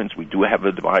supplied weapons. We do have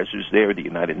advisors there. The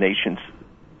United Nations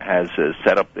has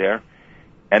set up there.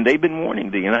 And they've been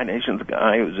warning. The United Nations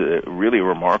guy, who's a really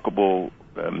remarkable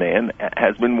man,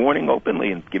 has been warning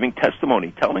openly and giving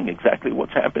testimony, telling exactly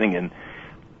what's happening. And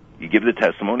you give the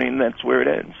testimony, and that's where it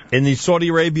ends. In the Saudi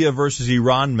Arabia versus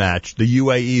Iran match, the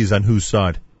UAE is on whose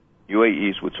side? UAE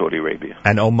is with Saudi Arabia.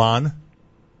 And Oman?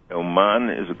 Oman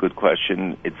is a good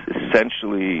question. It's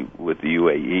essentially with the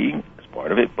UAE as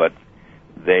part of it, but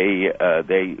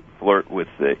they flirt with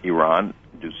Iran,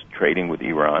 do trading with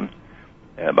Iran.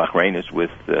 Bahrain is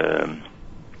with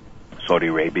Saudi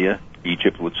Arabia.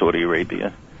 Egypt with Saudi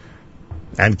Arabia.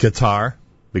 And Qatar?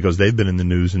 because they've been in the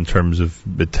news in terms of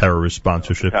the terrorist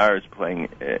sponsorship. Qatar is playing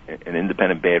an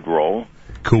independent bad role.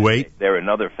 Kuwait? They're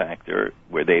another factor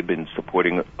where they've been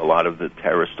supporting a lot of the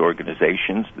terrorist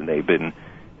organizations, and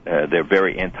they're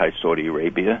very anti-Saudi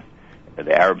Arabia.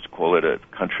 The Arabs call it a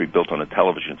country built on a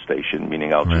television station,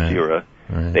 meaning Al Jazeera.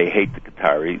 Right. They hate the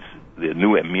Qataris. The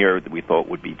new emir that we thought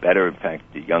would be better, in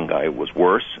fact, the young guy was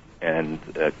worse. And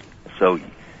so...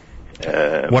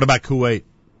 what about Kuwait?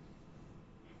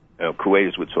 Kuwait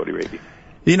is with Saudi Arabia.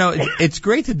 You know, it's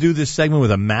great to do this segment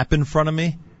with a map in front of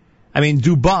me. I mean,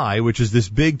 Dubai, which is this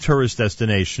big tourist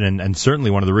destination and certainly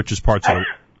one of the richest parts of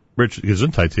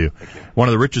Gesundheit to you. One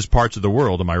of the richest parts of the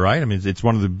world, am I right? I mean, it's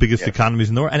one of the biggest economies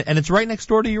in the world, and it's right next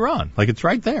door to Iran. Like, it's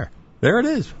right there. There it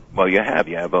is. Well, you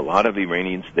have a lot of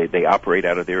Iranians. They operate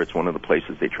out of there. It's one of the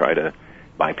places they try to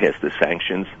bypass the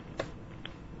sanctions.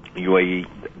 UAE,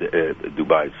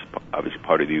 Dubai is obviously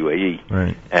part of the UAE,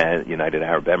 right, and United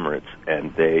Arab Emirates,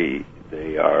 and they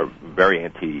are very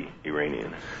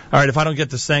anti-Iranian. All right, if I don't get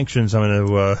the sanctions, I'm going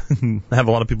to have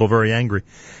a lot of people very angry.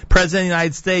 President of the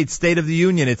United States, State of the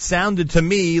Union, it sounded to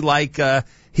me like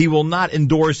he will not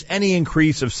endorse any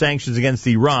increase of sanctions against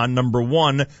Iran. Number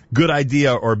one, good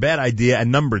idea or bad idea, and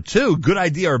number two, good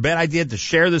idea or bad idea to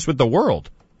share this with the world.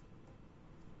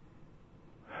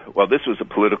 Well, this was a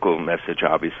political message,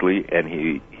 obviously, and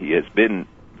he has been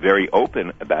very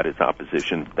open about his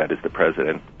opposition, that is the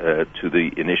president, to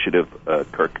the initiative.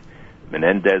 Kirk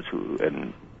Menendez,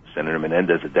 and Senator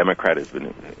Menendez, a Democrat, has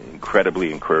been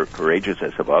incredibly courageous,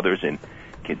 as have others, in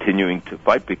continuing to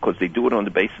fight, because they do it on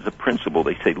the basis of principle.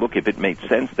 They say, look, if it made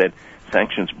sense that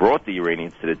sanctions brought the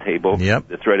Iranians to the table,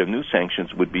 the threat of new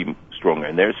sanctions would be stronger.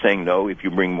 And they're saying, no, if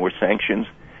you bring more sanctions,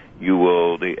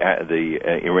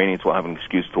 the Iranians will have an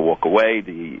excuse to walk away.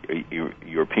 The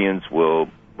Europeans will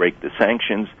break the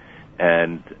sanctions,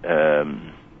 and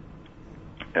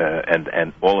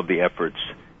all of the efforts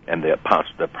and the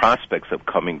prospects of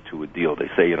coming to a deal. They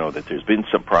say, that there's been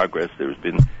some progress. There's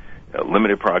been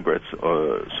limited progress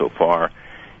so far.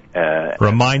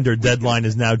 Reminder: deadline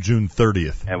is now June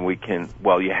 30th. And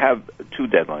you have two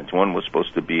deadlines. One was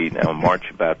supposed to be now in March,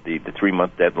 about the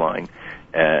 3-month deadline,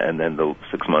 and then the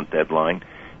 6-month deadline.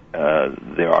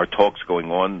 There are talks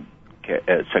going on.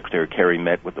 Secretary Kerry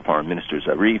met with the foreign minister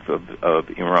Zarif of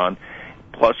Iran.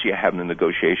 Plus, you have the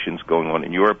negotiations going on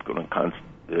in Europe, going on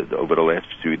over the last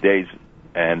few days,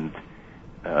 and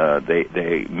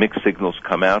they mixed signals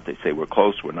come out. They say we're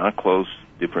close, we're not close.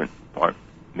 Different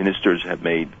ministers have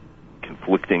made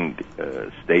conflicting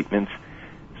statements,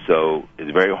 so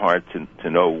it's very hard to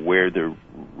know where the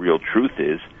real truth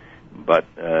is. But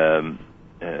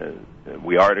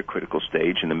we are at a critical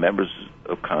stage, and the members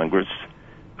of Congress,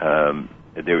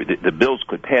 the bills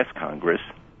could pass Congress.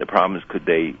 The problem is, could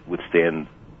they withstand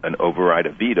an override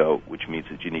of veto, which means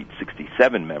that you need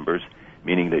 67 members,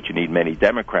 meaning that you need many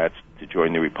Democrats to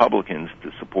join the Republicans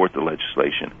to support the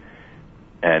legislation.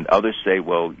 And others say,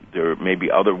 well, there may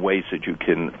be other ways that you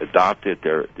can adopt it.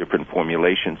 There are different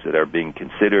formulations that are being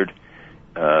considered.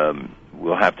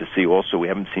 We'll have to see also. We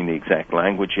haven't seen the exact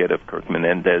language yet of Kirk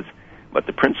Menendez, but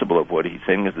the principle of what he's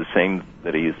saying is the same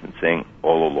that he has been saying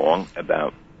all along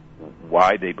about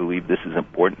why they believe this is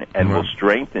important and will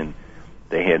strengthen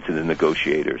the hands of the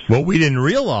negotiators. What we didn't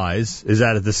realize is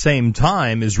that at the same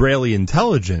time, Israeli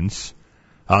intelligence,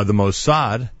 the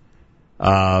Mossad,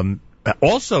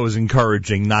 also is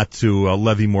encouraging not to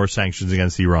levy more sanctions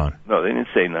against Iran. No, they didn't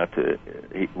say not to.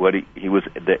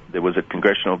 There was a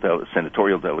congressional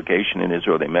senatorial delegation in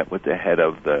Israel. They met with the head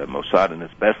of the Mossad, and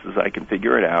as best as I can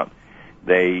figure it out,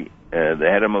 the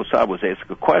head of Mossad was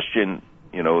asked a question.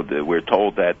 We're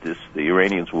told that the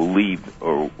Iranians will leave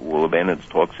or will abandon its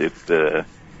talks if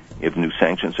new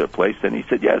sanctions are placed. And he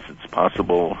said, yes, it's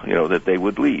possible, that they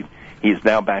would leave. He's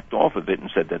now backed off of it and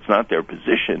said that's not their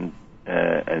position.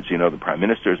 As you know, the Prime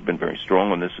Minister has been very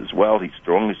strong on this as well. He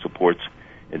strongly supports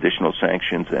additional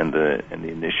sanctions and the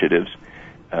initiatives,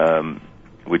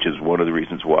 which is one of the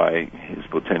reasons why his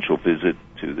potential visit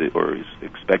or his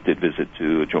expected visit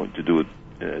to do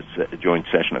a joint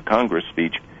session of Congress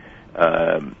speech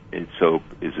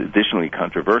is additionally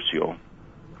controversial.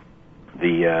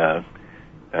 So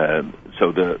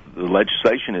the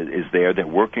legislation is there. They're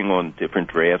working on different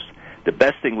drafts. The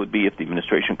best thing would be if the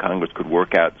administration, Congress, could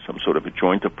work out some sort of a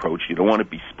joint approach. You don't want to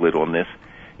be split on this.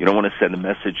 You don't want to send a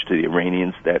message to the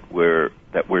Iranians that we're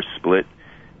split.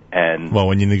 And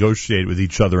when you negotiate with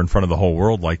each other in front of the whole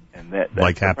world, like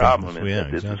that's happened, the problem is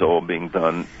that this is all being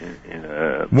done in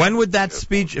a When would that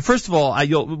speech? First of all,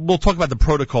 we'll talk about the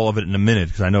protocol of it in a minute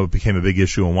because I know it became a big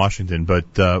issue in Washington.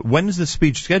 But when is the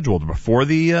speech scheduled? Before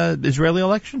the Israeli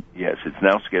election? Yes, it's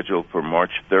now scheduled for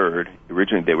March 3rd.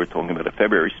 Originally, they were talking about a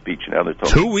February speech. Now they're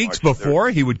talking 2 weeks March before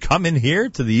 3rd. he would come in here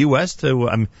to the U.S.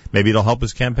 to maybe it'll help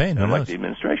his campaign. Who knows? Like the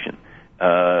administration.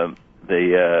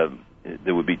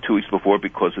 There would be 2 weeks before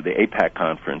because of the AIPAC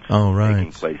conference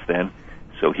taking place then.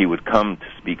 So he would come to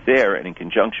speak there, and in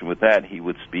conjunction with that, he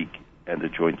would speak at the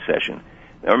joint session.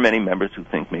 There are many members who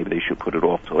think maybe they should put it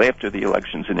off till after the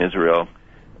elections in Israel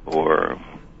or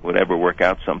whatever, work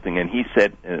out something. And he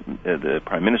said, the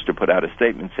Prime Minister put out a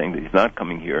statement saying that he's not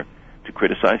coming here to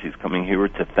criticize. He's coming here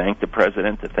to thank the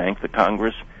President, to thank the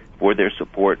Congress for their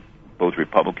support, both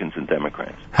Republicans and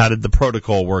Democrats. How did the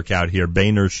protocol work out here?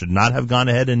 Boehner should not have gone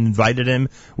ahead and invited him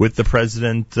with the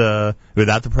President,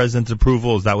 without the President's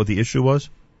approval. Is that what the issue was?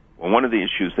 Well, one of the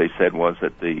issues they said was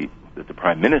that the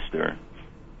Prime Minister,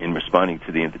 in responding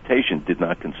to the invitation, did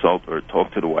not consult or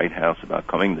talk to the White House about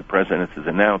coming. The President has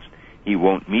announced he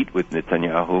won't meet with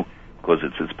Netanyahu because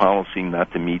it's his policy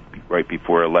not to meet right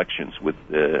before elections with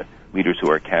leaders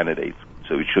who are candidates.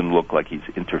 So it shouldn't look like he's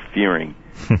interfering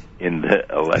in the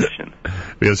election.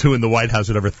 Because who in the White House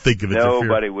would ever think of interfering?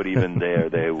 Nobody would even dare.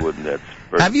 They wouldn't.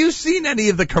 Have you seen any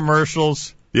of the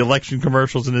commercials, the election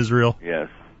commercials in Israel? Yes.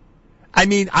 I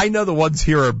mean, I know the ones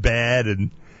here are bad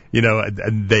and,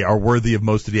 and they are worthy of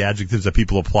most of the adjectives that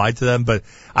people apply to them, but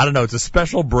I don't know, it's a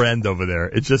special brand over there.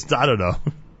 It's just, I don't know.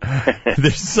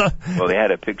 Well, they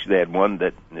had a picture, they had one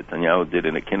that Netanyahu did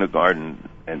in a kindergarten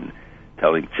and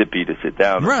telling Tzipi to sit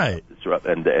down. Right.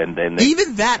 And then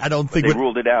even that, I don't think... They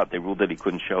ruled it out. They ruled that he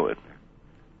couldn't show it.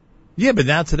 Yeah, but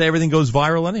now today everything goes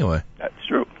viral anyway. That's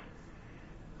true.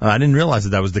 I didn't realize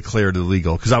that was declared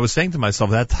illegal because I was saying to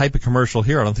myself, that type of commercial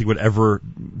here I don't think would ever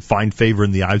find favor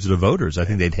in the eyes of the voters. I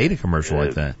think they'd hate a commercial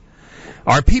like that.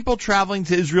 Are people traveling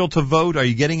to Israel to vote? Are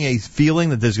you getting a feeling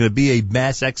that there's going to be a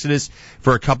mass exodus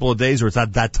for a couple of days, or it's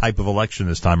not that type of election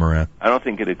this time around? I don't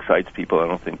think it excites people. I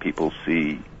don't think people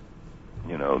see,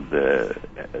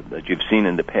 that you've seen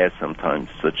in the past sometimes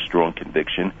such strong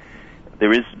conviction.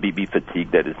 There is BB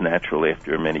fatigue that is natural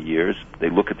after many years.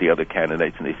 They look at the other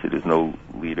candidates and they say there's no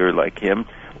leader like him,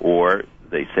 or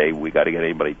they say we got to get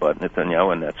anybody but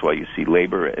Netanyahu, and that's why you see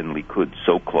Labor and Likud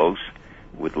so close,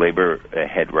 with Labor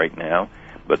ahead right now.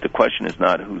 But the question is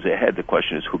not who's ahead. The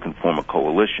question is who can form a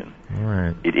coalition.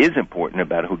 Right. It is important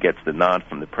about who gets the nod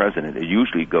from the president. It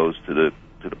usually goes to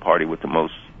the party with the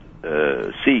most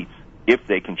seats if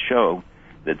they can show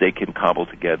that they can cobble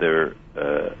together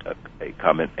a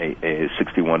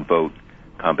 61-vote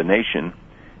combination.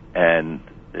 And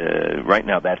right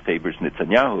now that favors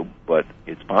Netanyahu, but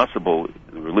it's possible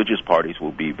the religious parties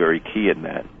will be very key in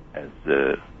that. As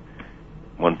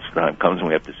once time comes, and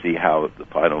we have to see how the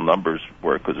final numbers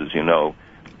work, because as you know,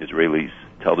 Israelis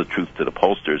tell the truth to the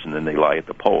pollsters and then they lie at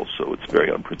the polls, so it's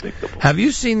very unpredictable. Have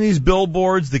you seen these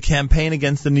billboards, the campaign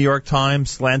against the New York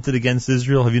Times, slanted against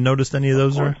Israel? Have you noticed any of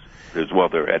those?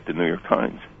 They're at the New York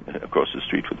Times, across the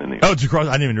street from the New York. Oh, it's across.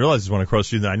 I didn't even realize there's one across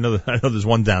the street. I know there's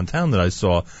one downtown that I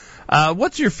saw.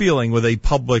 What's your feeling with a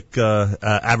public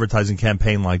advertising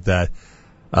campaign like that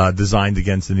designed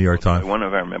against the New York Times? One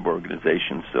of our member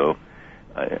organizations, so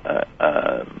I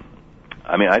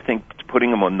think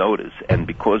putting them on notice, and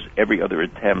because every other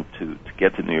attempt to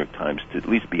get the New York Times to at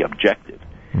least be objective,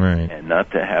 right, and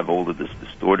not to have all of this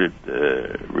distorted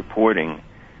reporting,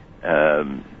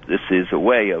 this is a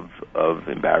way of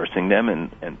embarrassing them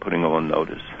and putting them on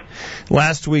notice.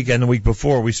 Last week and the week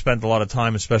before, we spent a lot of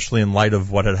time, especially in light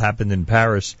of what had happened in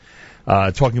Paris,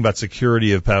 talking about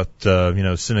security, about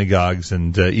synagogues,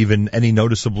 and even any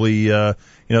noticeably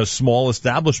small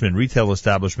retail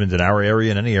establishment in our area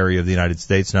and any area of the United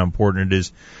States, and how important it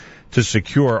is to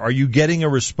secure. Are you getting a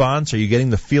response? Are you getting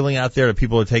the feeling out there that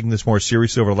people are taking this more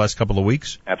seriously over the last couple of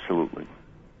weeks? Absolutely.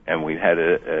 And we had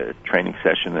a training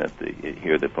session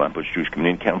here that Flatbush Jewish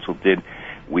Community Council did.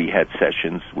 We had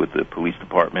sessions with the police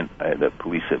department. The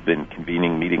police have been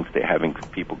convening meetings. They're having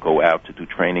people go out to do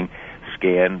training.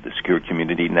 Scan, the Secure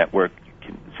Community Network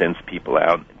sends people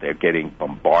out. They're getting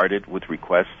bombarded with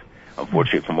requests,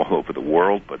 unfortunately from all over the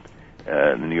world, but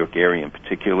the New York area in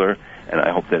particular. And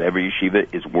I hope that every yeshiva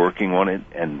is working on it,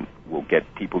 and we'll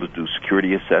get people to do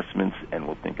security assessments, and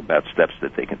we'll think about steps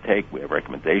that they can take. We have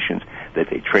recommendations that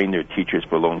they train their teachers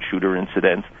for lone shooter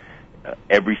incidents.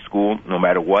 Every school, no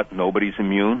matter what, nobody's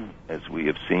immune, as we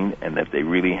have seen, and that they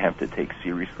really have to take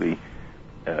seriously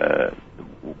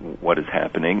what is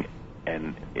happening.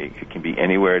 And it can be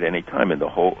anywhere at any time, and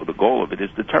the goal of it is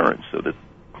deterrence, so that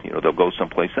they'll go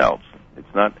someplace else.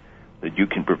 It's not that you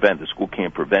can prevent. The school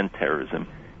can't prevent terrorism.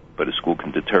 but a school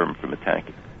can deter him from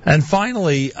attacking. And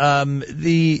finally,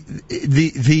 the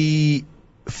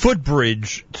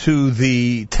footbridge to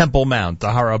the Temple Mount,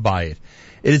 the Har HaBayit,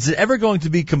 is it ever going to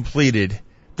be completed?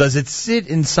 Does it sit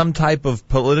in some type of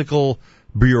political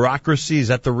bureaucracy? Is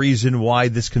that the reason why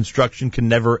this construction can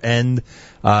never end?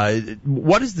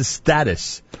 What is the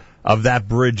status of that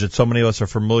bridge that so many of us are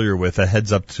familiar with that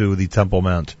heads up to the Temple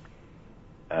Mount?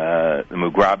 The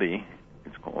Mughrabi,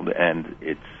 it's called, and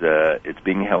it's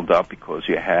being held up because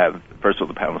you have, first of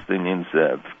all, the Palestinians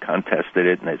have contested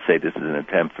it, and they say this is an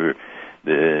attempt for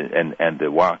the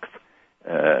Waqf,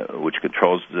 which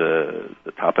controls the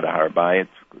top of the Har HaBayit,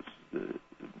 because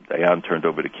Dayan turned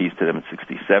over the keys to them in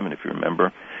 '67, if you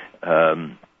remember.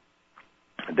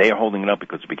 They are holding it up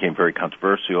because it became very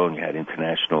controversial, and you had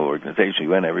international organizations,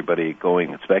 UN, everybody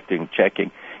going, inspecting,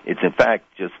 checking. It's in fact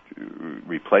just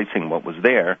replacing what was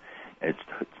there. It's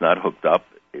not hooked up.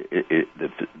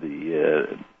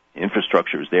 The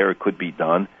infrastructure is there. It could be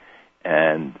done,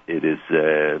 and it is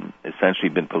essentially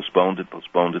been postponed.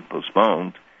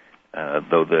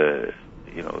 Though the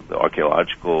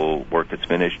archaeological work that's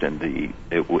finished, and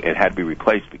it had to be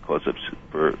replaced because of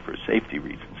for safety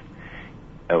reasons.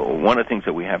 One of the things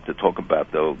that we have to talk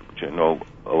about, though, which I know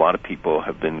a lot of people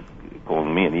have been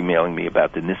calling me and emailing me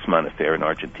about, the Nisman affair in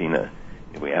Argentina.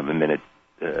 We have a minute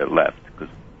left, because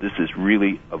this is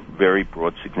really of very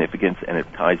broad significance, and it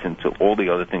ties into all the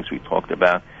other things we talked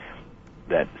about,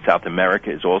 that South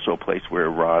America is also a place where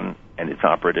Iran and its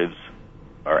operatives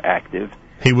are active.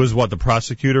 He was, the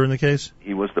prosecutor in the case?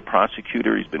 He was the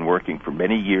prosecutor. He's been working for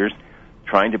many years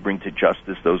trying to bring to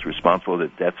justice those responsible for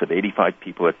the deaths of 85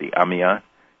 people at the Amiyah,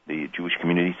 the Jewish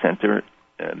Community Center,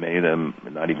 many of them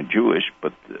not even Jewish,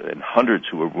 but and hundreds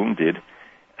who were wounded,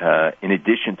 in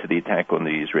addition to the attack on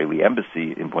the Israeli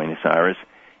embassy in Buenos Aires.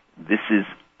 This is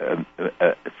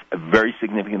a very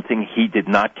significant thing. He did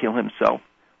not kill himself.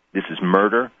 This is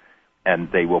murder,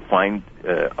 and they will find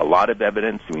a lot of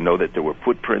evidence. We know that there were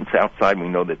footprints outside. We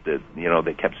know that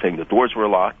they kept saying the doors were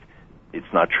locked.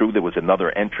 It's not true. There was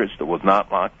another entrance that was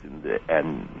not locked,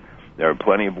 and there are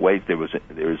plenty of ways. There's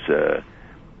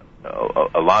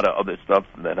a lot of other stuff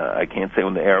that I can't say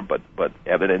on the air, but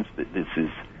evidence that this is.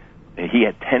 He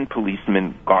had 10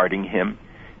 policemen guarding him.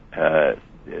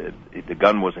 The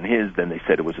gun wasn't his. Then they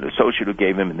said it was an associate who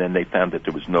gave him, and then they found that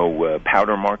there was no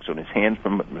powder marks on his hand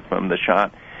from the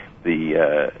shot.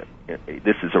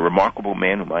 This is a remarkable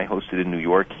man whom I hosted in New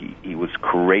York. He was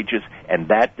courageous, and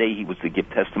that day he was to give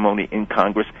testimony in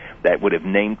Congress that would have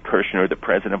named Kirchner, the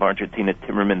president of Argentina,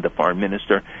 Timmerman, the foreign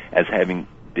minister, as having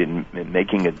been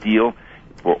making a deal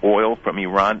for oil from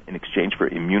Iran in exchange for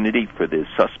immunity for the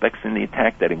suspects in the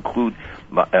attack that include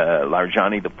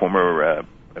Larijani, the former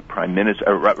prime minister,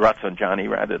 Rafsanjani,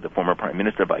 rather, the former prime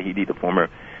minister, Vahidi, the former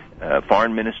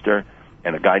foreign minister,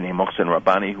 and a guy named Mohsen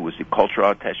Rabbani, who was the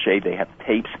cultural attaché. They have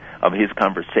tapes of his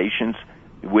conversations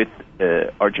with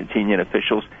Argentinian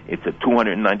officials. It's a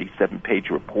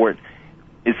 297-page report.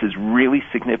 This is really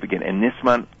significant, and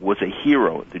Nisman was a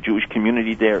hero. The Jewish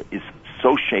community there is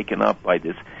so shaken up by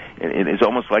this. It is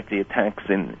almost like the attacks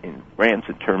in France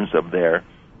in terms of their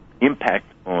impact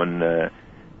on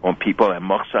people. And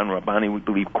Mohsen Rabbani, we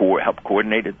believe, helped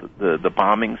coordinate the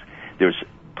bombings. There's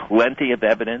plenty of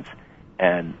evidence,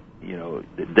 and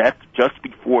that's just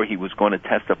before he was going to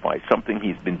testify, something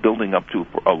he's been building up to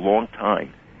for a long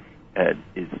time.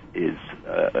 Is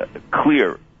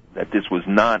clear that this was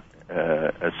not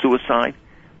a suicide,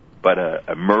 but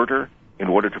a murder in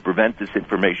order to prevent this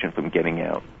information from getting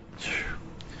out.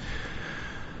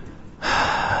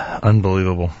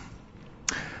 Unbelievable.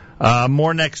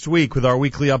 More next week with our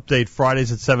weekly update,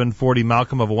 Fridays at 7:40.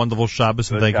 Malcolm, have a wonderful Shabbos.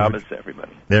 And Good thank Shabbos,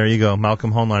 everybody. There you go.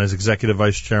 Malcolm Hoenlein is Executive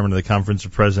Vice Chairman of the Conference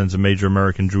of Presidents of Major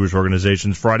American Jewish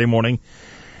Organizations. Friday morning,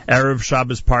 Erev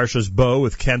Shabbos Parshas Bo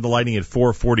with candlelighting at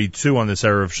 4:42 on this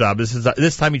Erev Shabbos.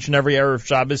 This time each and every Erev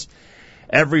Shabbos,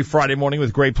 every Friday morning,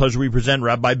 with great pleasure we present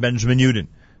Rabbi Benjamin Yudin,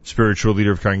 spiritual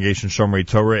leader of Congregation Shomrei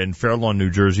Torah in Fair Lawn,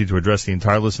 New Jersey, to address the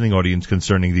entire listening audience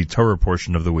concerning the Torah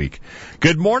portion of the week.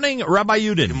 Good morning, Rabbi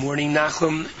Yudin. Good morning,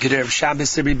 Nachum. Good Erev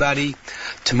Shabbos, everybody.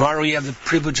 Tomorrow we have the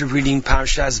privilege of reading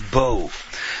Parshas Bo.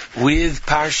 With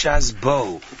Parshas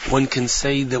Bo, one can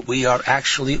say that we are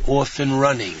actually off and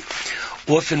running.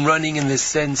 Off and running in the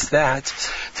sense that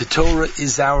the Torah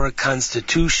is our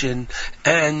constitution,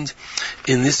 and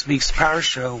in this week's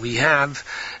Parsha we have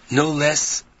no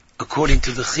less, according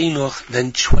to the Chinuch,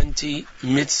 than 20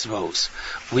 mitzvos.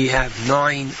 We have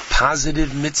 9 positive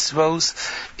mitzvos,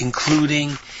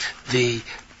 including the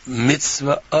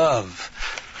mitzvah of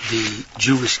the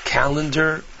Jewish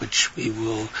calendar, which we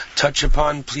will touch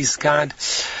upon, please God.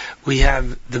 We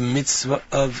have the mitzvah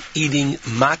of eating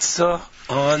matzah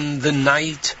on the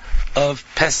night of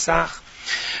Pesach.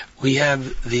 We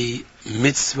have the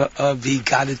mitzvah of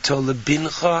Vigadato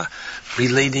Lebincha,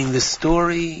 relating the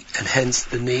story, and hence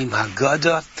the name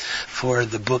Haggadah for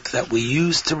the book that we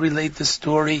use to relate the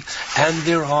story. And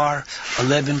there are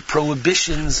 11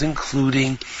 prohibitions,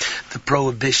 including the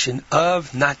prohibition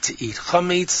of not to eat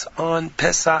chametz on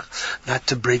Pesach, not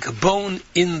to break a bone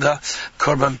in the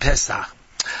Korban Pesach.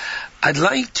 I'd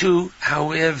like to,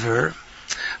 however,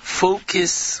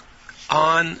 focus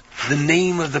on the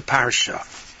name of the parsha.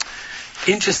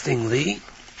 Interestingly,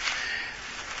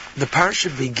 the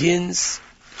parsha begins,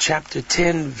 chapter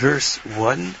 10, verse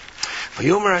 1.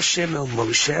 Vayomer Hashem el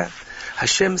Moshe.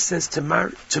 Hashem says to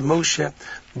Moshe,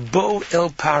 Bo el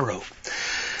Paro.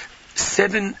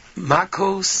 7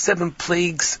 makos, 7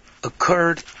 plagues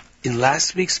occurred in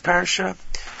last week's parsha.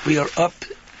 We are up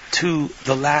to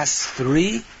the last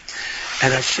 3.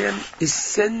 And Hashem is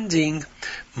sending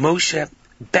Moshe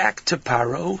back to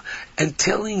Paro and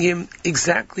telling him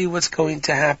exactly what's going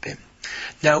to happen.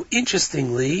 Now,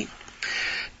 interestingly,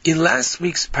 in last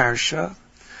week's parsha,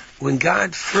 when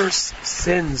God first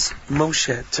sends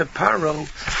Moshe to Paro,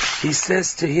 he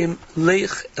says to him,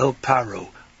 Lech el Paro,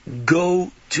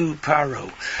 go to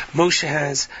Paro. Moshe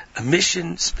has a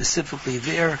mission specifically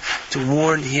there to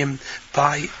warn him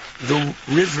by the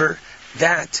river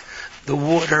that the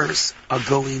waters are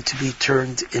going to be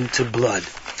turned into blood.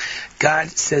 God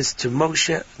says to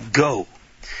Moshe, go.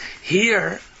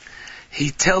 Here,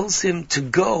 he tells him to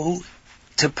go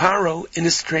to Paro in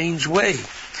a strange way.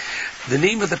 The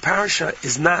name of the parasha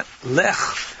is not Lech,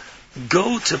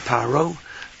 go to Paro,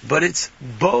 but it's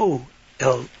Bo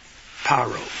el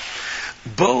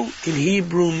Paro. Bo in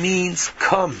Hebrew means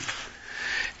come.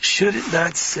 Should it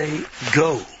not say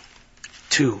go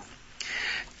to?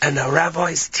 And our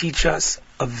rabbis teach us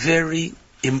a very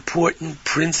important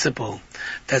principle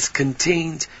that's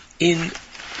contained in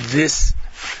this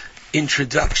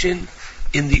introduction,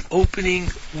 in the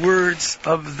opening words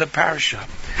of the parsha.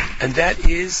 And that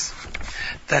is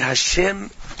that Hashem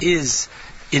is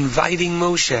inviting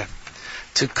Moshe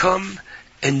to come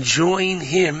and join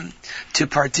him to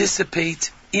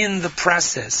participate in the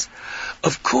process.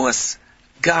 Of course,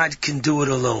 God can do it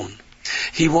alone.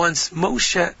 He wants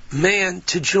Moshe, man,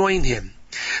 to join him.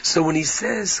 So when he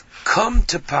says, come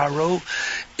to Paro,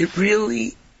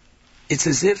 it's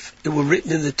as if it were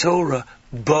written in the Torah,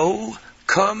 Bo,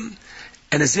 come,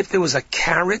 and as if there was a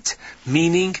caret,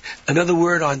 meaning another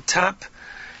word on top,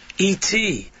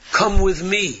 E.T., come with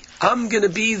me. I'm going to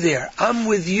be there. I'm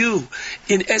with you.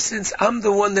 In essence, I'm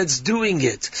the one that's doing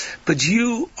it. But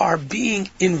you are being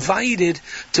invited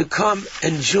to come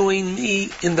and join me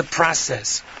in the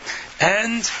process.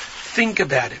 And think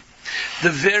about it.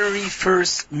 The very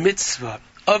first mitzvah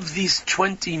of these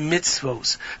 20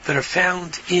 mitzvos that are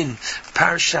found in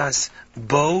Parshas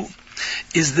Bo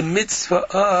is the mitzvah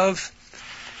of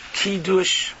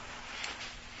Kiddush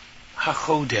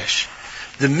HaChodesh,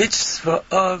 the mitzvah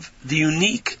of the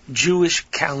unique Jewish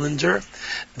calendar,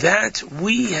 that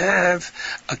we have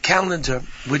a calendar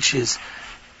which is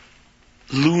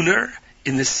lunar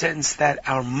in the sense that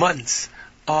our months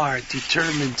are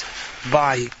determined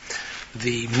by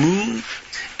the moon,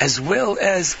 as well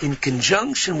as in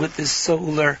conjunction with this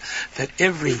solar, that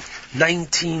every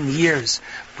 19 years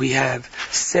we have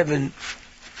 7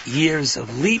 years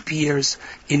of leap years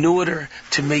in order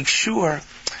to make sure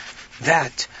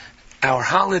that our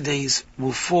holidays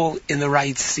will fall in the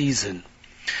right season.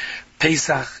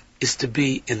 Pesach is to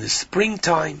be in the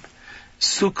springtime,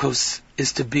 Sukkot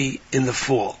is to be in the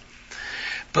fall.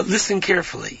 But listen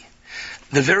carefully.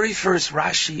 The very first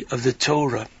Rashi of the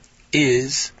Torah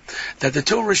is that the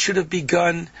Torah should have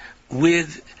begun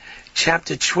with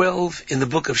chapter 12 in the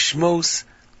book of Shmos,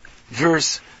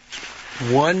 verse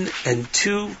 1 and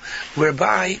 2,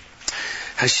 whereby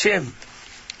Hashem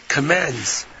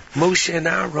commands Moshe and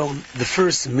Aaron the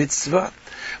first mitzvah,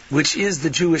 which is the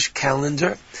Jewish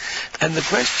calendar. And the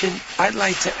question I'd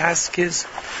like to ask is,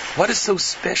 what is so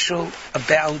special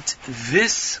about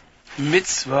this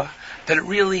mitzvah that it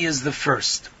really is the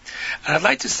first? And I'd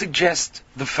like to suggest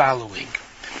the following.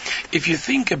 If you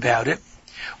think about it,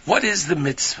 what is the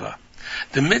mitzvah?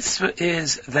 The mitzvah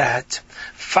is that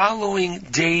following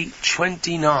day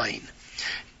 29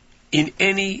 in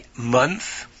any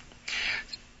month,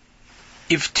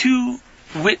 if 2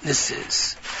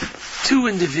 witnesses, 2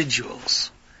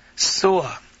 individuals, saw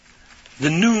the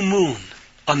new moon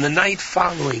on the night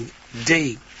following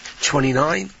day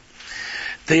 29,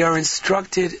 they are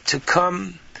instructed to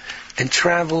come and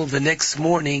travel the next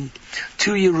morning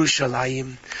to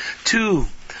Yerushalayim, to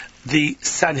the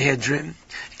Sanhedrin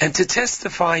and to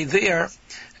testify there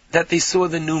that they saw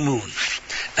the new moon.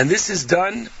 And this is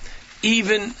done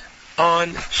even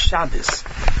on Shabbos,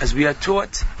 as we are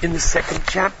taught in the second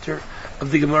chapter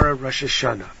of the Gemara Rosh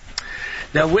Hashanah.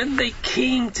 Now, when they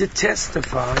came to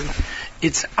testify,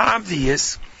 it's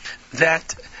obvious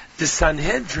that the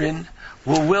Sanhedrin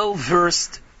were well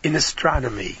versed in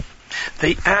astronomy.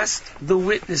 They asked the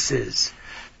witnesses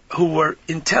who were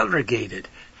interrogated,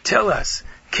 tell us,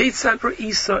 Keitzad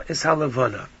Ra'isa es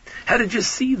halavana? How did you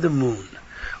see the moon?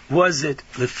 Was it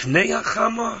lifnei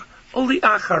hachama or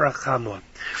li'achar hachama?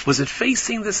 Was it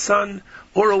facing the sun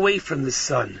or away from the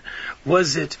sun?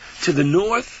 Was it to the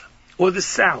north or the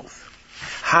south?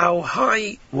 How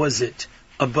high was it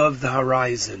above the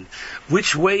horizon?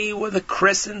 Which way were the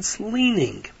crescents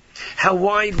leaning? How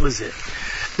wide was it?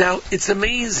 Now, it's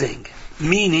amazing,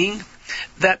 meaning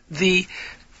that the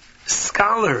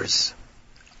scholars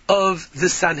of the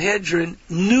Sanhedrin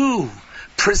knew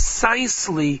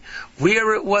precisely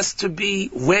where it was to be,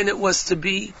 when it was to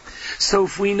be. So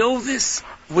if we know this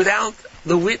without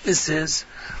the witnesses,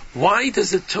 why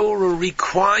does the Torah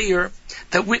require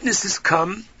that witnesses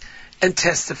come and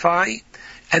testify?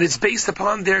 And it's based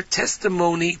upon their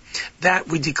testimony that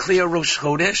we declare Rosh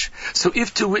Chodesh. So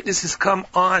if two witnesses come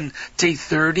on day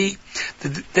 30,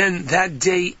 then that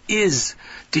day is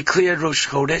declared Rosh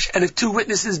Chodesh. And if two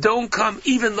witnesses don't come,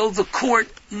 even though the court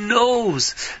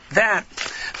knows that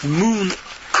the moon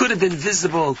could have been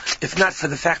visible if not for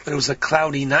the fact that it was a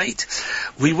cloudy night,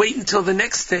 we wait until the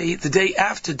next day, the day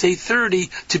after, day 30,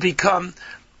 to become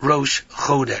Rosh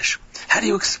Chodesh. How do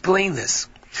you explain this?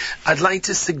 I'd like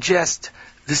to suggest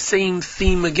the same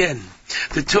theme again.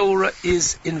 The Torah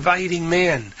is inviting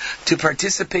man to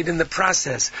participate in the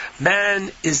process.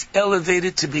 Man is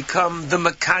elevated to become the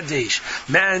Makadesh.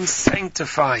 Man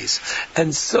sanctifies.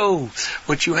 And so,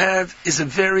 what you have is a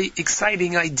very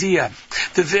exciting idea.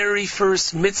 The very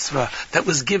first mitzvah that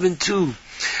was given to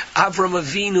Avram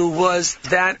Avinu was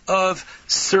that of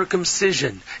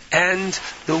circumcision. And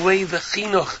the way the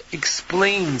Chinuch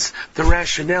explains the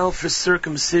rationale for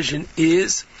circumcision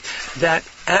is that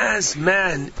as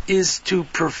man is to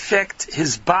perfect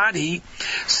his body,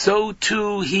 so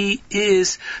too he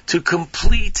is to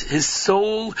complete his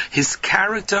soul, his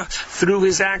character, through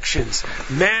his actions.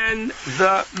 Man,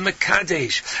 the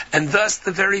Mekadesh. And thus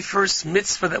the very first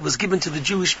mitzvah that was given to the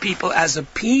Jewish people as a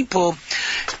people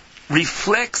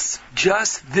reflects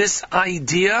just this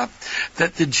idea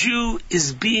that the Jew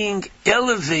is being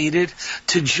elevated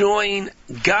to join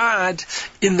God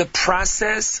in the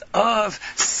process of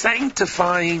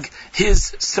sanctifying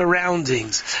his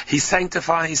surroundings. He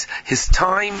sanctifies his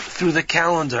time through the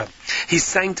calendar. He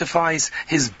sanctifies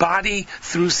his body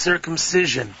through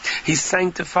circumcision. He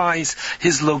sanctifies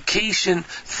his location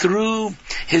through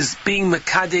his being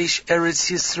Mekadesh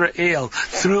Eretz Yisrael,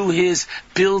 through his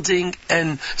building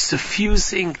and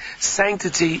suffusing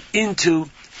sanctity into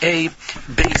a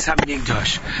Beis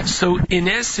HaMikdash. So in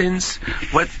essence,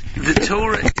 what the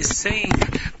Torah is saying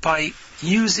by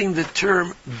using the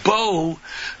term bo,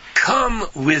 come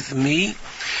with me,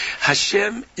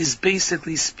 Hashem is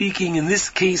basically speaking in this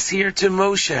case here to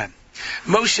Moshe.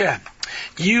 Moshe,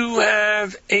 you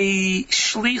have a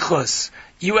shlichus,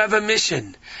 you have a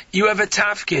mission, you have a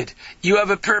tafkid, you have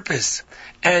a purpose.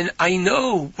 And I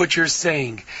know what you're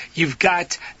saying. You've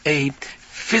got a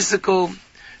physical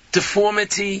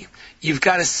deformity, you've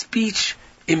got a speech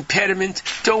impediment.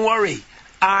 Don't worry,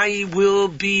 I will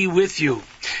be with you.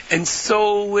 And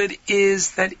so it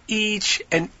is that each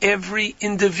and every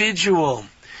individual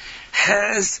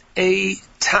has a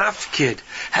tafkid,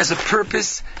 has a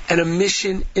purpose and a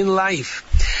mission in life.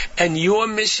 And your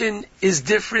mission is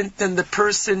different than the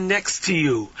person next to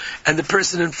you, and the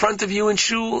person in front of you in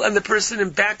shul, and the person in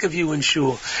back of you in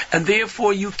shul. And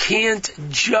therefore you can't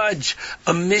judge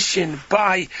a mission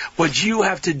by what you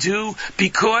have to do,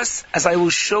 because, as I will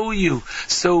show you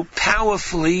so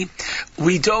powerfully,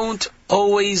 we don't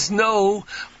always know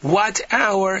what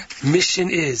our mission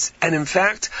is. And in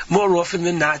fact, more often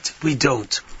than not, we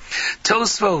don't.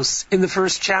 Tosfos, in the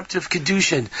first chapter of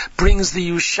Kedushin, brings the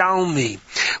Yerushalmi,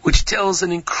 which tells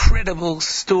an incredible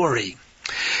story.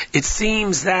 It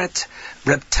seems that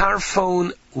Reb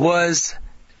Tarfon was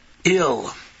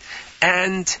ill,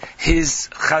 and his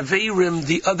Chaverim,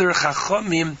 the other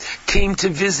Chachomim, came to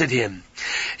visit him.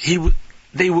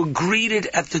 They were greeted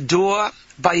at the door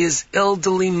by his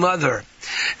elderly mother,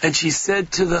 and she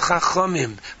said to the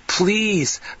Chachomim,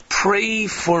 please pray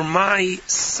for my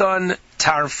son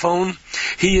Tarfon.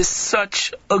 He is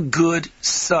such a good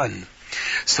son.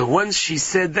 So once she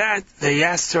said that, they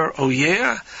asked her, oh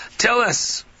yeah? Tell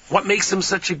us, what makes him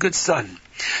such a good son?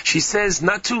 She says,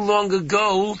 not too long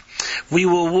ago, we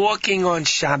were walking on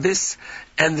Shabbos,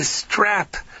 and the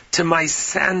strap to my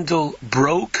sandal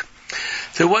broke.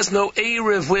 There was no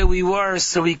Erev where we were,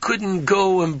 so he couldn't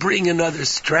go and bring another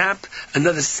strap,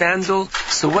 another sandal.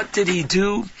 So what did he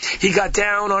do? He got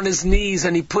down on his knees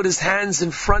and he put his hands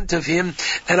in front of him,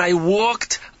 and I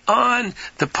walked on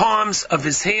the palms of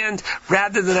his hand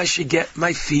rather than I should get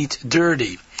my feet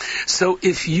dirty. So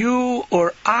if you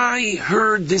or I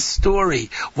heard this story,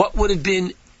 what would have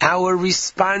been our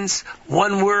response?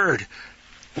 One word.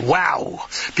 Wow.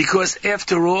 Because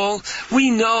after all,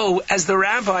 we know, as the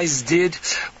rabbis did,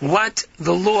 what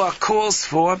the law calls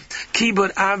for.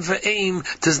 Kibud av v'em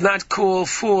does not call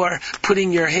for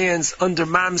putting your hands under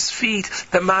mom's feet,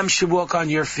 that mom should walk on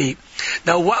your feet.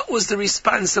 Now, what was the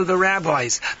response of the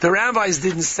rabbis? The rabbis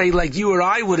didn't say like you or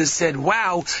I would have said,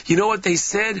 wow. You know what they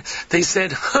said? They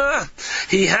said,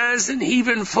 he hasn't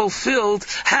even fulfilled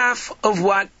half of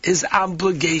what his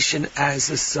obligation as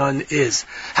a son is.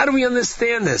 How do we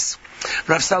understand this?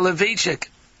 Rav Soloveitchik,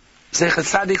 Zechat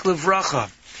Tzadik Livracha,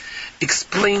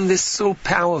 explained this so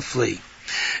powerfully.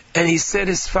 And he said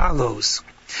as follows,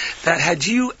 that had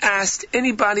you asked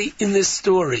anybody in this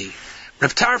story,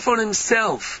 Rav Tarfon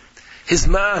himself, his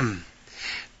mom,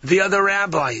 the other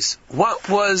rabbis, what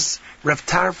was Rav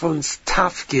Tarfon's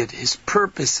tafkid, his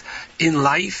purpose in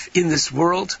life, in this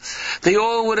world? They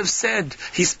all would have said,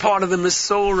 he's part of the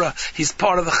Mesorah, he's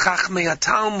part of the Chachmei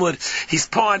HaTalmud, he's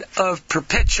part of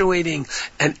perpetuating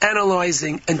and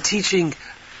analyzing and teaching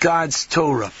God's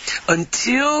Torah,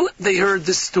 until they heard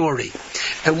the story.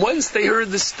 And once they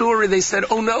heard the story, they said,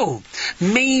 oh no,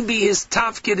 maybe his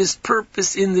tafkid, his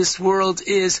purpose in this world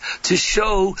is to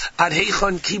show ad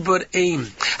heichon kibud aim,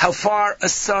 how far a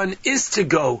son is to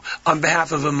go on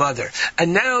behalf of a mother.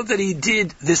 And now that he did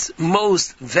this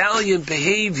most valiant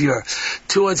behavior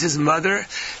towards his mother,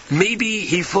 maybe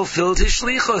he fulfilled his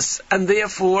shlichus, and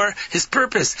therefore his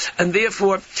purpose. And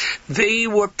therefore they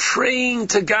were praying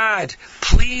to God,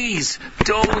 please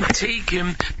don't take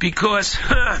him, because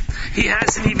he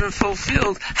hasn't even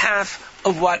fulfilled half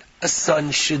of what a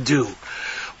son should do.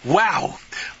 Wow.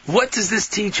 What does this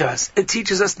teach us? It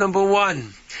teaches us, number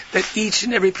one, that each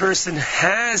and every person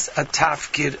has a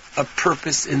tafkid, a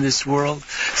purpose in this world.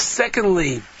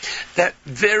 Secondly, that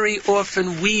very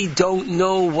often we don't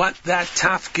know what that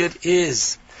tafkid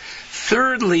is.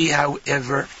 Thirdly,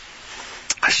 however,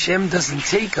 Hashem doesn't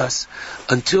take us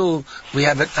until we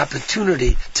have an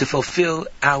opportunity to fulfill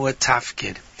our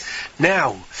tafkid.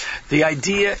 Now, the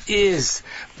idea is,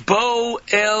 Bo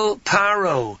El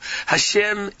Paro.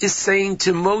 Hashem is saying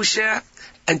to Moshe,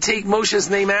 and take Moshe's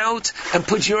name out and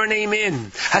put your name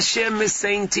in. Hashem is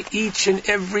saying to each and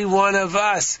every one of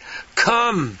us,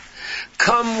 come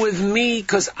with me,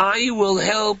 because I will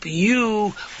help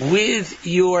you with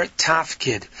your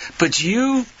tafkid. But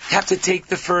you have to take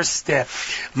the first step.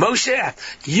 Moshe,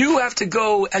 you have to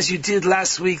go as you did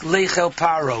last week, Lech El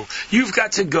Paro. You've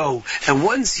got to go. And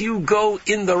once you go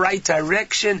in the right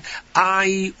direction,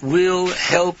 I will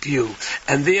help you.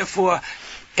 And therefore,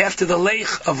 after the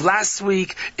Lech of last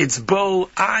week, it's Bo,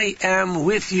 I am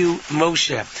with you,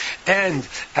 Moshe. And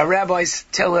our rabbis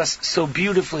tell us so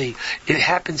beautifully, it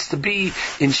happens to be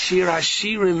in Shir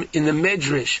HaShirim in the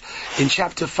Medrash, in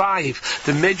chapter 5.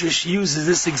 The Medrash uses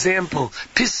this example.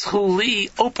 Pischu li,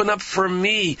 open up for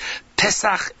me.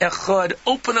 Pesach Echad,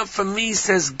 open up for me,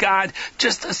 says God,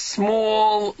 just a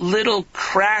small little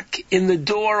crack in the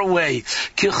doorway.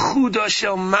 Kechuda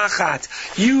shel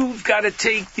machat. You've got to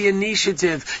take the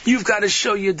initiative. You've got to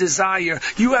show your desire.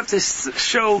 You have to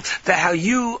show that how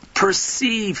you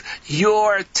perceive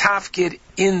your tafkid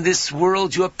in this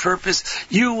world, your purpose,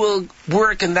 you will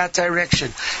work in that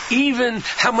direction. Even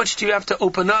how much do you have to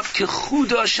open up?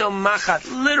 Kechuda shel machat,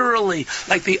 literally,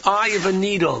 like the eye of a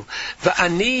needle.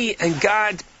 Va'ani, and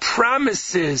God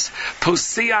promises,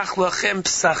 Posiach lachem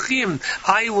psachim,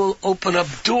 I will open up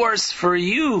doors for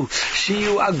you.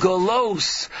 Shiyu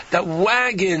agolos, that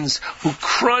wagons,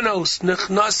 ukronos,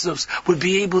 nechnasos, would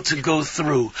be able to go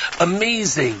through.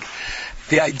 Amazing.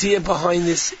 The idea behind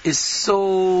this is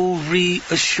so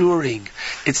reassuring.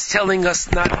 It's telling us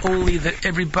not only that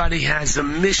everybody has a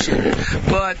mission,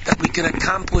 but that we can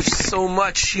accomplish so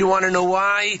much. You want to know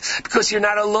why? Because you're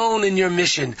not alone in your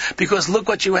mission. Because look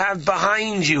what you have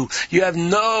behind you. You have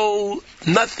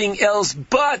nothing else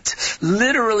but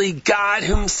literally God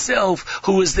Himself,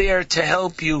 who is there to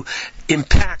help you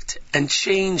impact and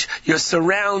change your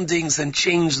surroundings and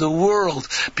change the world.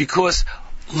 Because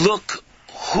look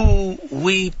who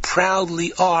we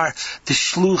proudly are, the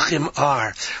Shluchim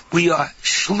are. We are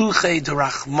Shluchei de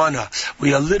Rachmana.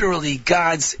 We are literally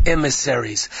God's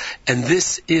emissaries. And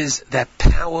this is that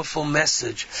powerful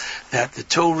message that the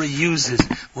Torah uses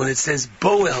when it says,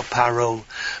 Boel Paro.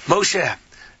 Moshe,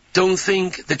 don't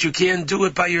think that you can't do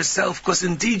it by yourself, because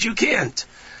indeed you can't.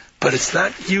 But it's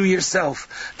not you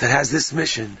yourself that has this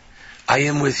mission. I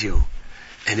am with you.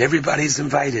 And everybody's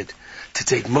invited to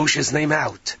take Moshe's name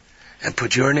out and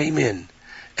put your name in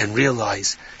and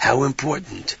realize how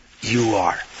important you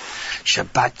are.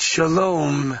 Shabbat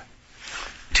Shalom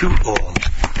to all.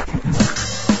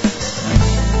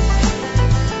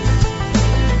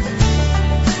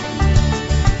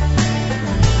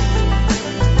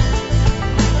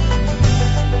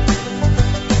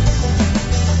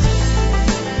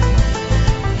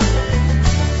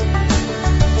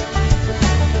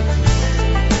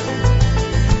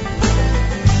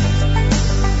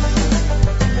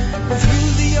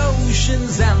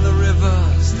 And the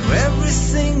rivers, through every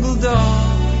single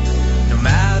dawn, no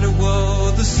matter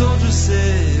what the soldiers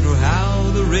said or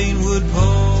how the rain would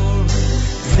pour,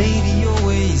 Lady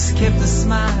always kept a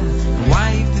smile and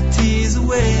wiped the tears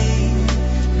away.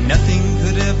 Nothing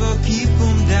could ever keep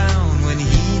him down when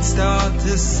he'd start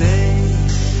to say,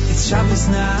 it's Shabbos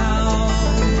now,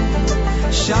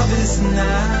 Shabbos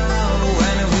now,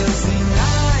 and I will sing,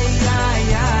 aye,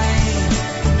 aye, aye,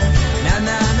 na,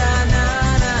 na, na, na.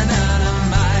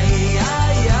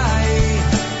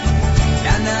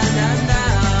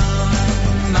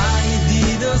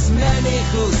 Many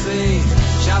Chusay,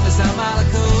 Shabbos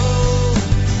HaMalko.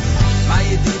 My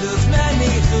Yedidus,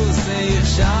 many Chusay,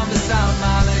 Shabbos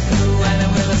HaMalko. And I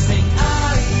will sing,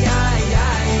 ay, ay,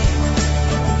 ay.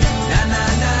 Na, na,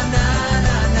 na, na,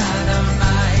 na, na, na,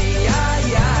 my, ay,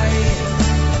 ay.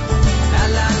 La,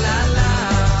 la, la, la.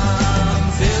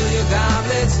 Fill your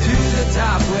goblets to the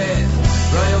top with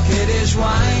Royal Kiddush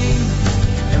wine.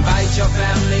 Invite your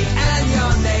family and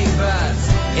your neighbors.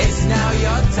 It's now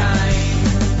your time.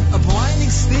 Appointing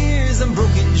steers and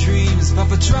broken dreams.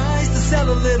 Papa tries to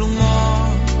sell a little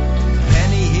more.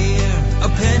 Penny here, a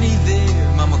penny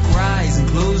there. Mama cries and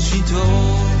clothes she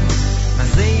tore. My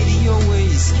lady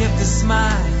always kept a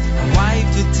smile and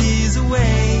wiped her tears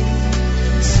away.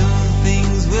 Soon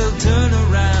things will turn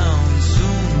around.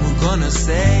 Soon we're gonna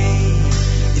say,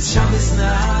 it's Shabbos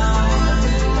now,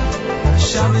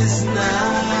 Shabbos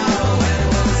now. And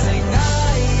we'll sing,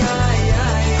 aye, aye,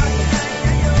 aye.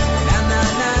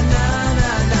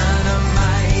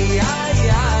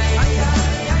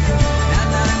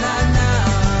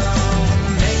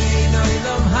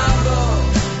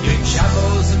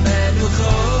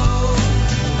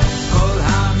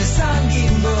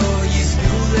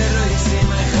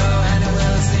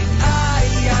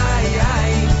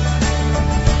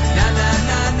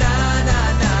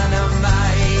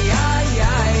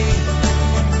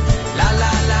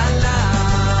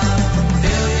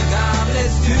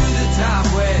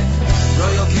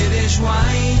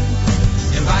 Wine.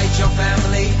 Invite your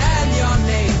family and your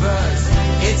neighbors.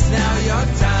 It's now your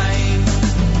time.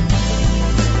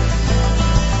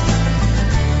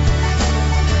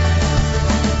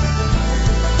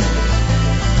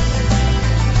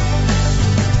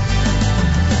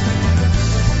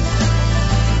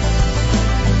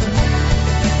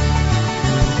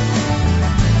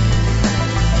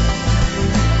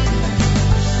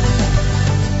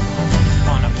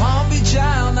 On a Palm Beach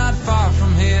Isle not far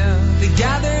from here, they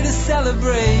gather to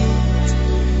celebrate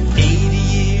 80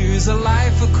 years, a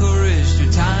life of courage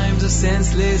through times of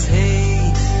senseless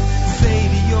hate.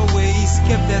 Lady always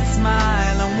kept that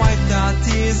smile and wiped our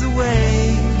tears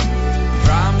away.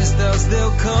 Promised us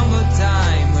there'll come a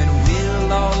time when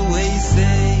we'll always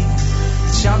say,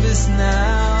 Shabbos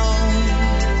now,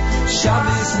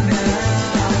 Shabbos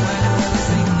now. And we'll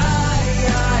sing, aye,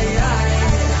 aye, aye.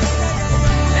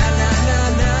 Na, na, na,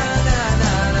 na, na,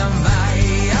 na, na, my,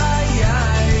 aye,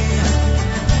 aye.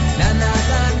 Na, na,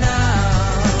 na, na.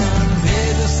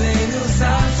 Vedo sei nu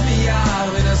sagt mir ja,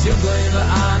 wenn das jo goin be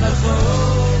anacho.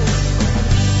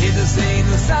 Vedo sei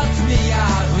nu sagt mir ja,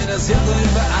 wenn das jo goin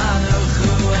be anacho.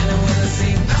 And I wanna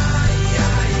sing, aye,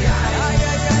 aye, aye.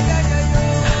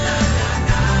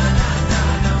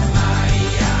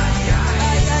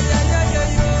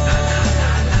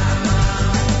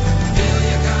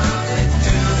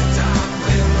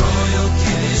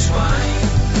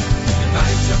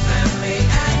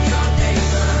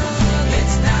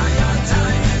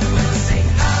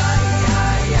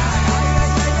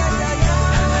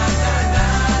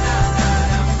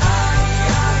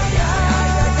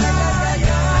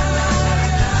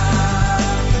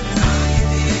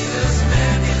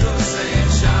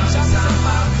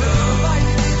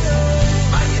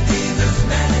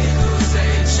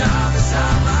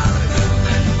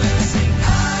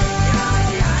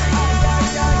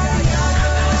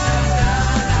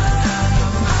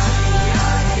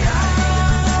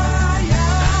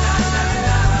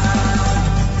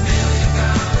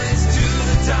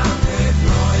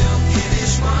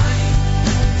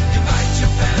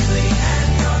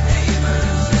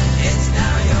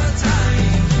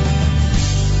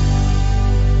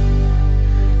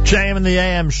 JM in the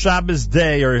AM, Shabbos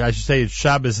day, or I should say it's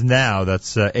Shabbos now.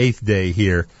 That's 8th day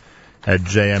here at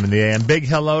JM in the AM. Big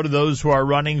hello to those who are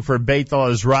running for Beit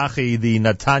al-Azrachi, the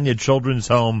Netanya Children's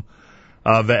Home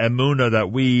of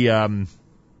Emunah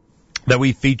that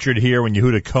we featured here when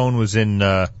Yehuda Cohn was in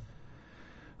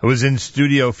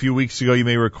studio a few weeks ago. You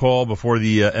may recall, before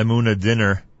the Emunah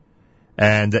dinner,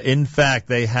 and in fact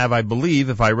they have, I believe,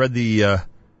 if I read the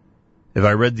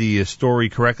story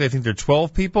correctly, I think there are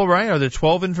 12 people, right? Are there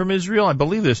 12 in from Israel? I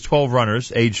believe there's 12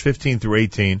 runners, aged 15 through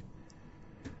 18,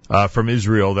 from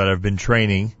Israel that have been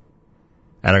training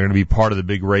and are going to be part of the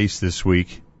big race this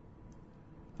week.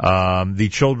 The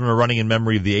children are running in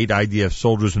memory of the 8 IDF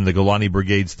soldiers from the Golani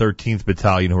Brigade's 13th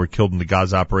Battalion who were killed in the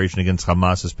Gaza operation against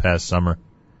Hamas this past summer.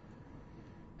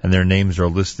 And their names are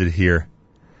listed here.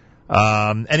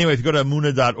 Anyway, if you go to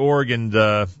Emunah.org and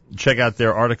check out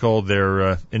their article,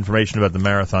 their information about the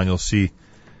marathon, you'll see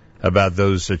about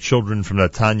those children from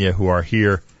Netanya who are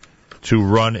here to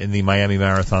run in the Miami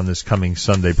Marathon this coming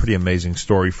Sunday. Pretty amazing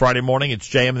story. Friday morning, it's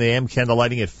JM and the AM candle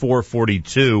lighting at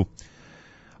 4:42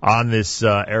 on this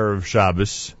Erev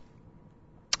Shabbos.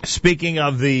 Speaking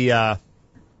of the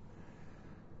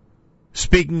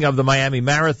Miami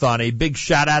Marathon, a big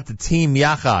shout out to Team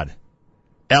Yachad.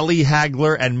 Ellie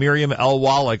Hagler and Miriam L.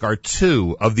 Wallach are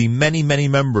 2 of the many, many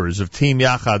members of Team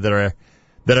Yachad that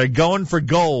are going for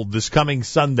gold this coming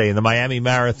Sunday in the Miami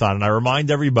Marathon. And I remind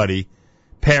everybody,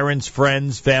 parents,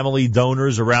 friends, family,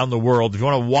 donors around the world, if you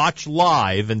want to watch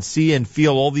live and see and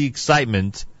feel all the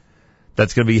excitement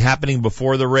that's going to be happening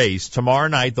before the race, tomorrow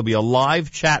night there'll be a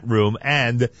live chat room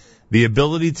and the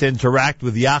ability to interact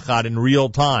with Yachad in real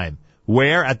time.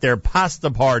 Where? At their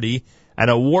pasta party and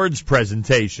awards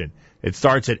presentation. It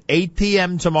starts at 8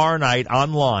 p.m. tomorrow night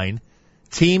online,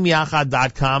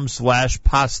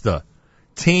 teamyachad.com/pasta.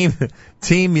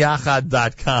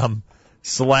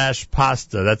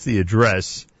 Teamyachad.com/pasta. That's the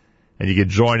address. And you can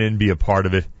join in, be a part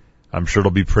of it. I'm sure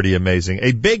it'll be pretty amazing.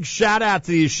 A big shout out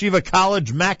to the Yeshiva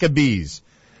College Maccabees.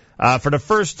 For the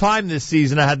first time this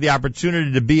season, I had the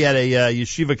opportunity to be at a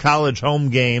Yeshiva College home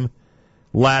game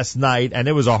last night, and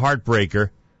it was a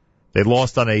heartbreaker. They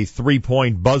lost on a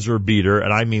 3-point buzzer beater,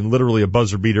 and I mean literally a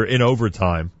buzzer beater in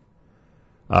overtime,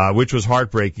 which was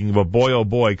heartbreaking. But boy, oh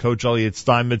boy, Coach Elliot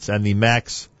Steinmetz and the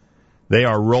Macs, they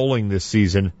are rolling this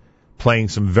season, playing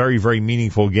some very, very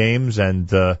meaningful games, and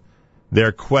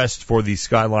their quest for the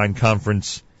Skyline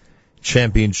Conference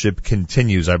Championship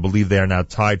continues. I believe they are now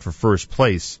tied for first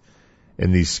place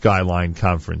in the Skyline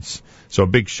Conference. So a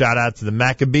big shout out to the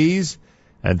Maccabees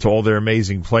and to all their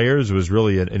amazing players. It was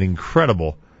really an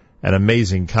incredible an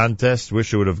amazing contest.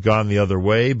 Wish it would have gone the other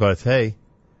way, but hey,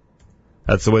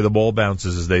 that's the way the ball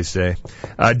bounces, as they say.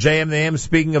 JM the AM,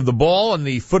 speaking of the ball and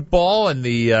the football and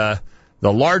the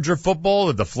larger football,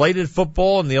 the deflated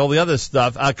football, and all the other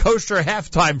stuff. Kosher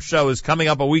Halftime Show is coming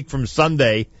up a week from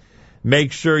Sunday.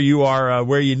 Make sure you are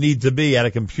where you need to be, at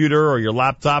a computer or your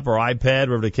laptop or iPad,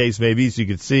 whatever the case may be, so you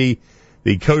can see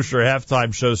the Kosher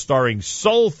Halftime Show starring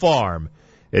Soul Farm.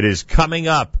 It is coming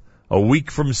up a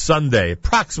week from Sunday,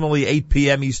 approximately 8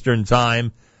 p.m. Eastern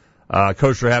Time.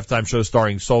 Kosher Halftime Show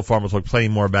starring Soul Farm. We'll talk plenty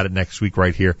more about it next week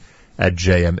right here at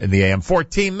JM in the AM.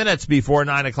 14 minutes before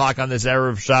 9 o'clock on this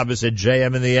Erev Shabbos at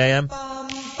JM in the AM.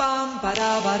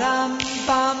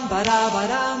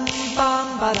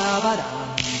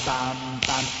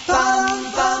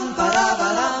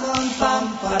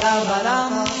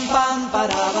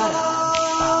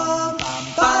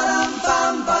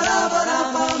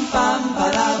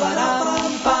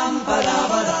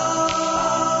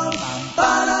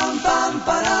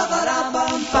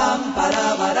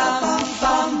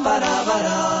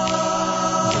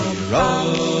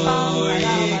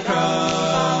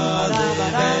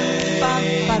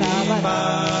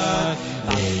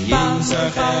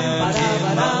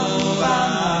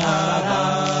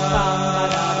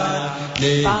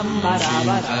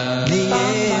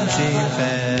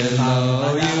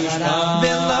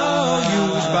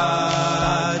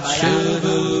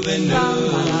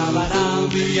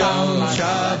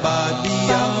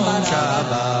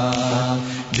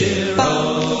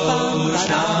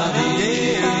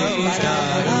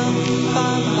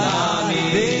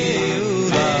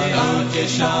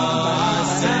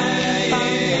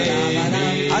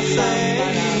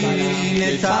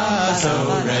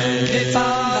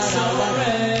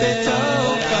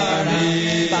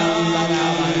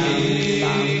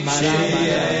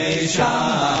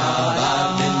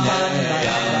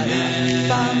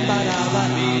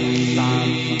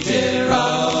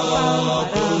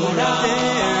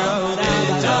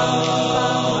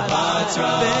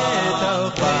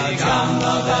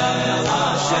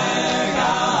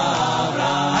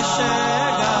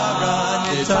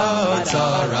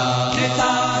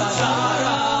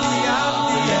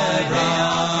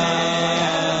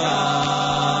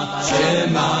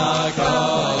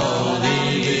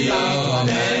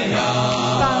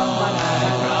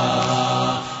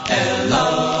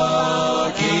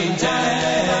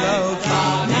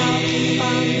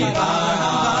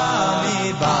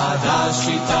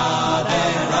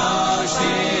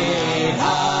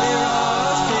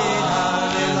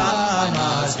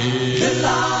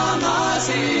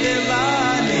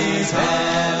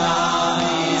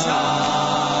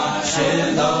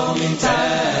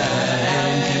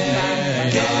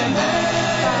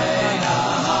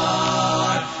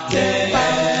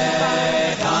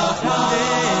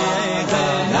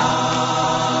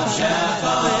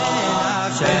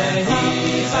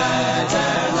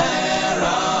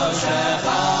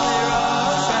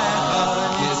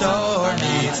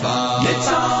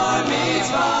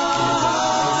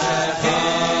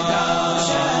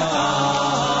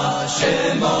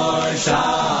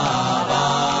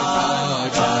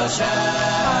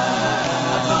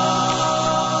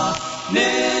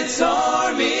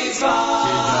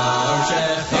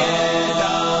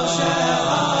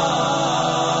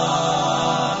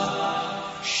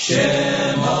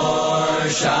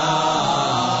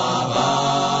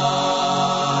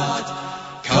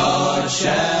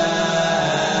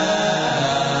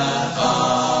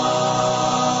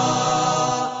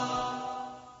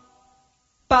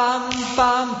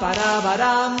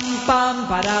 ba-dum, bum,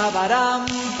 ba-da-ba-dum,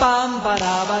 bum,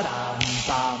 ba-da-ba-dum,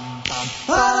 bum, bum,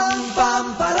 bum, bum,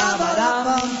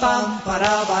 ba-da-ba-dum, bum,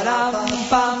 ba-da-ba-dum,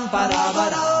 bum,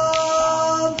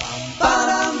 ba-da-ba-dum,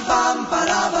 ba-dum, bum,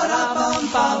 ba-da-ba-dum,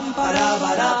 bum,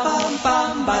 ba-da-ba-dum,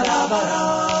 bum,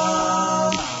 ba-da-ba-dum,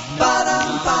 ba-dum,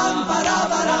 bum,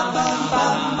 ba-da-ba-dum,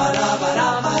 bum,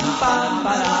 ba-da-ba-dum, bum,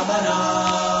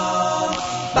 ba-da-ba-dum.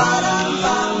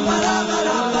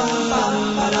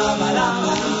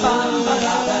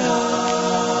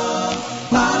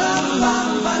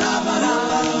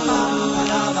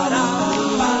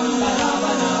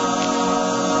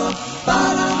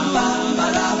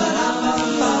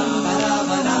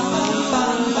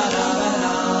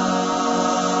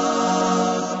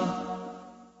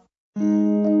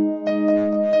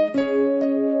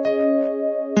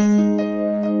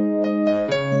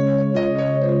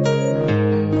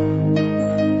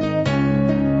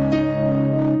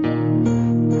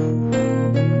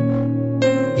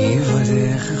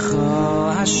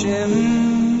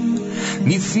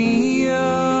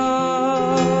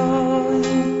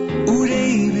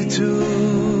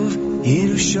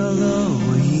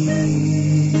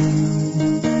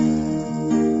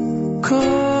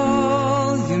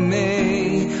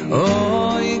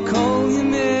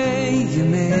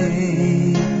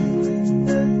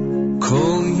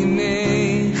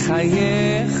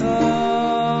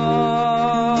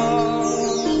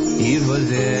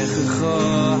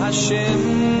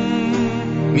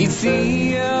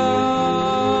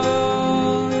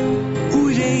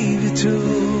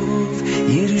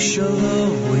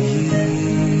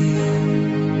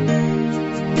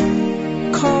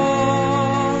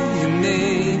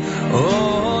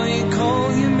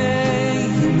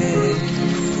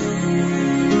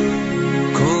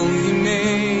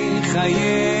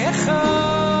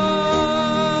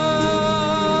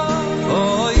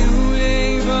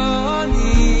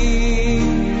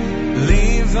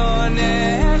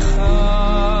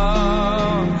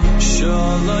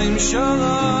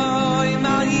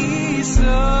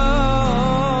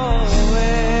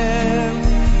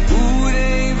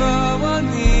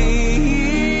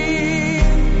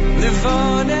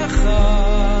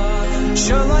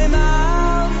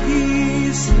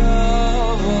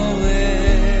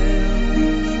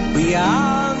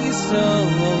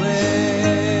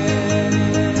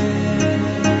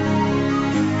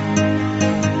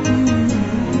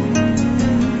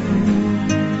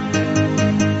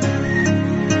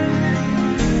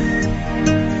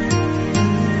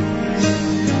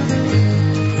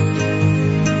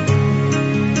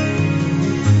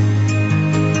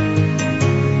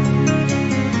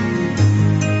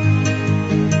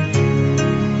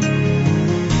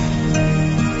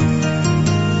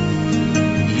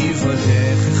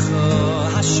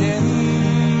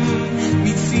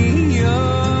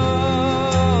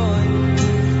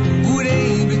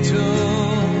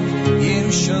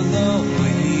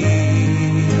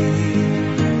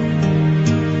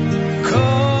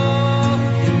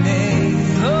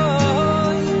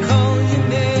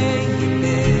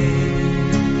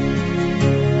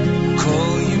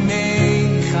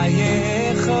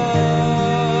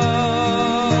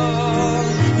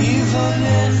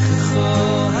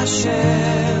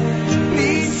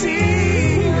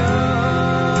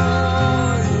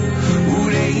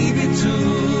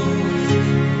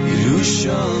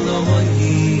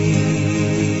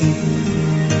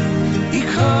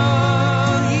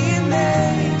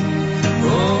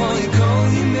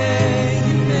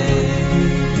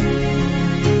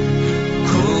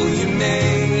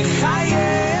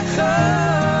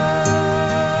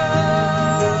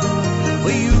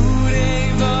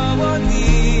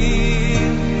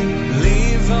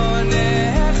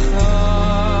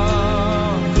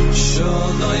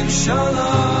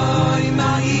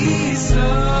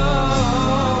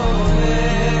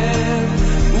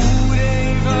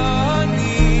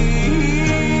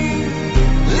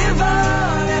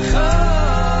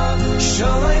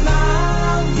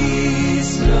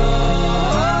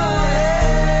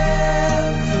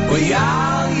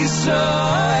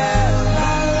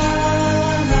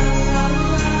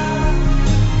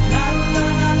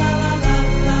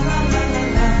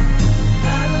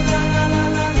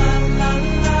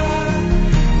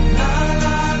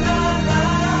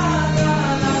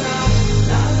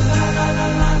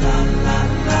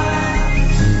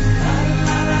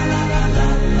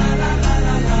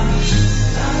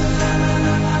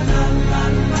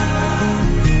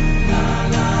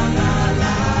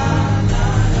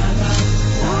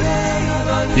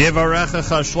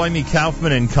 Yevarechecha Shlomi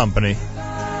Kaufman and Company.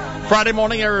 Friday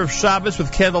morning, Erev Shabbos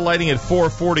with candle lighting at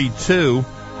 4:42.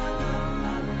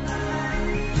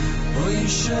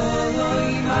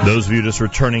 Those of you just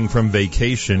returning from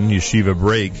vacation, yeshiva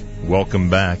break, welcome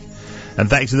back. And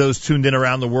thanks to those tuned in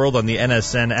around the world on the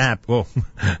NSN app. Whoa,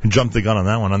 jumped the gun on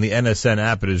that one. On the NSN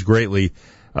app, it is greatly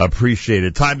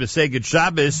appreciated. Time to say good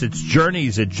Shabbos. It's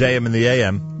Journeys at JM in the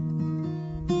AM.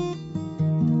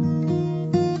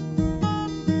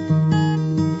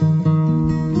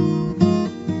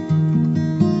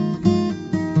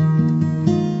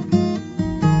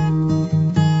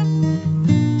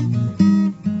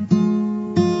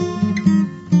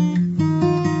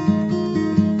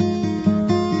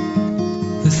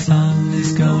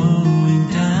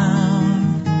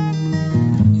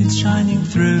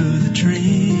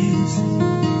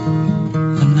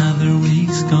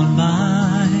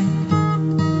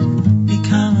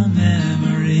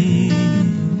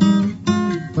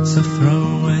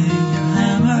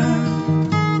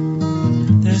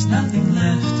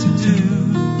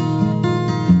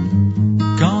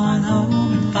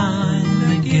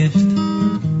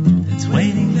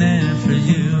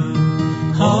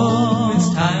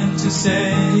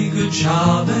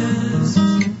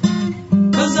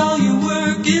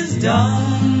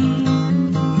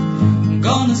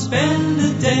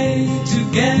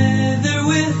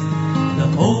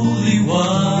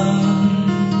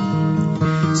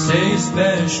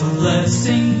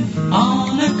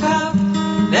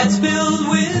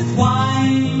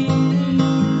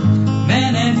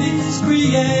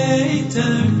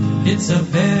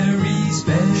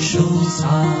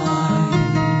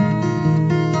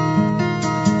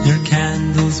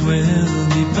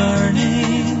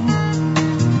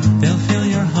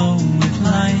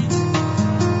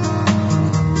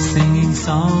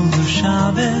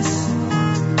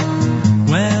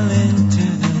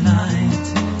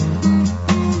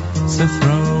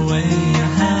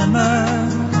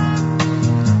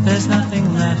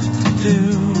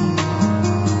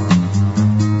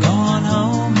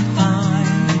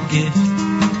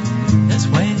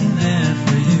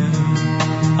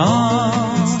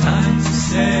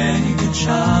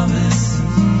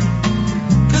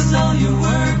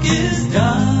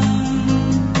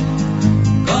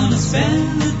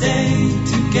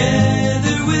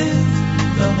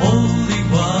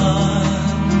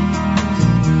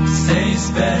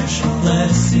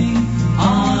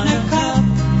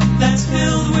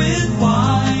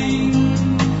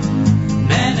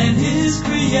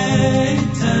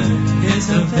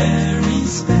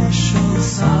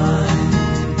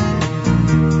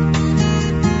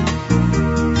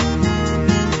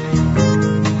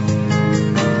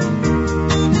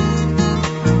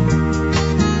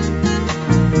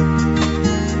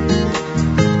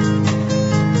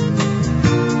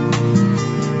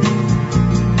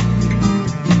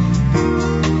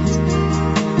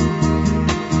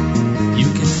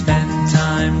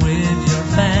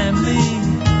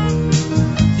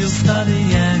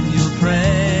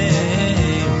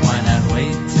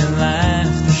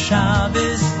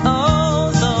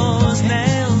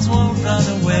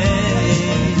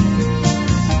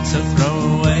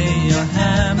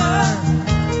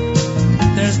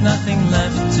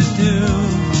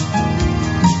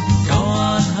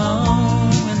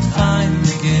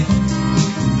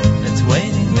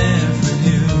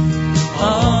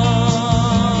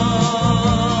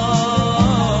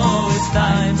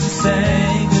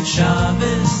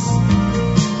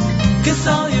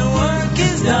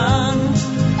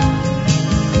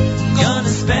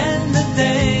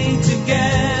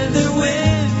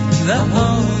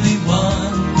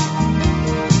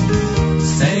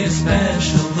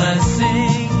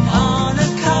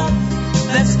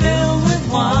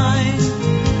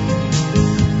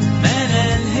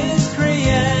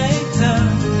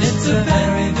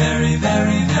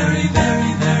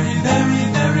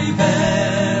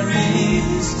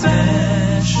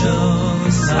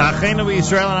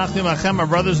 Israel and Rabbi Yudin, my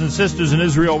brothers and sisters in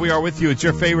Israel, we are with you. It's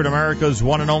your favorite America's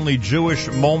one and only Jewish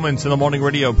Moments in the Morning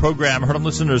radio program. Heard 'em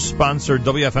listeners sponsored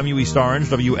WFMU East Orange,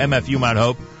 WMFU Mount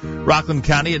Hope, Rockland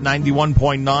County at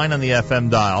 91.9 on the FM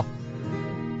dial.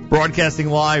 Broadcasting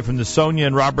live from the Sonia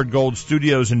and Robert Gold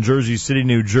studios in Jersey City,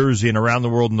 New Jersey, and around the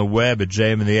world on the web at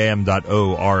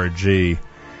jmintheam.org.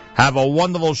 Have a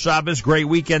wonderful Shabbos, great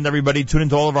weekend, everybody. Tune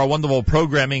into all of our wonderful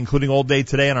programming, including all day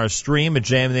today on our stream at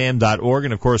jmintheam.org,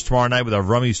 and of course tomorrow night with our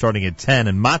Rummy starting at 10,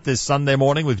 and Matis Sunday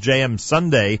morning with JM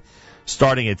Sunday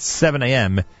starting at 7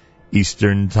 a.m.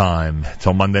 Eastern Time.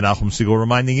 Till Monday, Nachum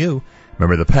reminding you,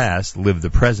 remember the past, live the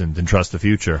present, and trust the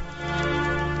future.